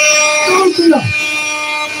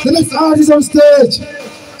 The next artist on stage.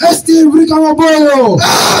 ST BRIKAMA Boyo.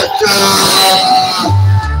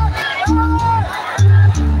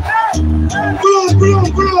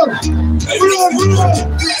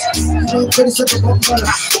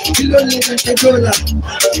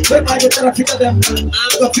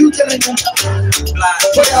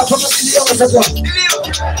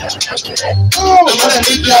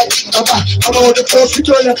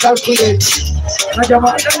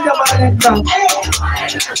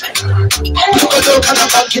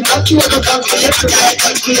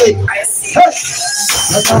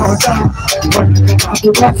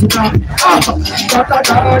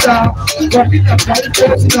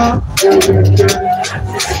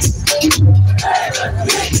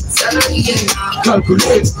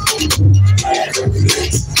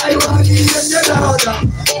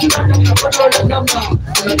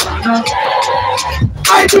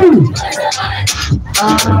 I do.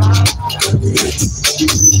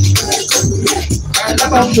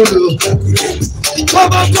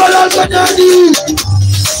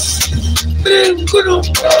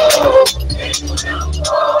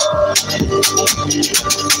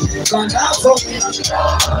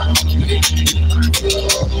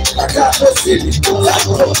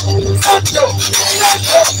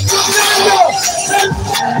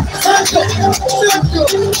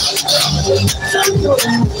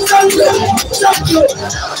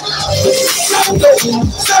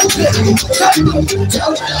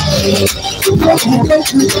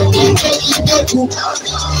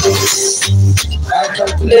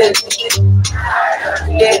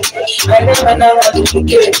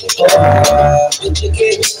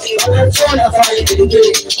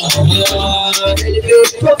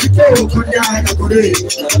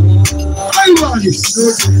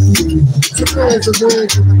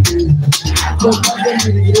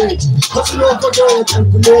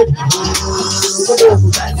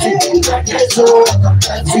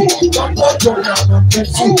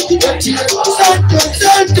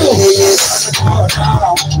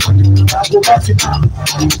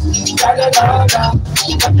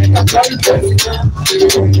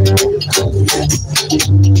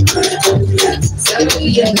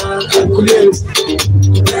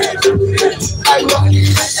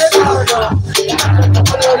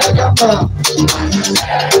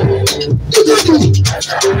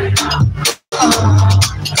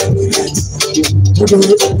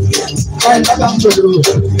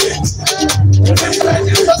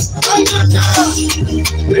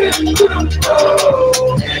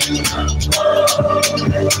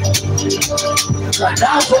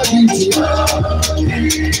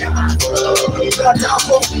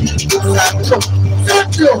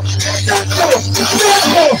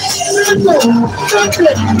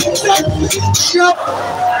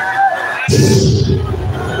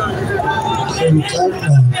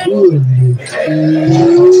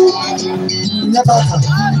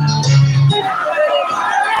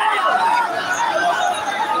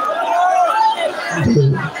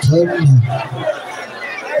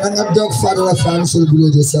 And I'm dog father of Francis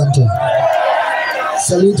Gloria Santa.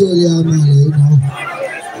 Salute all your man, you know.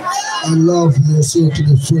 I love you so to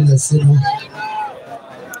the fullest, you know.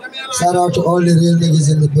 Shout out to all the real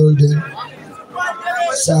niggas in the building.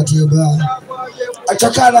 Shout you back. A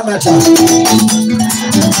chakala matter.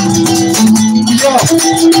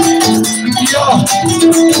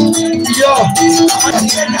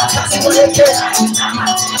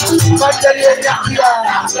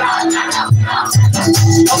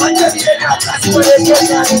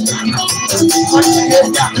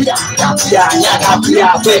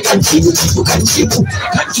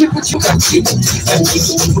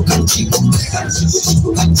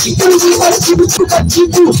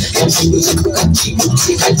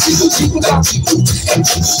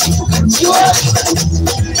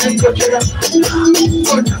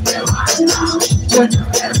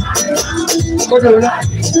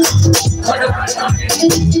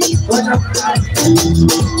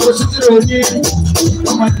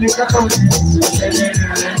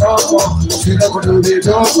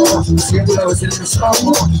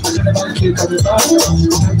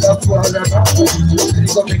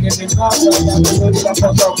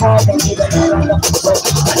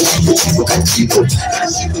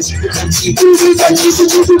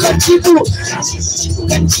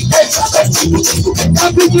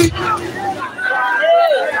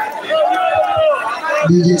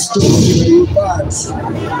 DJ Stone, parts.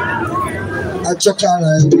 A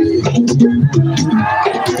chakala.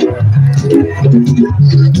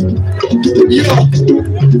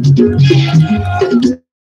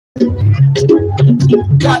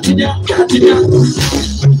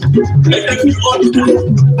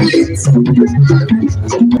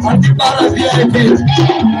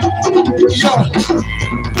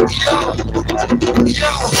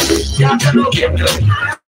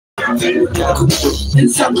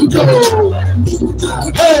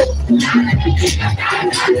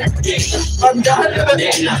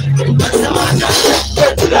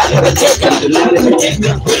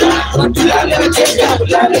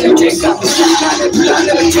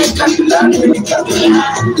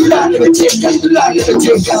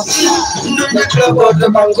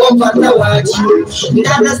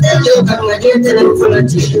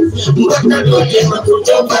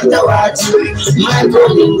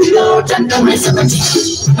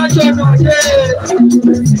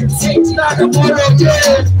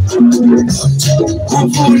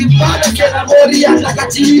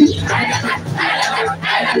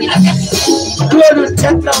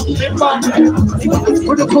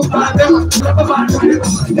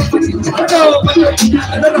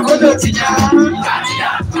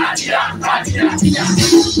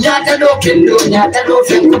 Nyata no kendo, nyata no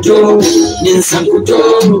fenkuto, ninsankuto,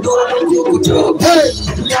 kuto.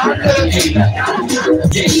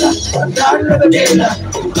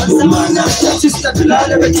 Sister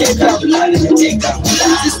Tulale Beteka,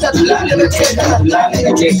 Sister Tulale Beteka, Tulale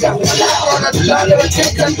Beteka,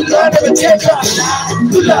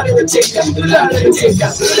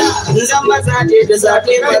 Zambazade, the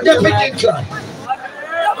Zate,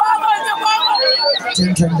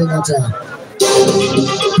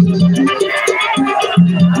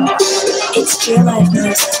 It's True Life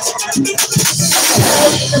Music.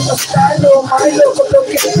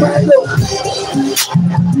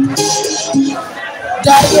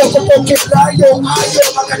 Dayo, porque rayo,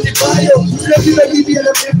 ayo, macatipayo, ready,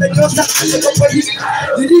 penosa,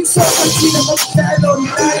 Rixo, Martina, Mostelo,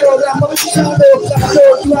 Nayo, Ramosado,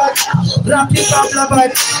 Cado, Tuat, Rapi, Pabla,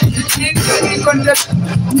 Bat, Contact,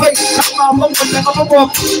 Face, Mama,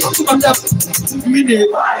 Mama, Mini.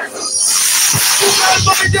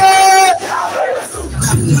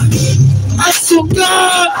 Asuka,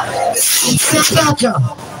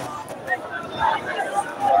 Sataka.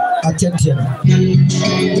 Attention.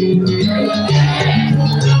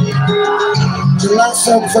 The last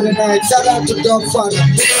song for the night. Shout out to Dog Father.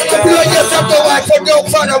 Blow yourself the white for Dog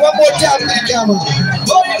Father. One more time, BRIKAMA.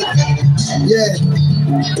 Yeah.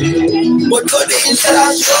 But go the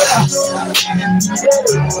international.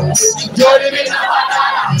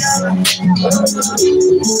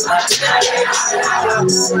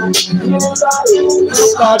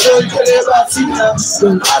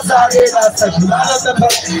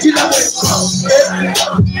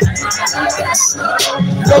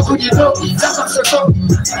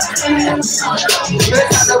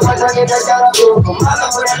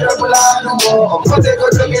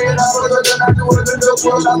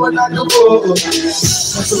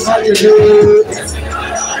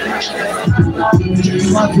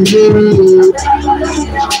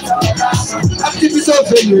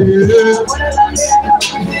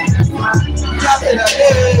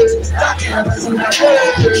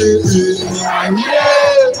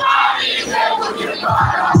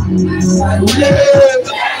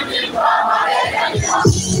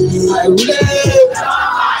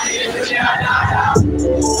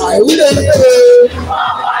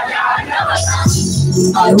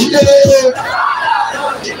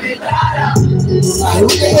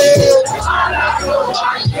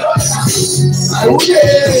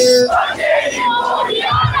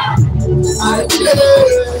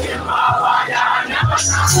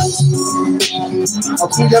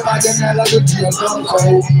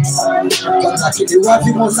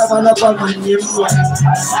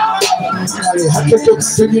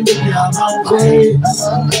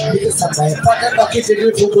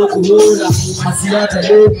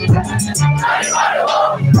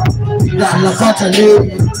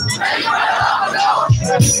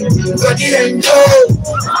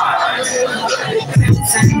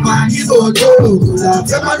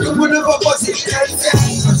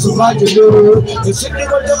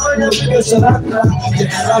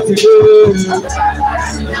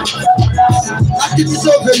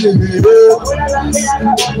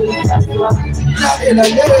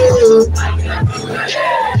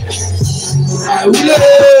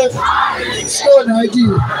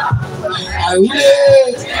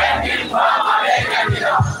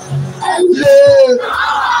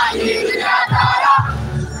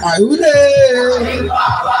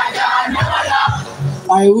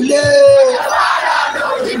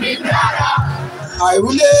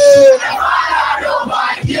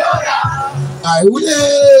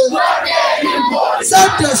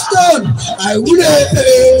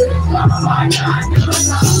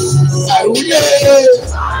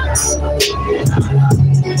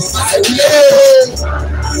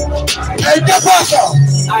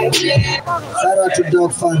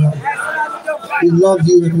 We love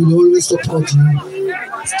you and we'll always support you.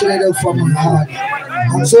 Straight up from my heart.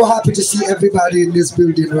 I'm so happy to see everybody in this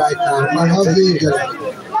building right now. I love you.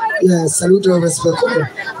 Yeah, salute and respect.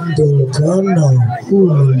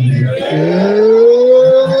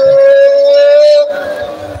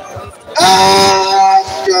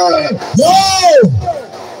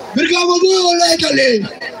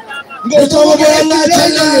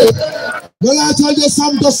 Well, I tell you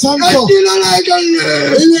something.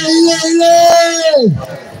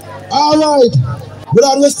 All right,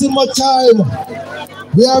 without wasting much time,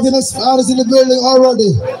 we have the artists in the building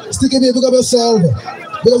already. Stick in here, pick up yourself.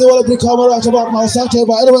 Because they want to BRIKAMA right about now. So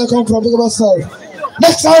but anywhere I come from, pick up yourself.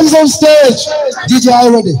 Next artist on stage, DJ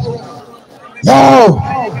already. Yo,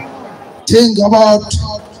 think about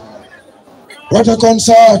Rato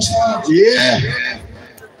concert. Yeah.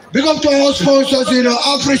 Big up to our sponsors, you know,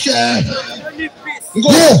 Africa.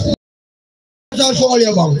 Yeah. That's all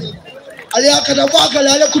you about.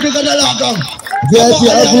 VIP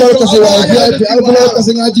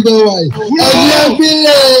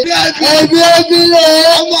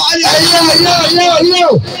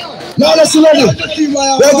now let's ready. Give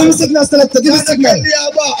me signal selector. Give me signal.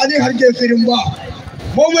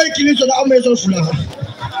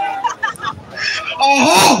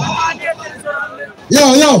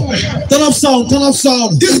 Yo, turn off sound.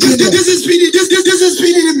 This is Speedy. This is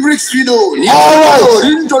Speedy the Bricks, you know. All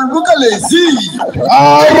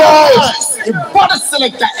right. The best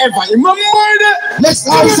selector ever. Next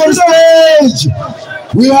artist on stage,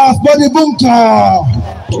 we have Buddy Bunker.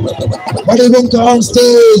 Buddy Bunker on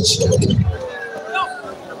stage.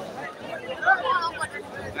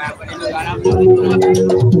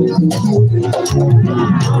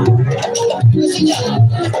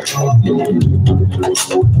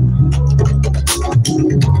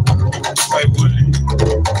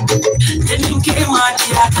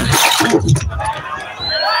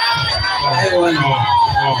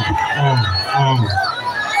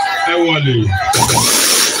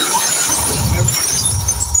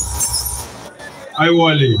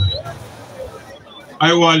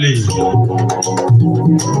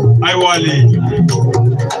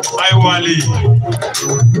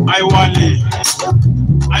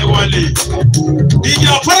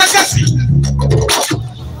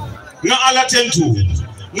 nga ala tentu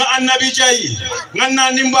nga annabi jayi nga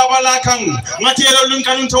nanim baba la kan nga telo lun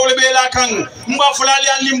kanun tawle be la kan mba fulali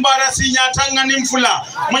an limbara sinya tanga nim fula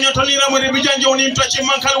manyo to ni ramore bi janjo ni to ci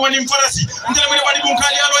mankal woni farasi ndele be badi bun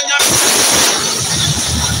kali alo nya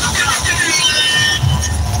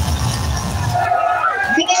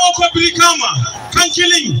Momoko BRIKAMA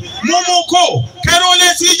kankiling momoko karole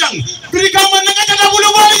sijang BRIKAMA nagata bulu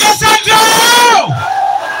bali ya sandro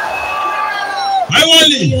ay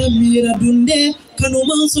wali mira dunde kanu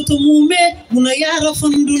mansoto mume muna yara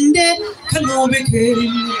fandunde kanu bekeri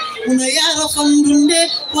muna yara fandunde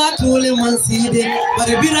watole manside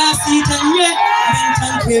bare birasi tanye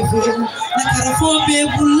bentan kefe nakarafo be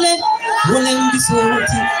bulle wolen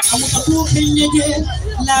bisoti amuta ko kenyeje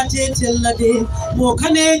la tetella de mo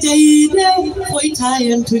kane jayide koita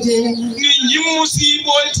yentuje ninjim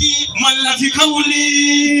musibolti malla fi kawli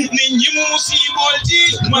ninjim musibolti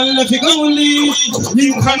malla fi kawli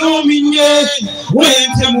nin kano minye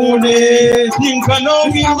wayente mune nin kano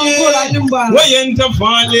minye wayente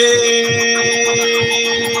fale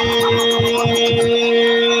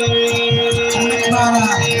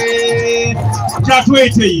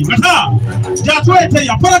jatuetei mata jatuetei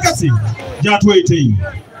aparakasi jatuetei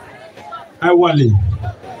ay wale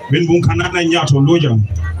ben bun kanana nyato lojam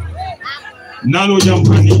nalo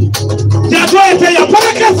jampani jatuetei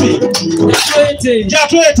aparakasi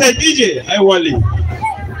jatuetei DJ ay wale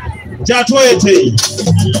jatuetei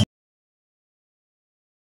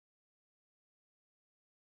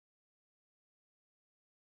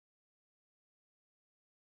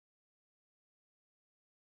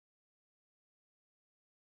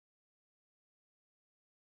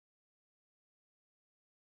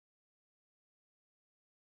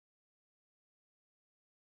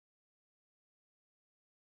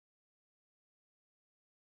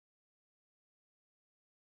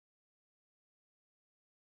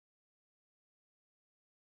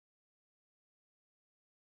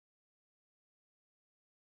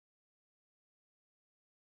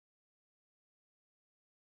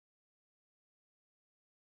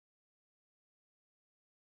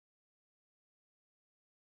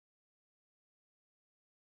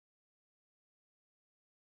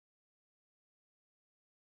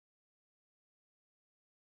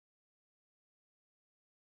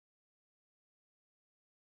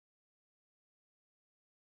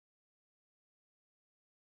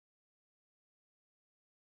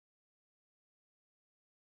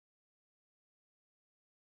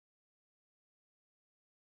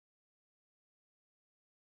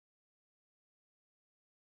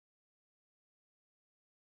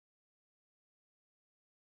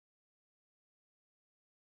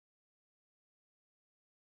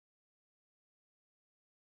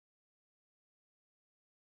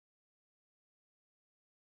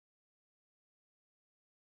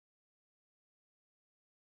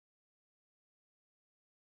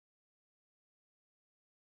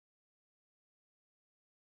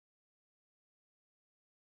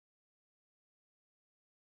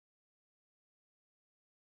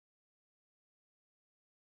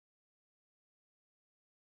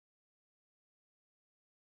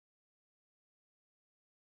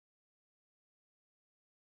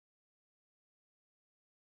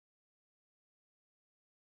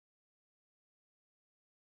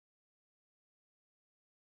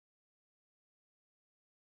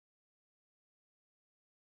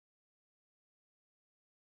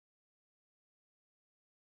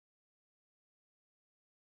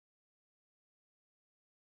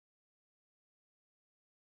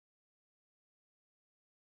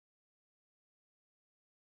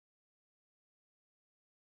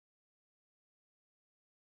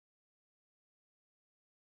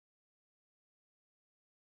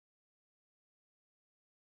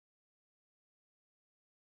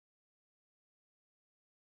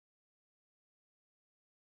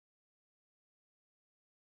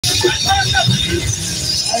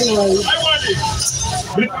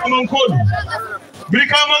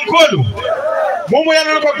BRIKAMA nkolu momo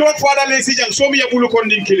yana ko don fada le sijang so mi ya bulu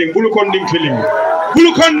kondin killing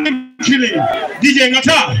DJ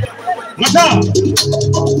ngata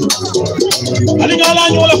alinga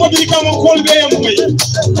nyola ko BRIKAMA nkolu be yamwe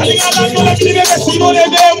alinga nyola kibe be sino le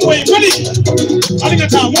be yamwe kodi alinga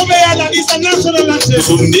ta mo be ya la is a national anthem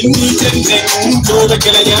sundin ni tende to be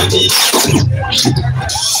kala yani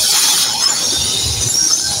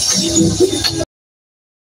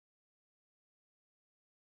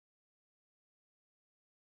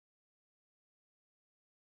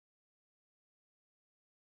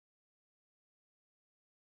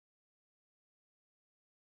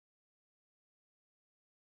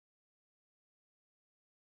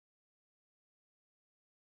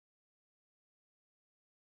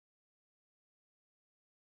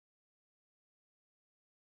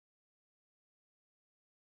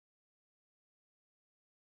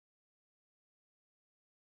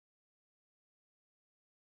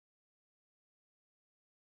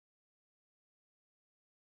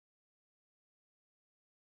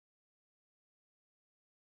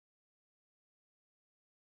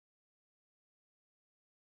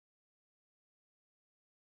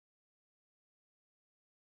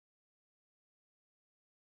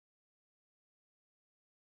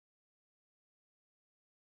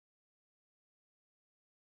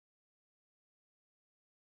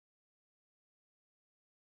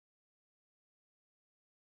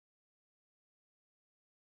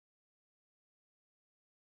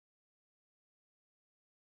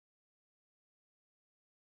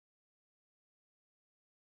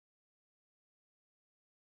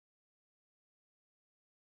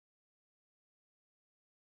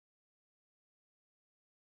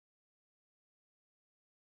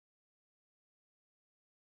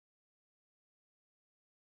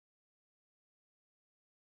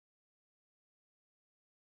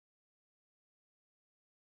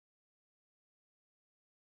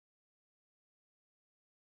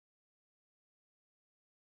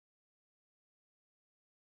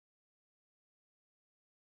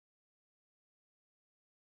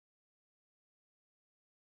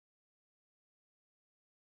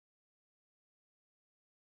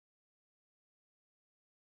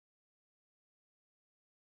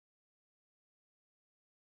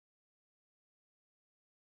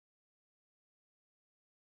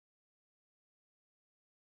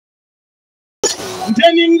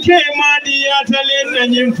Teninke madi atalen na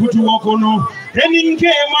nyimfutu okono.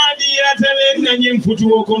 Teninke madi atalen na nyimfutu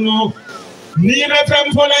okono. Nibe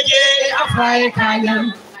pempolage afae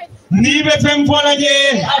kaya. Nibe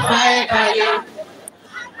pempolage afae kaya.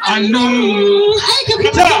 Andum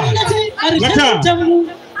Gata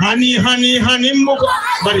Hani muko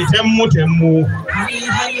bari temmu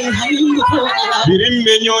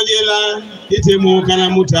Birimbe nyojela itemo kana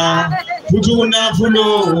muta Futuna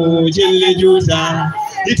funo jelle juta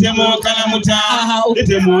itemo kana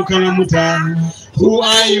muta Who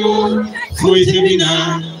are you? Who is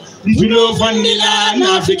Ebina? Mtulo vanila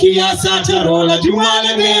na fikia satarola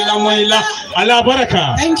Jumale mela moila Ala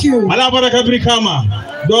baraka. Thank you. Ala baraka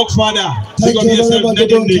BRIKAMA. Dog father. Thank you very much,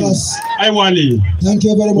 I Wali. Thank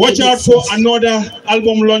you very much. Watch out for another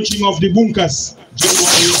album launching of the Bunkers.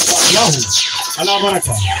 Ala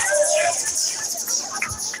baraka.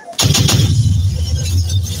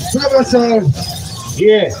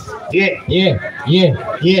 Yeah.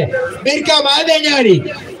 BRIKAMA Adenyari.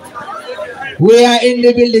 We are in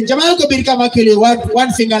the building. Jamaica BRIKAMA Kili,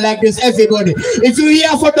 one finger like this, everybody. If you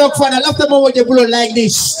hear for Dog Fan, I love the moment you blow like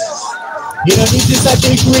this. You know, this is a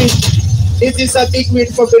big win. This is a big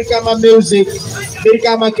win for BRIKAMA music.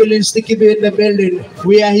 BRIKAMA Killing Sticky B in the building.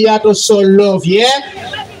 We are here to show love, yeah?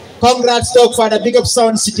 Congrats, Dog Father. Big up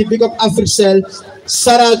Sound City, big up Africell.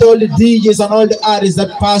 Shout out to all the DJs and all the artists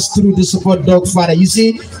that pass through to support Dog Father. You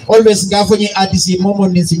see, always gafoni artists,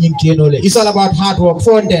 it's all about hard work.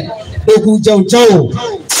 Fountain, Doku Jow Jow.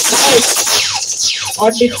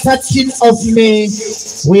 On the 13th of May,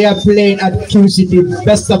 we are playing at QCD,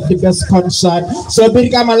 best of the best concert. So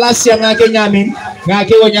BRIKAMA last year,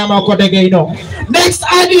 next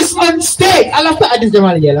artist on stage. I love the artist,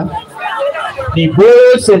 the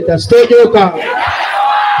Bull Center Studio Car.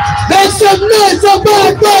 Make some noise for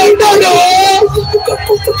bad boy, no. You got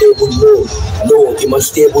comfortable, no, you must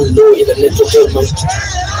stable, no, in the network, man.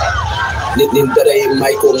 Nindara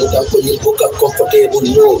Michael Muda Kuni Boka comfortable,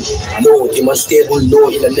 no, you must stable, no,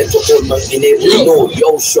 in the network, man. Enable, no,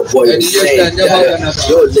 yo, shop boy, you're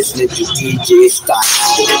listening to DJ Star.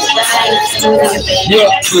 Yeah,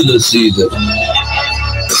 to the season.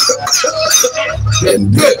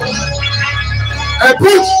 And hey,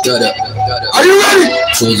 Prince! Are you ready?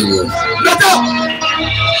 Show the room. Get up!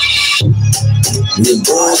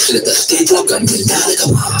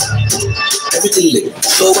 Everything lit,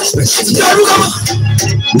 so expensive.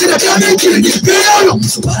 Nigga can't make it, get paid out.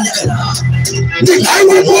 Nigga, I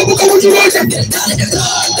want more because what you want.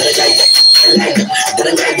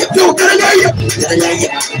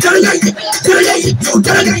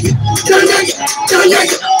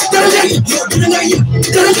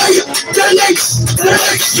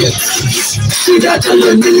 Yo, she got a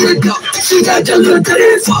little she got a little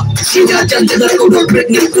she got a little break,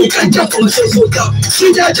 you can jump on the sofa.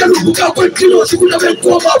 She got a little book out kilo, she could have been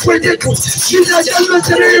called up with it. She got a little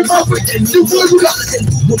with it. You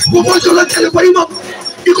want to let everybody up.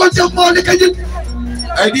 You got some more than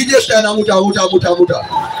I did just stand muta.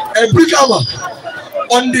 And BRIKAMA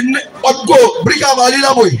on the BRIKAMA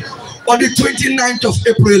little boy on the 29th of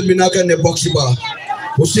April, Minaga ne boxing bar.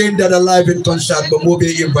 Who saying that alive in concert, but more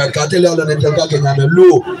be invite. Can't tell you all the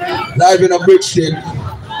low live in a brick state.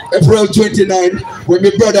 April 29th with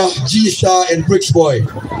my brother G Star and Bricks Boy.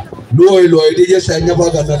 Loy, they just say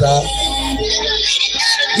never got another.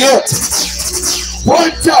 Yeah.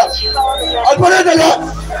 One time. I'll put it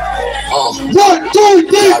on. 1, 2,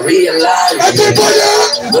 3. I realize everybody.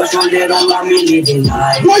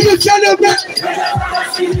 What you telling me?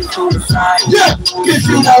 Yeah. If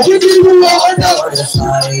you not with me, you are on the other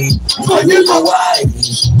side. But you know why?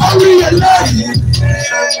 I realize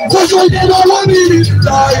what's what they don't want me to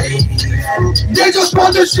die. They just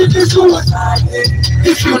want to see this suicide.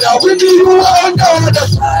 If you not with me, you are on the other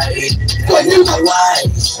side. But you know why?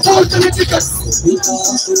 What's the ticket? What?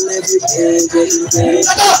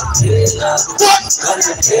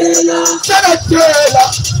 Shut up, trailer.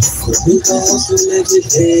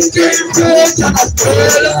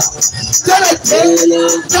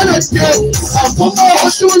 I'm for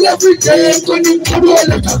hustle every day. When you come on,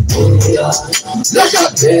 look at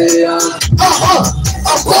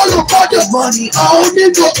I'm all about the money. I don't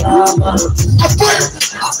need no drama.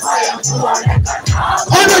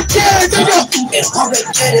 I'm a kid, and all I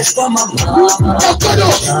get is from my mama.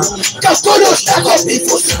 Stack up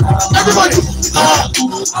people. Everybody.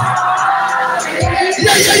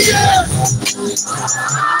 Yeah.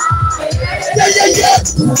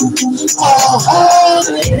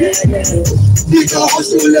 We can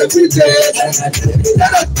hustle every day.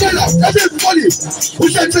 Tell everybody. Who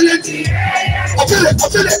said tell it? I feel it.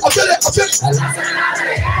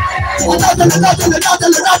 Hey,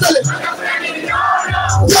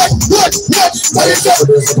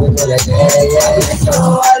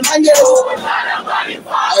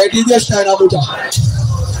 DJ Stein, Abuja.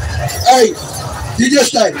 Hey, DJ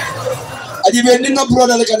Stein. I didn't know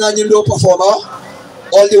brother like an annual performer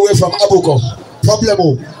all the way from Abuko.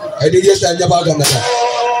 Problemo. Hey, DJ Stein, never gonna die.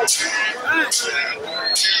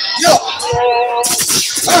 Yo.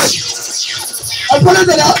 Hey. I'm putting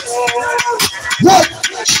it up. What?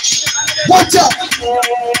 Watch out.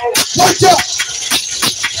 Watch out.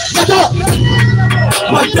 Get up.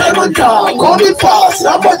 My diamond dog, call me fast,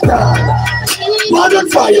 I'm a dog. Man on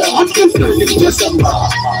fire, I'm still in December.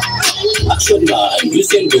 Action man, you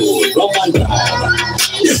can do wrong and down.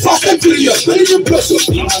 It's fast and furious, very impressive.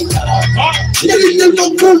 Getting them no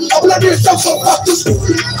good, I'm not doing stuff from back to school.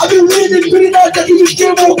 I've been reading pretty hard that you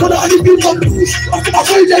came out, but I didn't be confused. I'm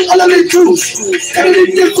afraid that all of the truth, and I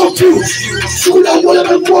didn't get confused. School and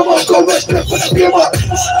whatever, go about, go west, but I came up.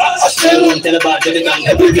 I still don't tell about the gun,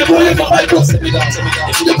 every day, whatever, I go, send me down.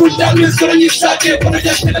 If the good damn is gonna get shot, but I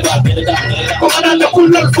just tell about the gun. Come on, I'm the cool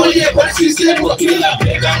one for you, but she's here, what you like,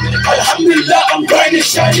 Alhamdulillah, I'm bright and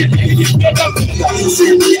shining.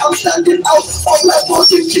 See me, I'm standing out of my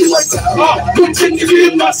fucking kill myself. Good thing if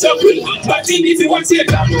you in myself, bad thing if you want to see it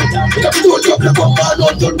down. Because you don't drop the command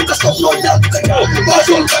on, don't because stop no down. But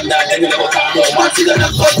don't come down, then you never come on. But you don't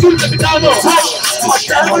have to let me down. My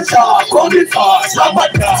time on top, call me fast, I'm a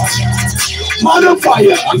dog. Man on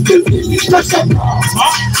fire, I'm still feeling special.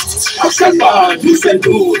 Action man, you can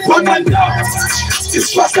do it, one man down.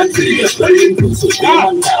 It's fast and furious, very inclusive.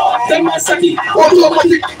 Them are sati,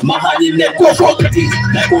 automatic. Mahani neck, go for pretty.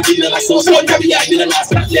 Like what you never saw, so heavy, I didn't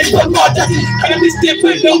last that. Let's go, not that. Can I mistake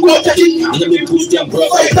when don't go to it? And then push them, bro.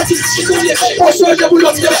 That's it. It's only a guy. For sure, they will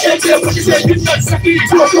have their head there, but it's not sati.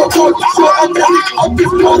 So cold, so angry. I'm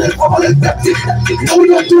this morning, I'm all infected. No, we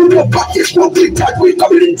don't do no practice, no big chat, we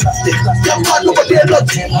come in justice. Your man over there, not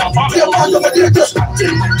your man over there, just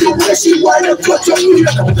acting. The way she wind up, touch on me,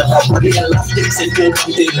 like I'm the property elastic. Hey,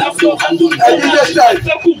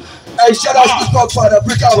 shout out to Godfather,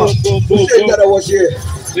 BRIKAMA. Who said that I was here?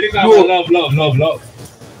 BRIKAMA, love.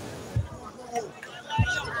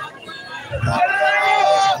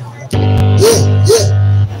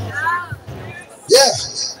 Yeah.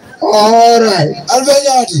 All right.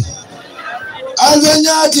 Alvenyati.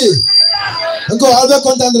 Go, Alve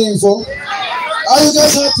content info. Are you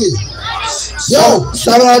guys happy? Yo,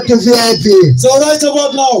 shout out to VIP. So right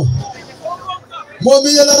about now.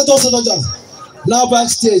 Now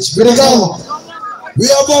backstage, BRIKAMA. We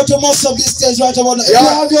are about to master up this stage right about now. If you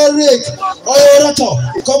have your rig or your Rato,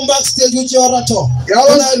 come backstage with your Rato.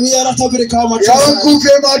 Tonight we are Rato BRIKAMA.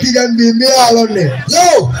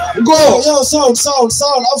 Yo, go. Yo, sound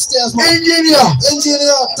upstairs, man.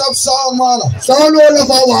 Engineer, top sound, man. Sound all of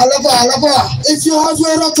our. If you have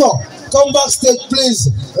your Rato, come backstage,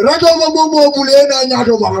 please. Rato.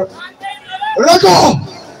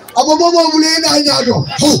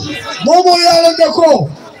 Momo yala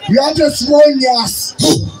ndako. You have a small nyas.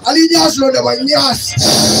 Ali nyas lo da nyas.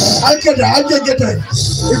 I'll get it.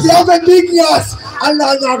 If you have a big nyas,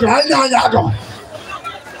 Allah nyado.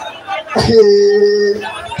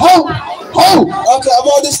 How? Okay,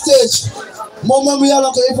 about the stage. Momo we are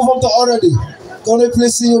okay perform already. Can we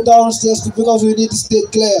please see you downstairs because we need to stay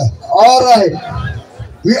clear. All right.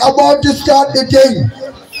 We about to start the thing.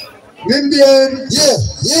 Indian,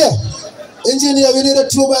 yeah. Engineer, we need a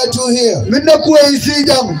 2x2 here.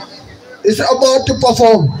 Is about to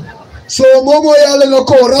perform. So Momo yale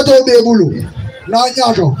loko Rato Bebulu. Na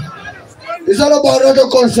nyato. It's all about Rato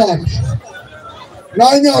concert.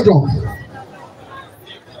 Na nyato.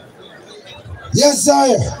 Yes,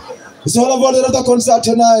 sire. It's all about the Rato concert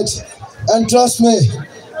tonight. And trust me,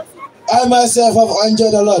 I myself have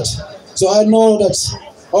enjoyed a lot. So I know that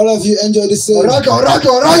all of you enjoy the same. Rato.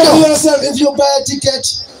 Yourself, if you buy a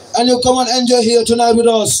ticket and you come and enjoy here tonight with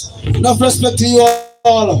us, enough respect to you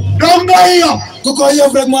all. Don't go here. Go here,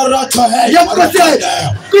 break my Rato. Hey, yo,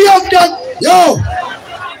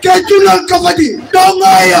 get you not covered. Don't go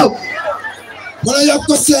here. But I have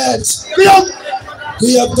to say it. We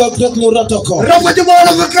have to get no Rato. Rato, the ball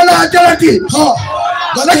of a color, Jarati.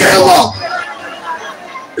 That's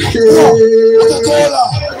Coca-Cola.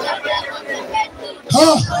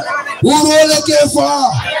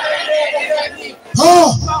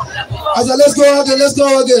 Let's go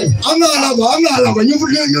again. I'm not lover. You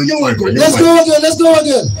work on. Let's go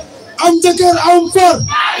again. I'm taking. I'm fun.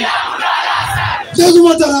 Take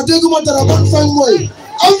matter. One fun boy.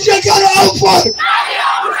 I'm taking. I'm fun.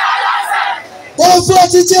 One fun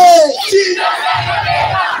today.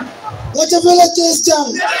 What a village is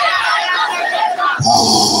done.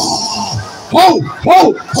 Are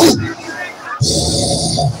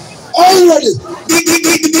you ready?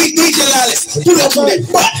 DJ Lales. Pull up today.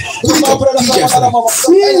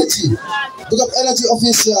 Energy. Pick up energy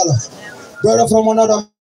official. Brother from another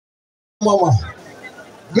mama.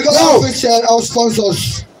 Big up official, our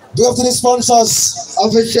sponsors. Big up to the sponsors.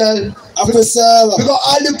 Official. Big up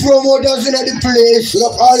all the promoters in the place. Big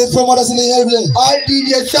up all the promoters in the building. All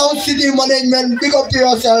DJ Sound City management. Big up to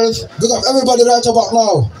yourselves. Big up everybody right about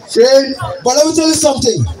now. See? But let me tell you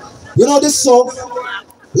something. You know this song?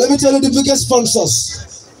 Let me tell you the biggest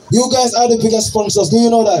sponsors. You guys are the biggest sponsors. Do you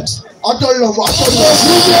know that? I tell you.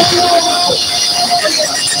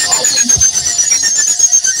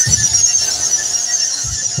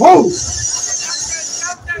 Whoa!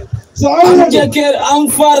 So I'm Jacker, I'm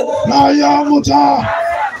far. Naya Muta.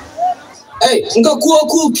 Hey, nga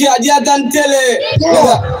kuku kia dia dantele.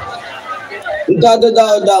 Da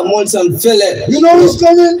Molson fele. You know who's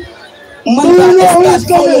coming? Man, you know who's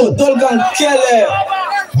coming? Dolgan kele.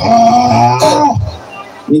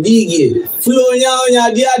 Midigi, flow nya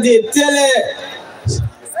dia de tele.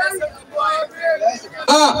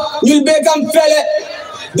 You'll become fele.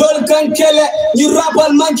 Dolgan kele, you rapper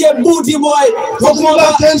manke booty boy. Come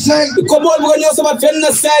on, boy, you sama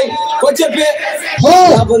fenna say. Ko chepe.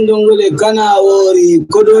 Abandongole kana ori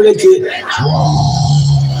kodole ki.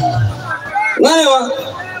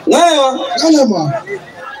 Ngayama.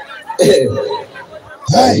 Hey.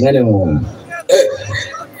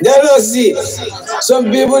 Jealousy. Some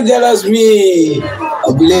people jealous me. I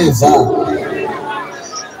believe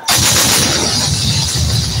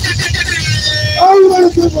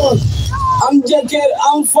I'm Jacker,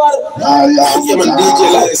 I'm far. DJ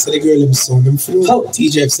Lales, the girl himself.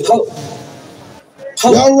 DJ himself.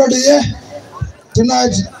 Y'all ready, yeah?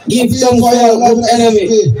 Tonight, give them for your good enemy.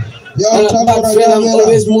 I'm a bad friend, I'm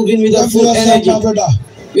always moving with a full energy.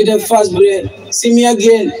 With a fast brain. See me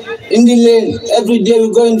again in the lane. Every day we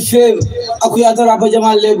go in fame. Akuyata rapa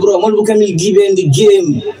Jamal Lebro. Molbu Kamil give in the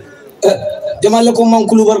game. Jamal Lekoman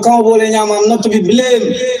Kulubar Kamabole Nyama. I'm not to be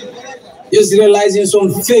blamed. Just realizing some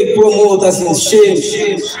fake promoters in shame.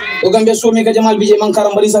 Ogambia show me Jamal BJ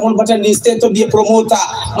Mankarambari. Someone pattern instead to be a promoter.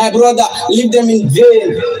 My brother, leave them in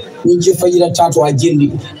vain. Ninja Fajira Chato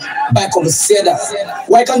Ajindi. Back on the cedar.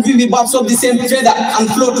 Why can't we be babs of the same feather and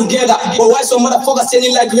flow together? But why some motherfuckers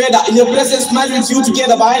standing like weather? In your presence, smile with you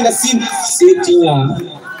together behind the scene. Sitting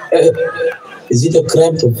is it a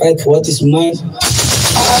crime to fight for what is mine? Is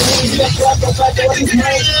it a crime to fight for what is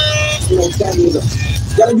mine?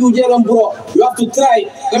 You have to try.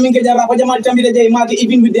 Coming get Rapa Jamal Tambida Jay Maki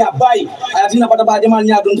even with their buy. I think about Jamal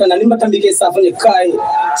Yaduntan and Nimbatambike Safan Kai.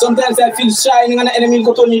 Sometimes I feel shy and an enemy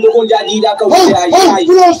got on me the whole Jadi that come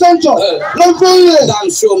Pull Sancho. No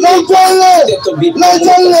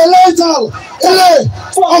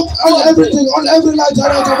on everything, on every night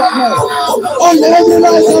right about now. On every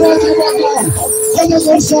night right about now. On the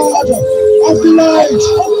facade of the light,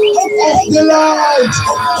 of the light,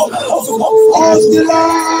 of the light.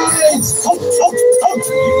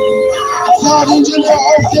 God engineer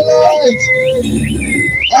of the light,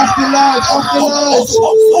 of the light, of the light,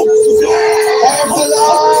 of the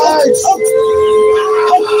light,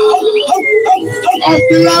 of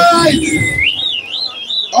the light,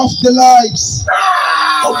 of the lights.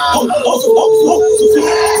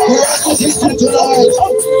 We're assisting tonight.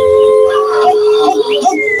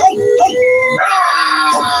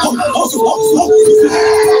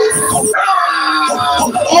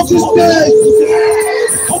 Of the stage,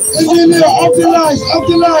 engineer of the lights, of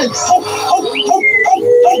the lights.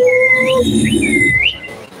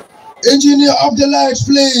 Engineer of the lights,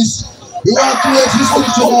 please. We want to assist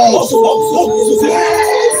tonight.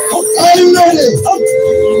 Are you ready?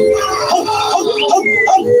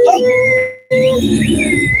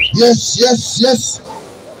 Yes, yes, yes.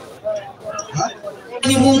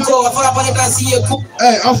 Hey,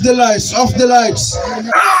 off the lights, off the lights. Off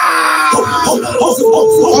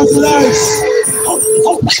the lights.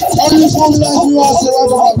 Only one light you are right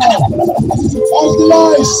about now. Off the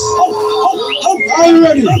lights. Are you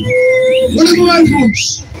ready? What are the mobile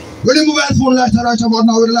phones? Where the mobile phone light right about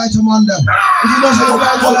now with the light on there? If you don't have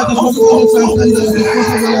a mobile phone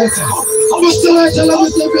light, what's the light? Let me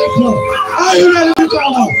say people. Are you ready to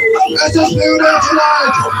come? SSP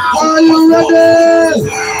tonight. Are you ready?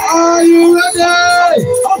 Are you ready?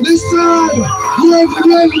 Listen. Wave.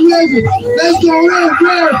 Let's go,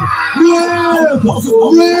 wave.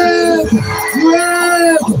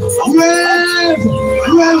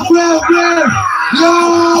 Yo!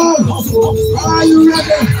 Are you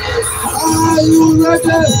ready? Are you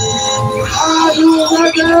ready? Are you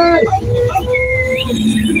ready?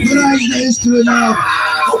 Tonight's the history now.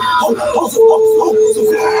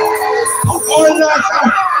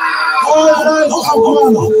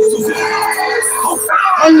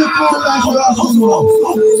 Only poor life will ask you more.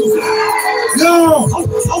 Yo!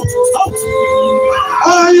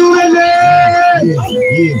 Are you ready?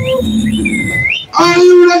 Are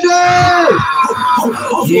you ready?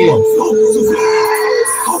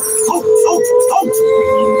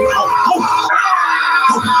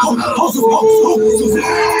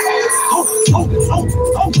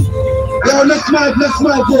 Yo, let's mic this.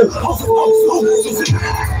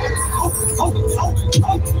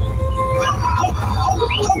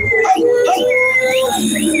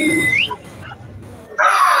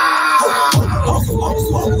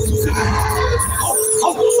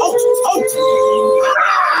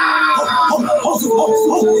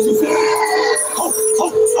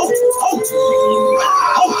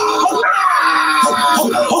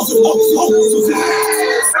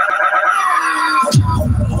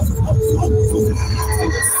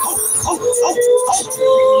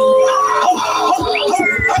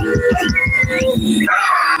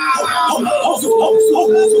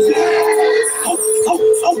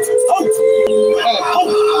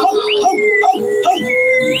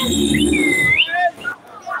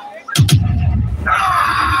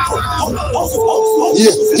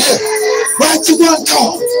 Yeah. Right to one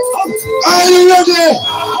count. Are you ready?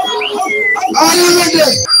 Are you ready?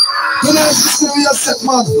 You're not just going to be upset,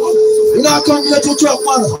 man. You're not coming here to drop,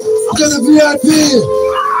 man. I'm going to VIP.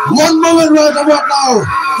 One moment right about now.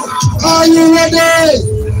 Are you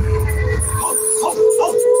ready?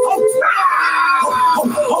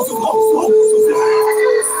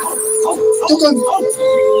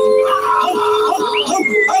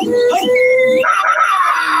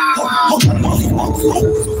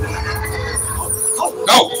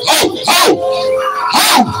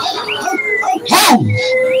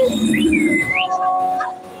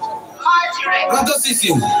 Rato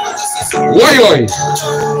system. Why?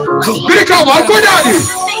 BRIKAMA, go down.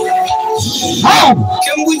 How?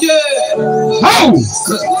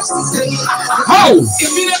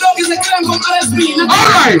 If you don't is a crime from RSP,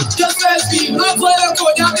 alright. Just press me, not for the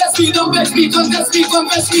code, don't test me, confess me,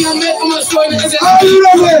 and make them a show in the Are you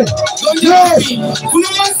ready? Don't test me. Who no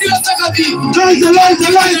one still a second.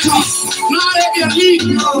 Light. Not a lead.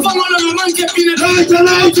 Come on, man, keep in it. Light.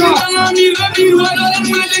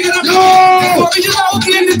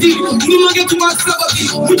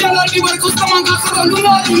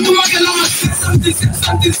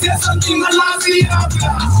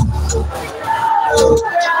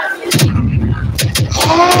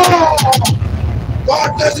 God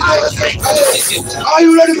bless you. Are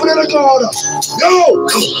you ready for the record? Yo!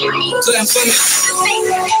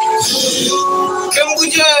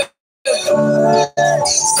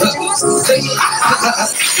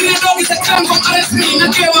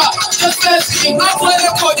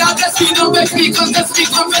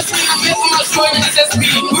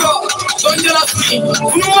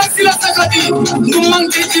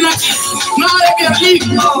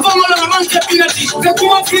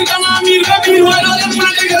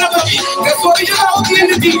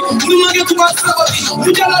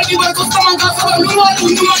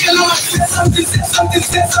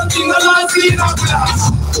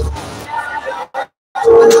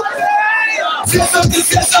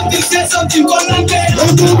 Say something, go on there.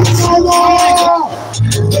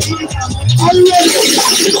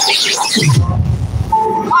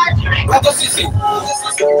 Rato system.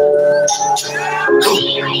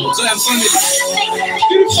 So I'm funny.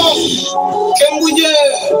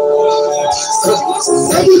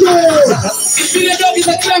 If you don't is a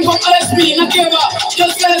crime from RSP, not give up.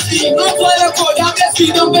 Just test me, not for the code.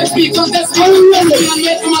 Don't best me, contest me, and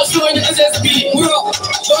make them a show in the SSP. Bro,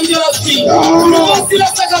 don't jealous me. No one still a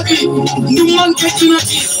second me. No man getting a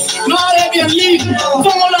tea. No Arabian league. Come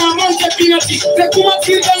on, man getting a tea. They come up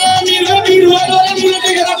here, they why don't you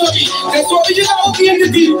take it up of me? That's what we just out in the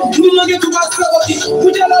deal. No man get to pass the body.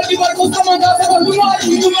 Put your life in my customer, that's what you want.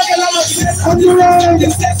 You make a lot of say something,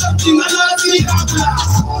 and I'll see it.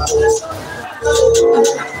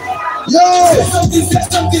 Yo!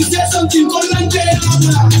 Say something, go on there.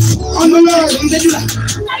 On the line.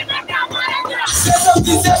 Say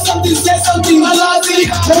something, I'll see it.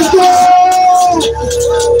 Let's go!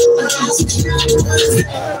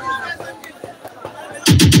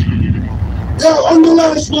 Yo, on the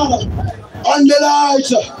lights, man. On the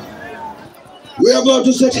lights. We're about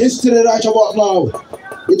to set history right about now.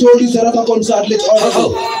 We told you that Rato concert lit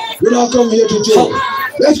already. We're not come here to joke.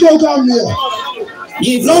 Let's go down here.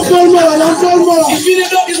 No more. If you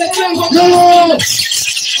don't is a crime from Yo!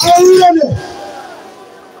 Are you ready?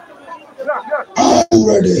 Are you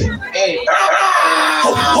ready? Hey.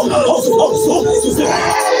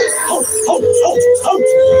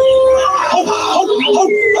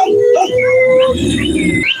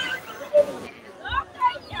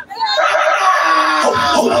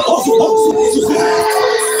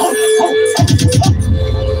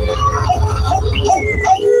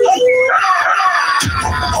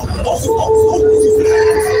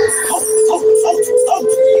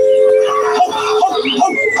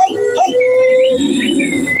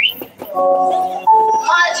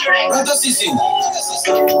 Rato Sisi.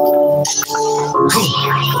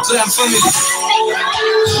 So I'm family.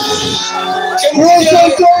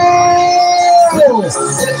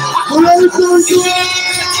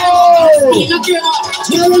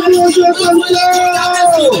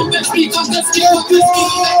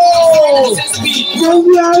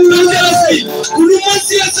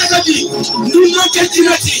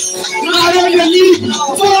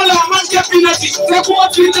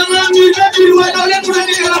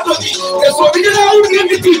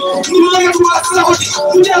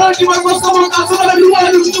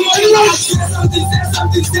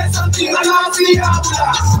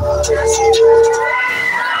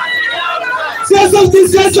 Say something,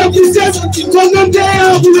 cause I'm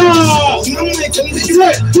there,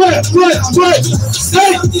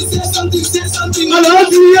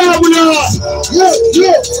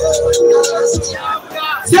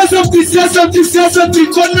 Say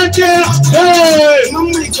something, cause I'm there. Hey,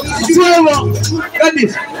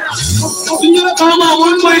 kama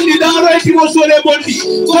one mind the right was so body.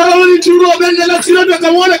 Corona to Robin the accident that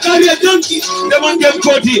I want to carry a donkey. The man get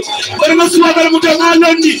caught. But I must have a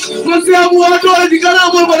Mutamandi. Must have water the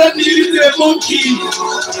Ganamo, but I need a monkey.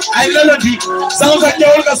 I love it. Sounds like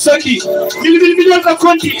Yorga Sunday. Million of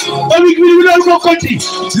Conti. But we will go Conti.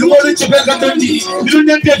 You want to check a donkey. You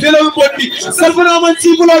don't get a fellow body. Salvanaman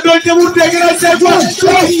people are going to take it. I said,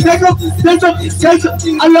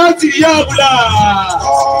 I love the Yabla.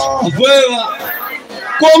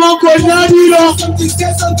 Como coñadilo,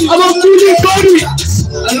 I'm really sorry.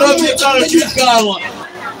 I love you, Carl.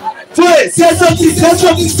 Say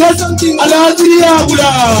something. I love you,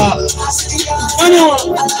 Abula.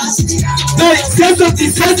 Hey, say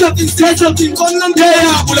something.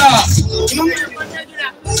 Abula.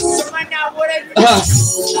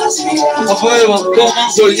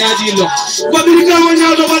 BRIKAMA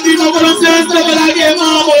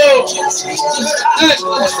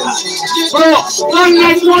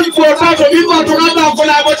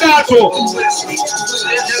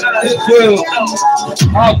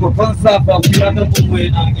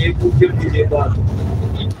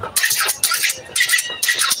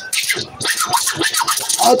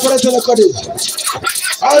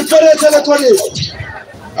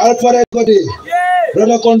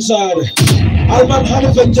Brother Concert, Alman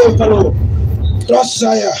Hanif and Jeffalo,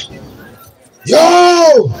 Crossfire.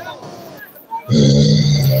 Yo!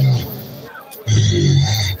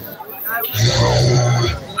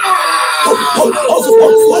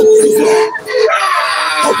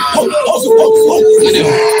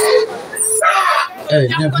 Hey,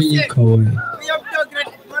 never you call.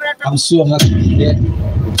 I'm so happy. Yeah.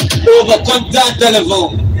 Over contact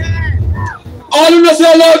telephone. All of us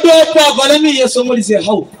are allowed to pop, let me hear somebody say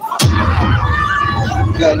how.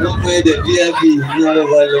 God, no way the VIP,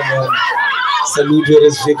 salute your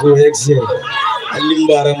respect for Excel.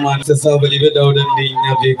 Alimbara man, Sasabali without a ding,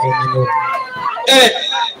 eh,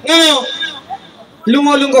 no,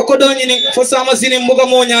 Lunga Kodoni for some sin in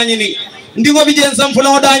Mugamonia. Ndigo vijenza mfula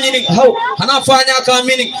wadanyini how anafanya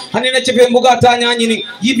kamini hanina chepe mbugata nyanyini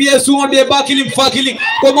GPS umbe bakili mfakili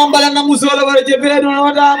kwa mambala na muzola wale chepe na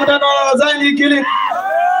wada wazani kili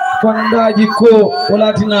pandaji ko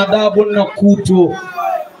wala tina adabu na kuto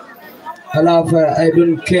alafa I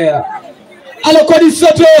don't care alokodi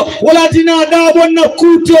soto wala tina adabu na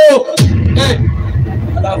kuto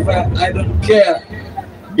alafa I don't care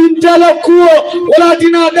bintala kuo wala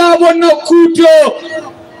tina adabu na kuto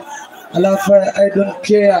alafu I don't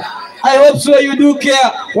care. I hope so you do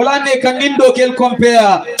care. Wala ne kangindo kel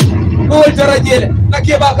compare. No tarajele.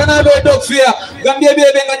 Nakiba kana be dog fear. Gambia be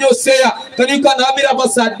nganyo seya. Can you can hamira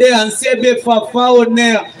basa there and say be fafa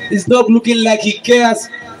there. It's not looking like he cares.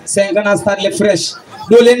 Saying gonna start le fresh.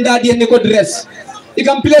 Dolenda di ne ko dress. You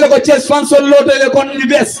can play like a chess fan so low to le kon the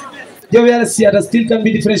best. You will see that still can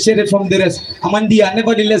be differentiated from the rest. Amandia,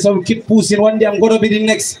 nevertheless, I will keep pushing. One day I'm going to be the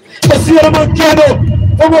next. But see, I'm on Keno.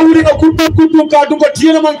 I'm a winning a kutu cartoon, but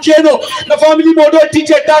Tiana Mankeno. The family model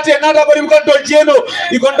teacher, Tate, another very good to Geno.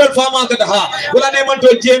 You can tell Farmer at her. Well, I name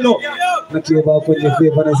unto Geno. Nakiba put your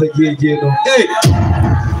favor as a Geno. Hey.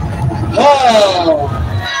 Oh.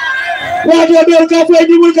 What do you do? Cafe,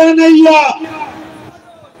 you will get an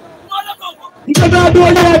Sada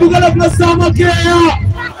dole bugala kasama keya.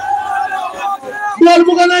 Bol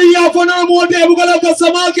bugala ya fona mode bugala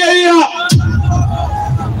kasama keya.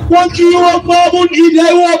 Wanki wa babun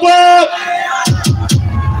idai wa bab.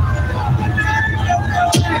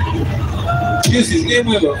 This is game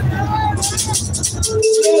over.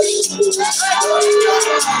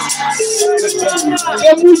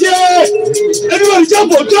 Everybody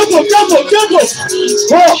jump up, jump up, jump up, jump up.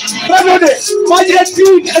 Oh, everybody, majesty,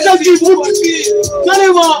 energy,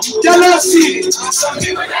 Kalema, jealousy.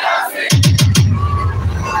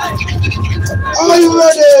 Are you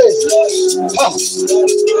ready?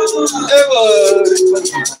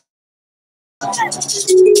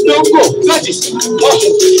 Don't go, got it.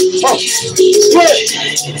 Wait.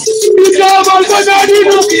 BRIKAMA,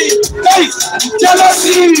 hey,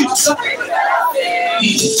 jealousy.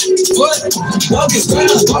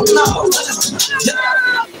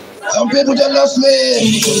 Some people jealous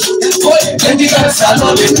me.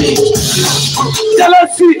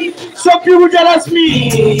 Jealousy. Some people jealous me.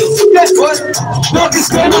 Yes, what? What is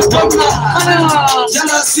going on?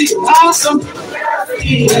 Jealousy. Awesome.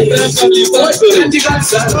 Hey,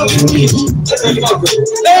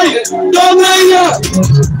 don't mind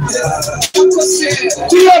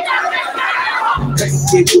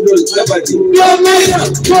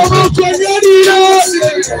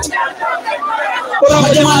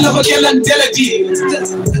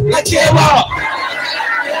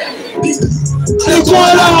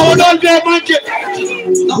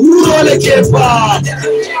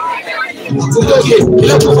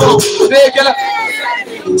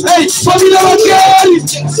hey, familia wakeli.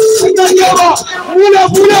 Nanyama,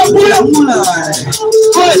 mula.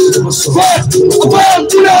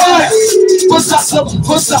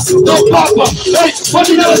 Kosa, no papa. Hey,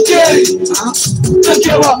 familia wakeli.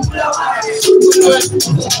 Nanyama.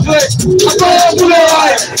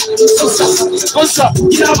 Kosa,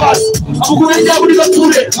 inabas. Abukumeja budika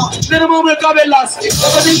pure. Nena mame kabelas.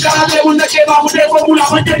 Abadin karate bunda keba bude ko mula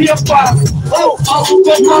manjadi apa. Oh,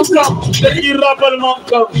 ko mamkam. Jadi rapal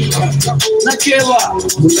mamkam. Nakeva,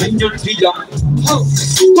 Angel Tija.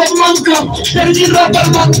 Mamkam, jadi rapal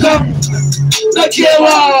mamkam.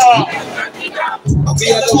 Nakeva.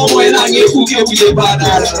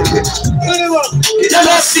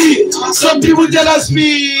 Jealousy, some people jealous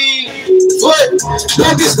me. What?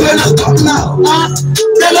 Don't be going to stop now.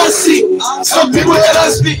 Jealousy, some people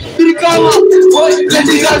jealous me. BRIKAMA, let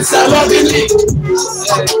the gods are loving me.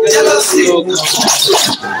 Jealousy.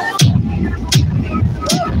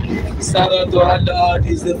 Sarah to Allah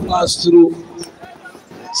is the pass through.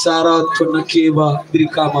 Sarah to Nakeva,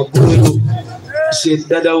 BRIKAMA, Bruno. Said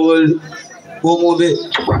that I will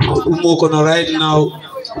Umokona right now.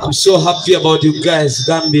 I'm so happy about you guys,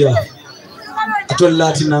 Gambia. I told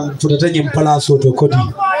Latin and to the Tanya Palace to Cody.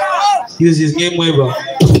 Use his game waiver.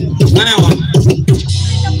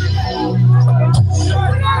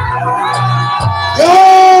 Yo!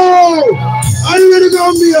 Are you ready,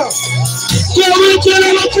 Gambia?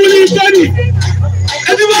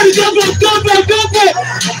 Everybody jump up.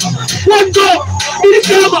 One go.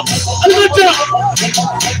 BRIKAMA.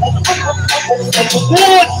 1,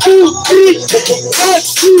 2, 3. 1,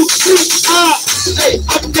 2, 3. Hey,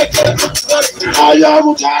 I'm taking I am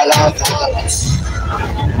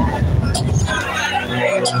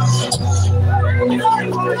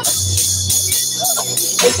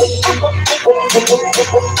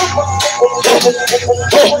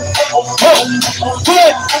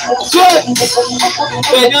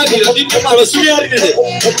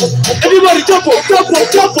everybody jump up.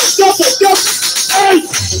 Hey,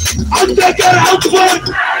 I'm taking out one.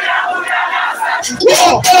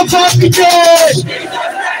 Whoa, I'm happy day.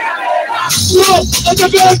 Whoa, I'm the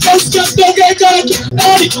best get.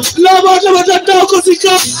 Hey, lava dog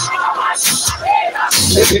sika.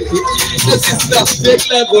 This is the big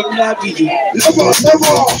level Nabi. Never.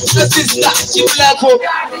 This is the cheap level.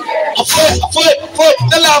 Foot,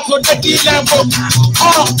 the level, the key level.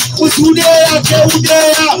 Who's there?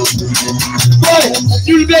 Boy,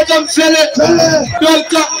 you'll make them sell it.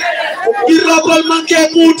 Welcome. You rubble monkey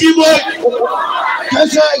booty boy.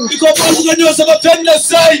 Because I'm going to have a fender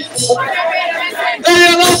side. Hey,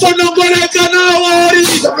 I'm not going to go to worry.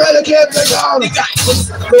 The brother can't take down.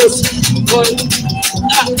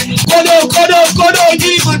 Kodo,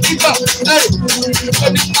 nigga, nigga. Hey,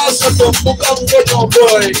 the house of the book of Kodo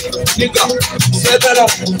boy. Nigga, say that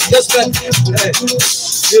up. Just like, hey,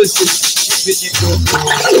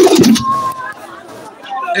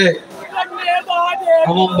 hey,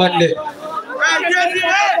 I'm on Bande.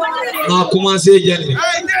 Na kuma se jenne.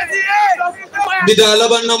 Bida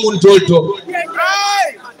laban na mun tolto.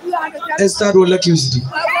 Esta rola QCD.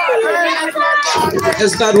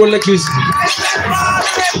 Start roll like this.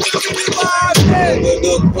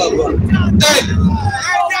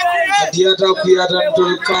 Diata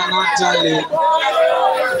Tulkanatale.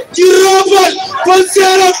 Kirabal,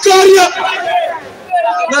 Pansera Karya.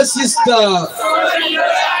 My sister.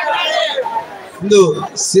 No,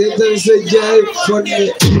 Satan said, Jai for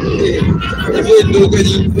me. Look at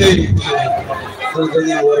you, baby. Look at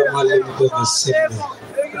you, what am I living to the same?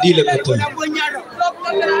 Deal with it.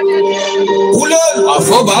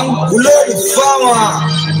 Afobang, Ulol, Fama,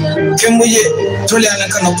 Kemuye, Toliana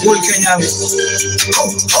can of Paul Kenya.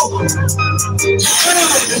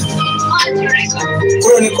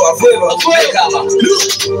 Chronicle of BRIKAMA.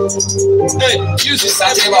 Hey, use this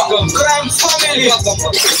as a grand family.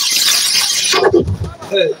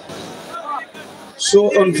 Hey. So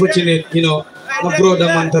unfortunate, you know, my brother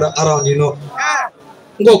Mantara around, you know.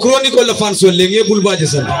 Go Chronicle the fans will leave you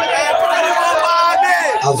Bulbajason.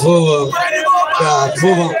 Avoa.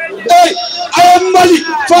 Hey, I am Mali,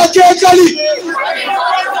 Fakali.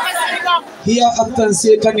 Here after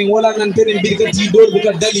say coming wala nanteni birka tidor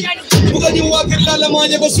buka dali. Buka ni wakil la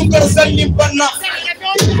manya basukar salim panna.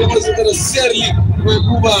 Buka basukar serli.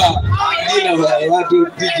 Kuba dina ba watu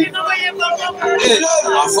diji.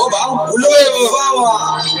 Afoba, uloe bawa.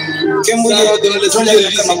 Kemuye dole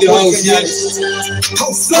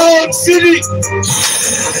South City.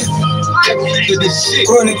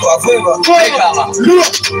 Chronicle of BRIKAMA.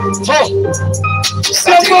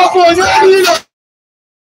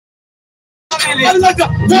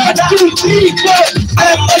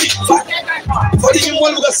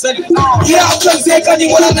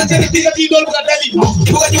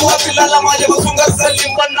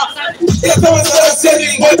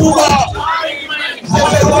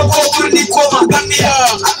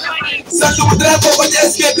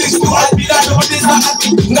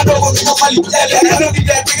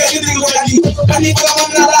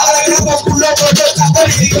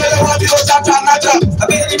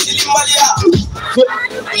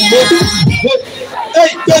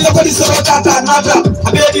 Yeah, hey, nobody saw Tata Nata.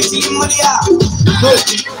 I bet you see Maria. Hey,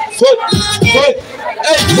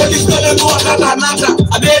 what is going on Tata Nata?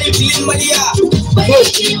 I bet you see Maria.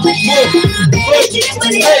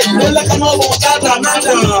 Hey, don't like an over Tata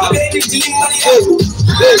Nata. I bet you see Maria.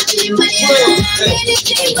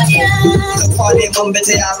 Father, come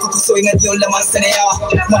better. I'm going to do the master.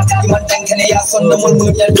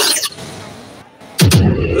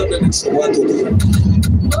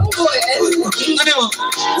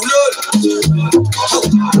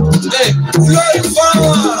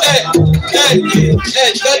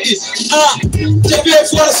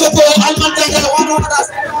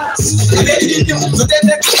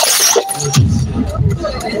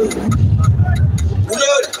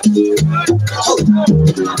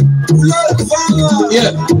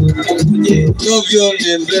 Yeah, love your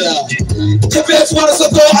name, brother. The best one is to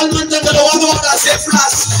go and man that one that say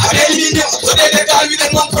flash. I mean, today they call me the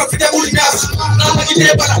non-profitable gas. Now I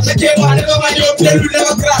get but I can't never mind your play will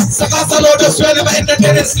never crash. Sakasa load of sweat never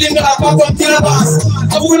entertain a slinger up on Tirabas.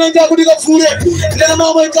 I wouldn't have to go food. Then I'm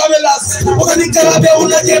my cameras. What I think I'll be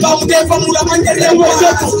on the game out there from the man.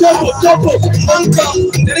 Jump. Manka.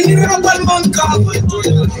 Then you never got Manka.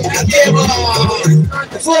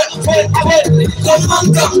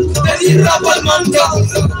 Manka. Then you rabble Manka.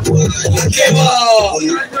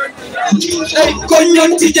 Hey,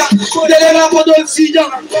 Konyan Tija, the Rabadol Sija.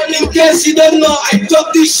 In case you don't know, I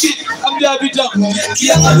talk this shit. I'm the Abidjan.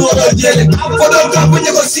 Kianga Loro Jele. For the company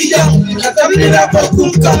of Sija, the family Rapo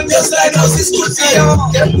come just like us is good for you.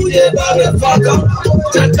 Get me a barrel fucker.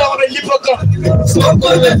 Tell down a lipaka. Stop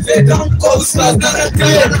on the fake and cold stars that are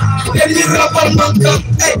clear. Get me Rabal Manka.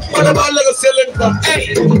 Hey, what about like a selling?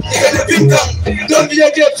 Hey, get a big gun. Don't be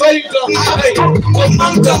a get fighting. Hey, come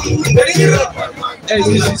Manka. Hey,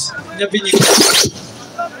 this is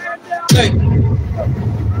hey,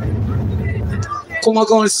 come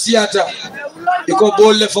on, theater. You go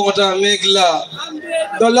bolle for what make la.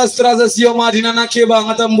 Dolla strada si o Martina na keba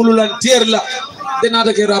ngata mbululan tierla.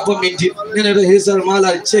 Denada ke rapa minti. Denada hesal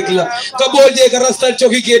mala check la. Kabolje ka rasta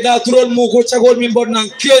choki ke da turol mu ko chagol min bod nang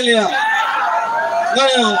Kenya.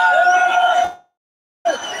 Ganyo.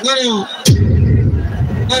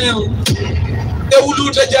 E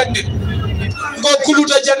uluta janne. Go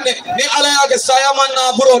kuluta janne ni ala yake sayama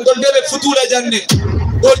na bro ndol bebe futula janne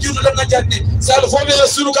do jutu na janne sal fo be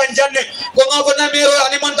sunu kan janne ko ngako na mero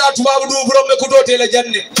ani manda tubabu du bro me kudote la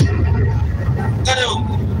janne ganeo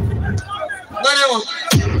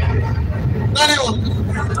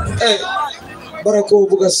eh barako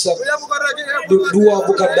bugassa duwa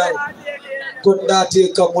bugada kondate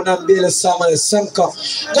ka munambele sama sanka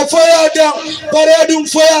ko foya dam bare dum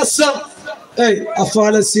foya sam Hey,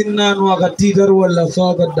 afala sinna no akatigar wala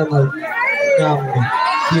faga dangal. Namni.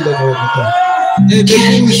 Kila no kita. Hey,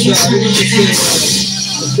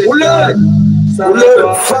 Ular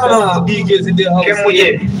fama kemuje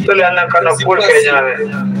tole anakana pol Kenya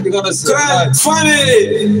we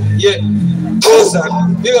family yeah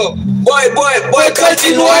boy kalti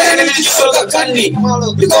no ayane ni soka kandi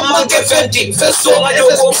biko manke fenti feso ngajo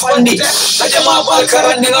ko fandi ajama bal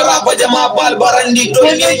karandi ngara jama bal barandi to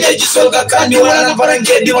ngeje ji soka kandi wala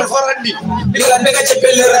farange di wal farandi diga ndega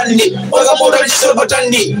chepele randi oga modal ji soka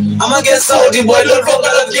tandi amage saudi boy lol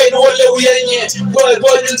fongala gen wolle uyenye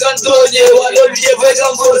boy nzanzoje walo je vega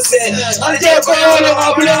ngose anje ko yolo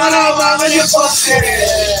abule ngara ma ngeje fose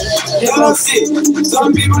yalosi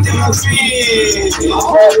some people just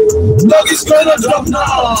feel dog is going to drop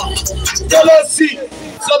now. Jealousy.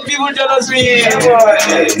 Some people jealous me.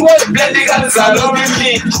 What blending guns are loving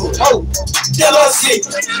me. Oh, jealousy.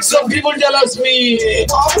 Some people jealous me.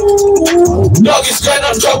 Dog is going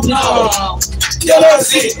to drop now.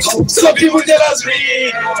 Jealousy. Some people jealous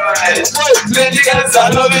me. What blending guns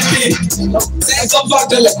are loving me. Say some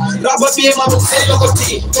battle. Rabba be my say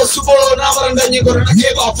lokoti. Kosubo na maranga ni korna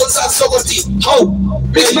keba fonsa sokoti. How?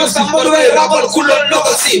 Business ambayo rabba kulon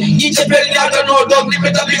lokoti. Inje beli ata no dog ni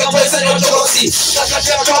peta biga pesa no lokoti.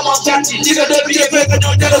 Kama tati, nigga don't be afraid of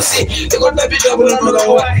no jealousy. They got to be double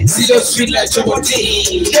no way. See you sweet like chocolate.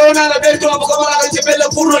 Don't have a bed to come out and tell a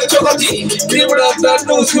poor chocolate. People have that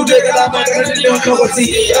no shoe take a lamb and a chocolate.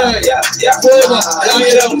 Yeah, forever. I'm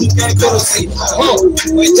here to go see. Oh,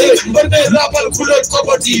 we take, but they love a cool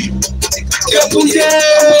chocolate. Kepuje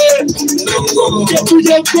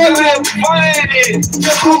kole,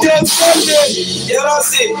 kepuje kole.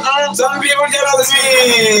 Jealousy, some people jealous me.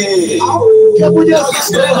 Kepuje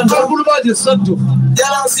kole, double body santo.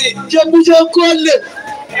 Jealousy, kepuje kole.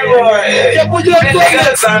 Kepuje kole.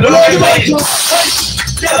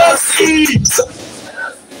 Jealousy.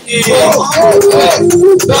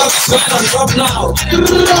 Drop now.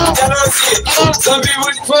 Jealousy, some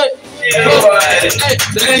people fight.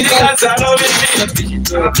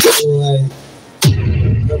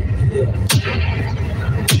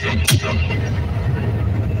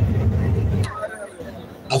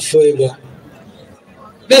 Afoiba.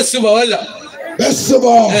 Besuba wala.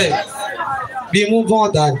 Besuba. Hey. Be move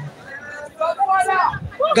on that.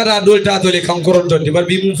 Kada dol ta dole kan koronton di bar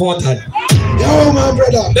be move on that. Yo my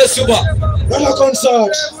brother. Besuba. Wala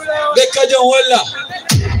concert. Be kajon wala.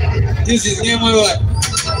 This is game my wife.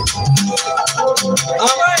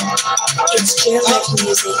 It's German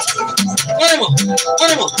music.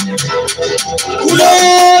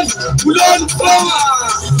 Ulon, fama.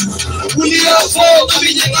 Ulia fo,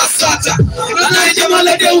 kabije ngasata. Nana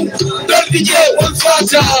jamala deu, dol bije on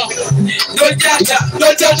fata. Dol jata,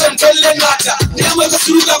 tolle ngata. Nyama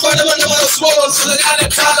kasuruka kwa bana bana swallow so ngale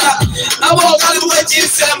tala. Abo kali mwe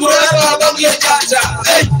jinsi mura bangi jata.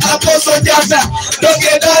 Hey, aposo jata.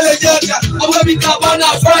 Doge dale jata. Abo bika bana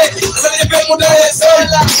fry. Asante pe mudaye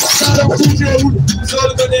sola.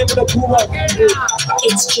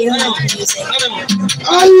 It's German music.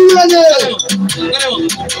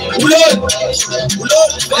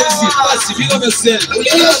 Pasi, fica meu céu.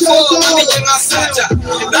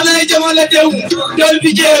 Nana jamala deu, dol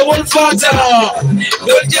bije won fata.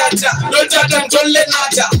 Dol jata, tolle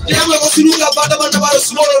nata. Nyama kusuruka bana bana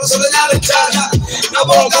swallow so ngale tala.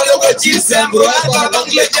 Abo kali mwe jinsi mura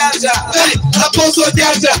bangi jata. Hey, aposo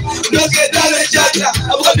jata. Doge dale jata.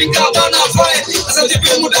 Abo bika bana fry. Asante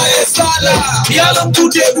pe mudaye sala. Yala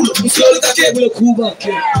mtutebulu, msolika tebulu kuba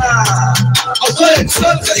kena. Okay,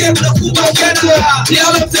 msolika tebulu kuba kena.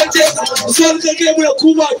 Yala mtutebulu, msolika tebulu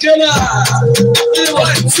kuba kena.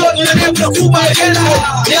 Msolika tebulu kuba kena.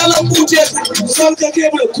 Yala mtutebulu, msolika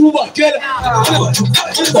tebulu kuba kena.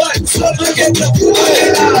 Msolika tebulu kuba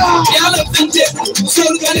kena. Yala mtutebulu,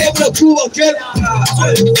 msolika tebulu kuba kena.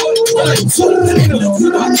 Msolika tebulu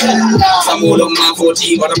kuba kena. Samulo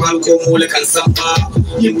mafoti, watamalko mule kansapa.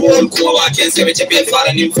 Imbol kwa wakense mechepe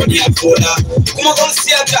fara ni mfoni ya kola. Kuma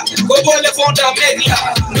konsiata, kobole fonda megla.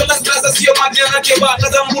 Ndola strasa siyo madina keba,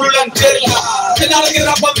 kaza mbulu lanterla. Tenala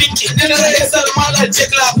gerapa binti, nenara yesa mala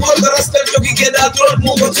jekla. Mwolga rastel joki keda, trot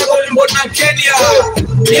mugo chako limbo na Kenya.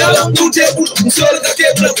 Yala mtutebulu, msolga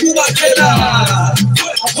kebla kuba kela.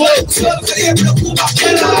 Msolga kebla kuba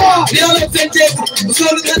kela. Yala mtutebulu,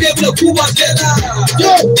 msolga kebla kuba kela.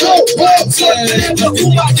 Msolga kebla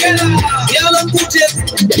kuba kela. Yala mtutebulu.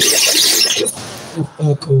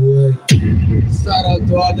 Shout out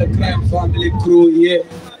to all the crime family crew, yeah.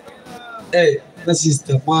 Hey, my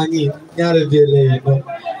sister, Mani, Nyare Vele, you know,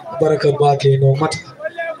 Baraka Bake, you know, Mata,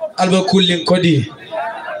 Alba Kulin Kodi.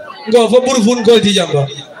 Go for Burfun Gold Jamba.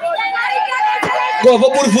 Go for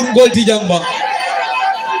Burfun Golti Jamba.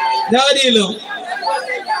 Nadilo.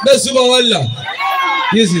 That's Subawalla.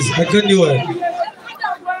 Yes, I can do it.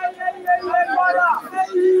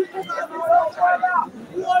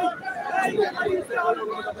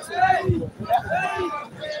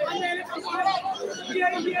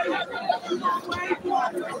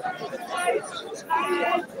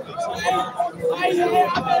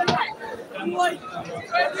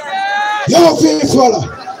 Yo, people,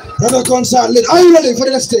 brother concert lit. Are you ready for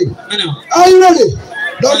the next thing? I know. Are you ready?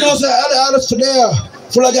 Don't know, say, Alice there.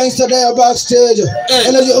 Full of gangster there backstage.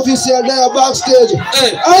 Energy officer there backstage.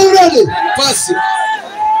 Are you ready? Pass it.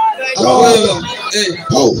 Hey.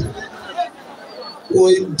 Oh. Oh,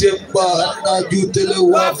 in Demba, now you tell the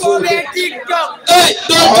one for Hey,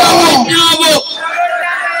 don't talk Nyabo.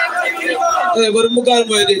 Hey, what Mugal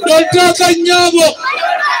Madi? Don't talk Nyabo.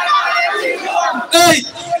 Hey,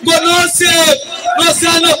 but no save, no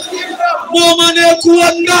stand up. No money,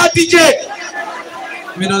 Kuanda DJ.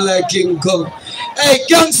 Me not like King Kong. Hey,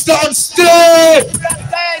 gangster on stage.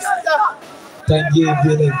 Thank you,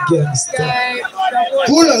 being a gangster.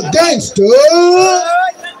 Full of gangster.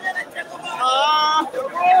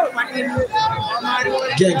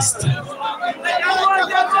 Gangster.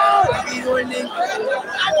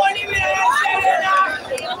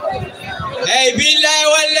 Hey, Billahi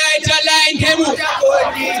wallahi talahi kemu.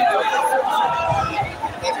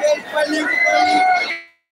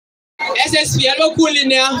 SSP, hello cool in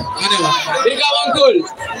there. BRIKAMA cool.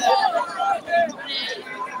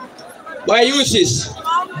 By uses.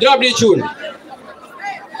 Drop the tune.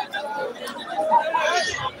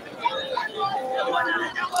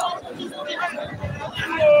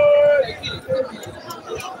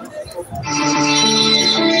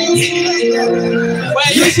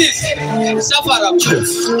 Well, this is suffer up.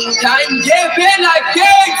 Can give it like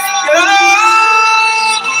cake.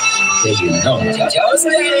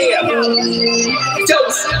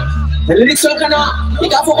 The lyrics are kana,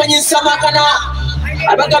 ika for when you sama kana.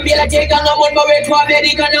 Abagambia take on one way to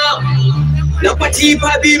America now. No party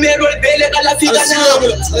baby me roll bele kala fika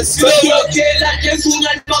na. So you okay la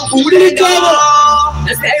jesungan mangkuli ka.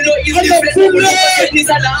 The style is different. Ni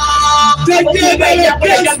sala. Take me ya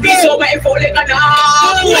ya biso ba efole kana.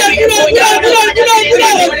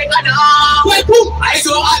 I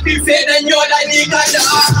so happy fed and you're like ni kana.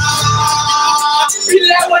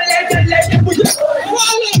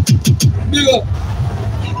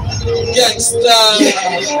 Gangsta.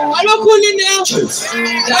 I'm not cool in there.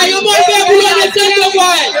 I am more people on the center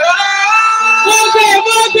boy.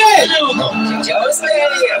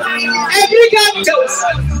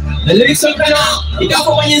 The lyrics are kana. Ika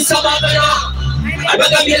for when you sama kana.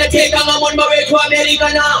 Abagambia take on one way to America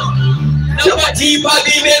now. No party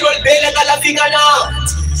baby me roll bele kala fika na.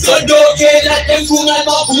 So don't get that them fungal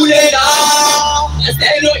mabulena. The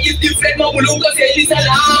style is different mabulunga say this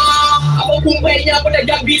ala. Abo kumpenya pada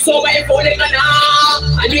jambi so by fole kana.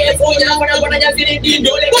 Ani efonya pada just in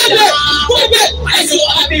dole kana. I so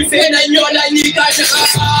happy fan and you like ni kana.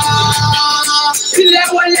 Sile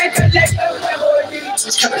wale kale.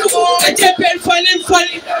 I depend falling.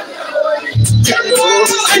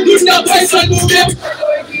 I do not buy some movie.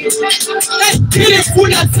 It is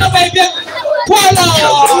full of survival. Polo.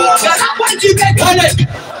 What you get on it?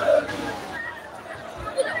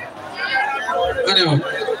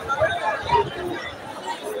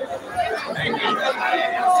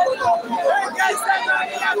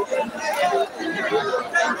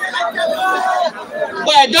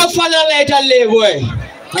 Boy, don't follow later, boy.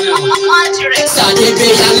 Sunday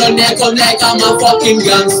pay alone, they come like I'm a fucking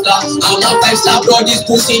gangster. I'm a 5-star bro, this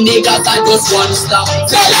pussy niggas are just 1 star.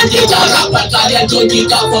 Tell them they got rap and call them don't get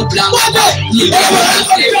up for black. You never have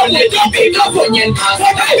to stay on the big up on your ass.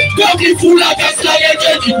 Don't be full of gas like a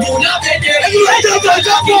jet, you do not get it.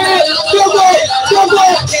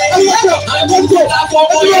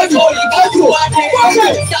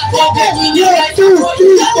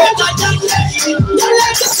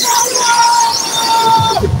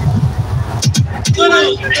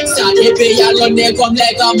 Sunday pay alone, they come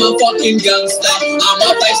like I'm a fucking gangster. I'm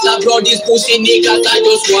a 5-star bro, this pussy niggas I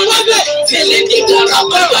just want. Tell them they got rap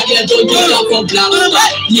and call them don't get up for black.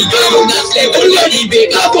 You don't not slave on the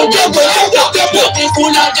big up for jump. Don't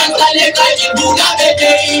full of gangsta like I can do that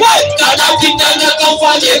day. Can't have it and I come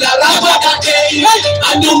for the rap that day.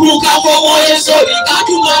 And you look out for one so we got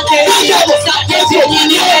to my day. Sunday pay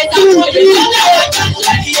in the head and for the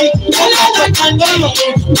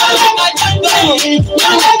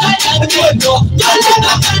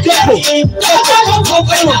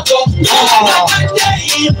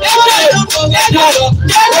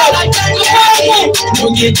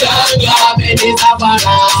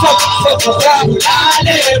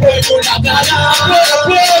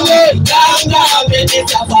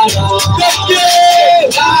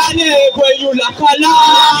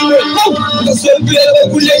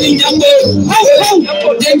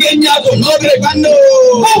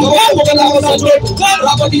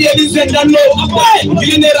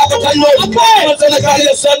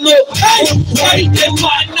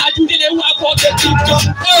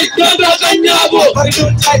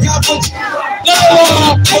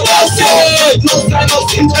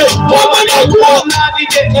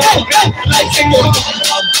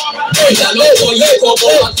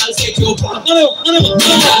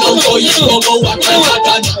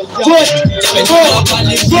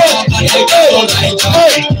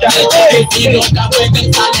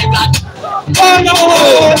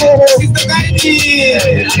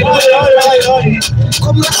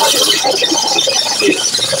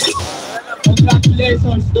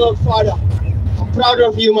Congratulations, dog father. I'm proud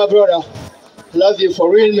of you, my brother. Love you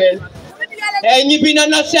for real, man. Hey, you been on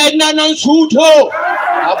the side now, on Suto.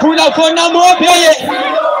 I put up on the mobile.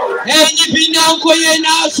 Hey, you been on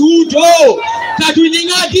Koyena Suto.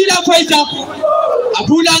 Katuninga Dila Fighter. I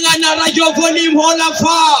put on a radio for him, Hola.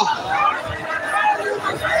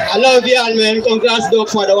 I love you, all, man. Congrats, dog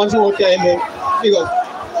father. One more time, man. Big up.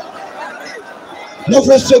 No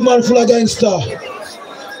respect, man, full of gangster.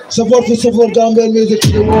 Support Gambian music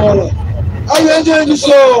to the wall. Are you enjoying the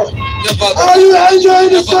show? Are you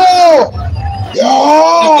enjoying the show?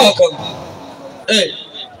 Yeah. Hey.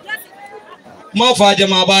 Mafaja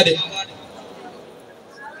mabade.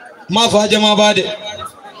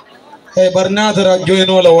 Hey, Barnatara join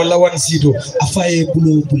all wala one sido. Afaye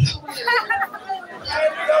bulu.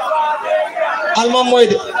 Alma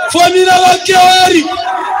moide. Famina wakari.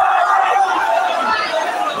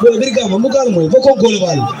 Boy, BRIKAMA, mugal moy, boko gol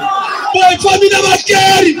bal. Boy, famina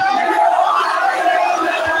wakari.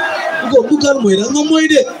 Bukan moy, nga moy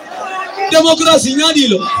de. Demokrasi nyadi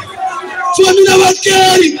lo. Famina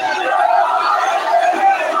wakari.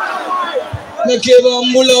 Nakeba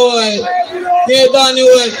mbula way. Nedani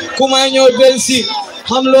way. Kumanyo belsi.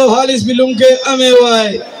 Hamlo halis bilunge ame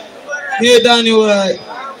way. Nedani way.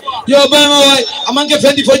 Yo bama way. Amanke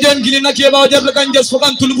fendi fojon gili nakeba wajar lekan jas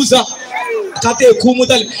fokan tulbusa. Kate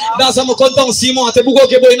kumutal da sama kontong simo ate bugo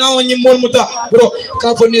ke boy na wonni mol muta bro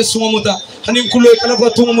ka fonni suma muta hanin kulo kala fa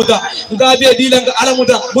tuma muta ngabe dilanga ala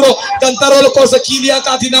muta bro tan tarol ko sa kilia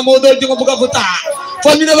katina modol dingo buga futa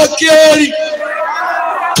fonni na bakeri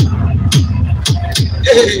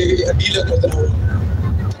adila ko tan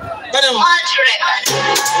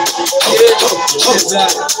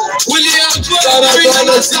William I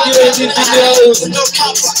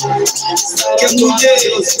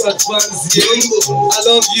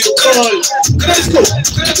love you. Call. Let's go.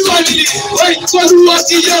 Wait, what do you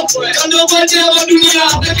see? Can nobody ever do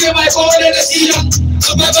that? My phone and the sea.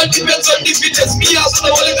 Survival depends on the fittest. Me as the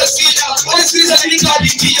one in the sea. I see that in the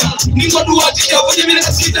Nima do what you have. You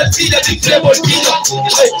see that the table.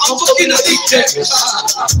 I'm fucking addicted.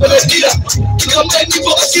 But I did it. Come back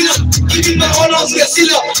for a sinner. Giving my honors a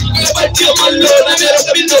sinner. But you're my Lord. I never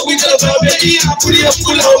been the winner of a baby. I put it up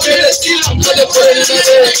full of a still. I'm not a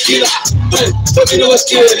killer. But you know what's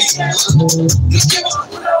scary.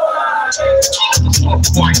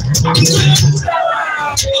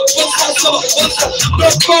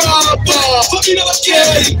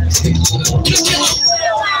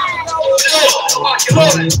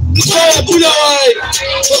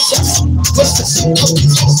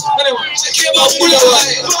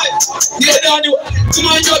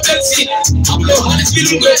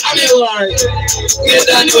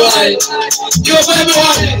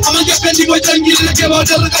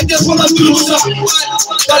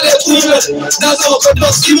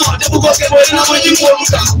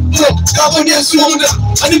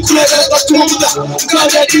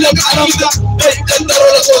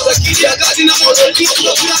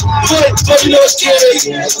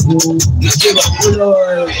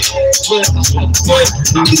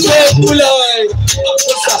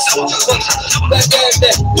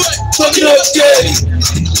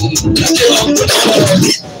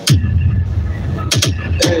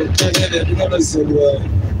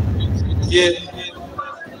 Yeah,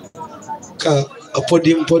 ka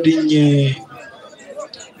apodin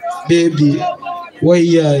baby, why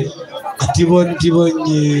ya atibon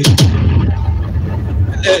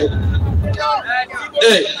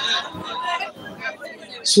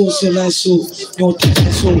so no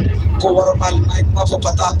ko warman mai mafa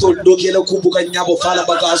patato ndogele kubuka nyabo fala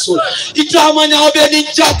bagaso itama nyaobe ni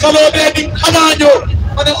jakalo be ni kananyo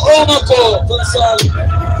ana omako konsal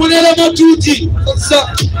kunele matuti konsa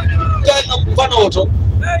kana mpana oto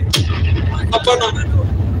apana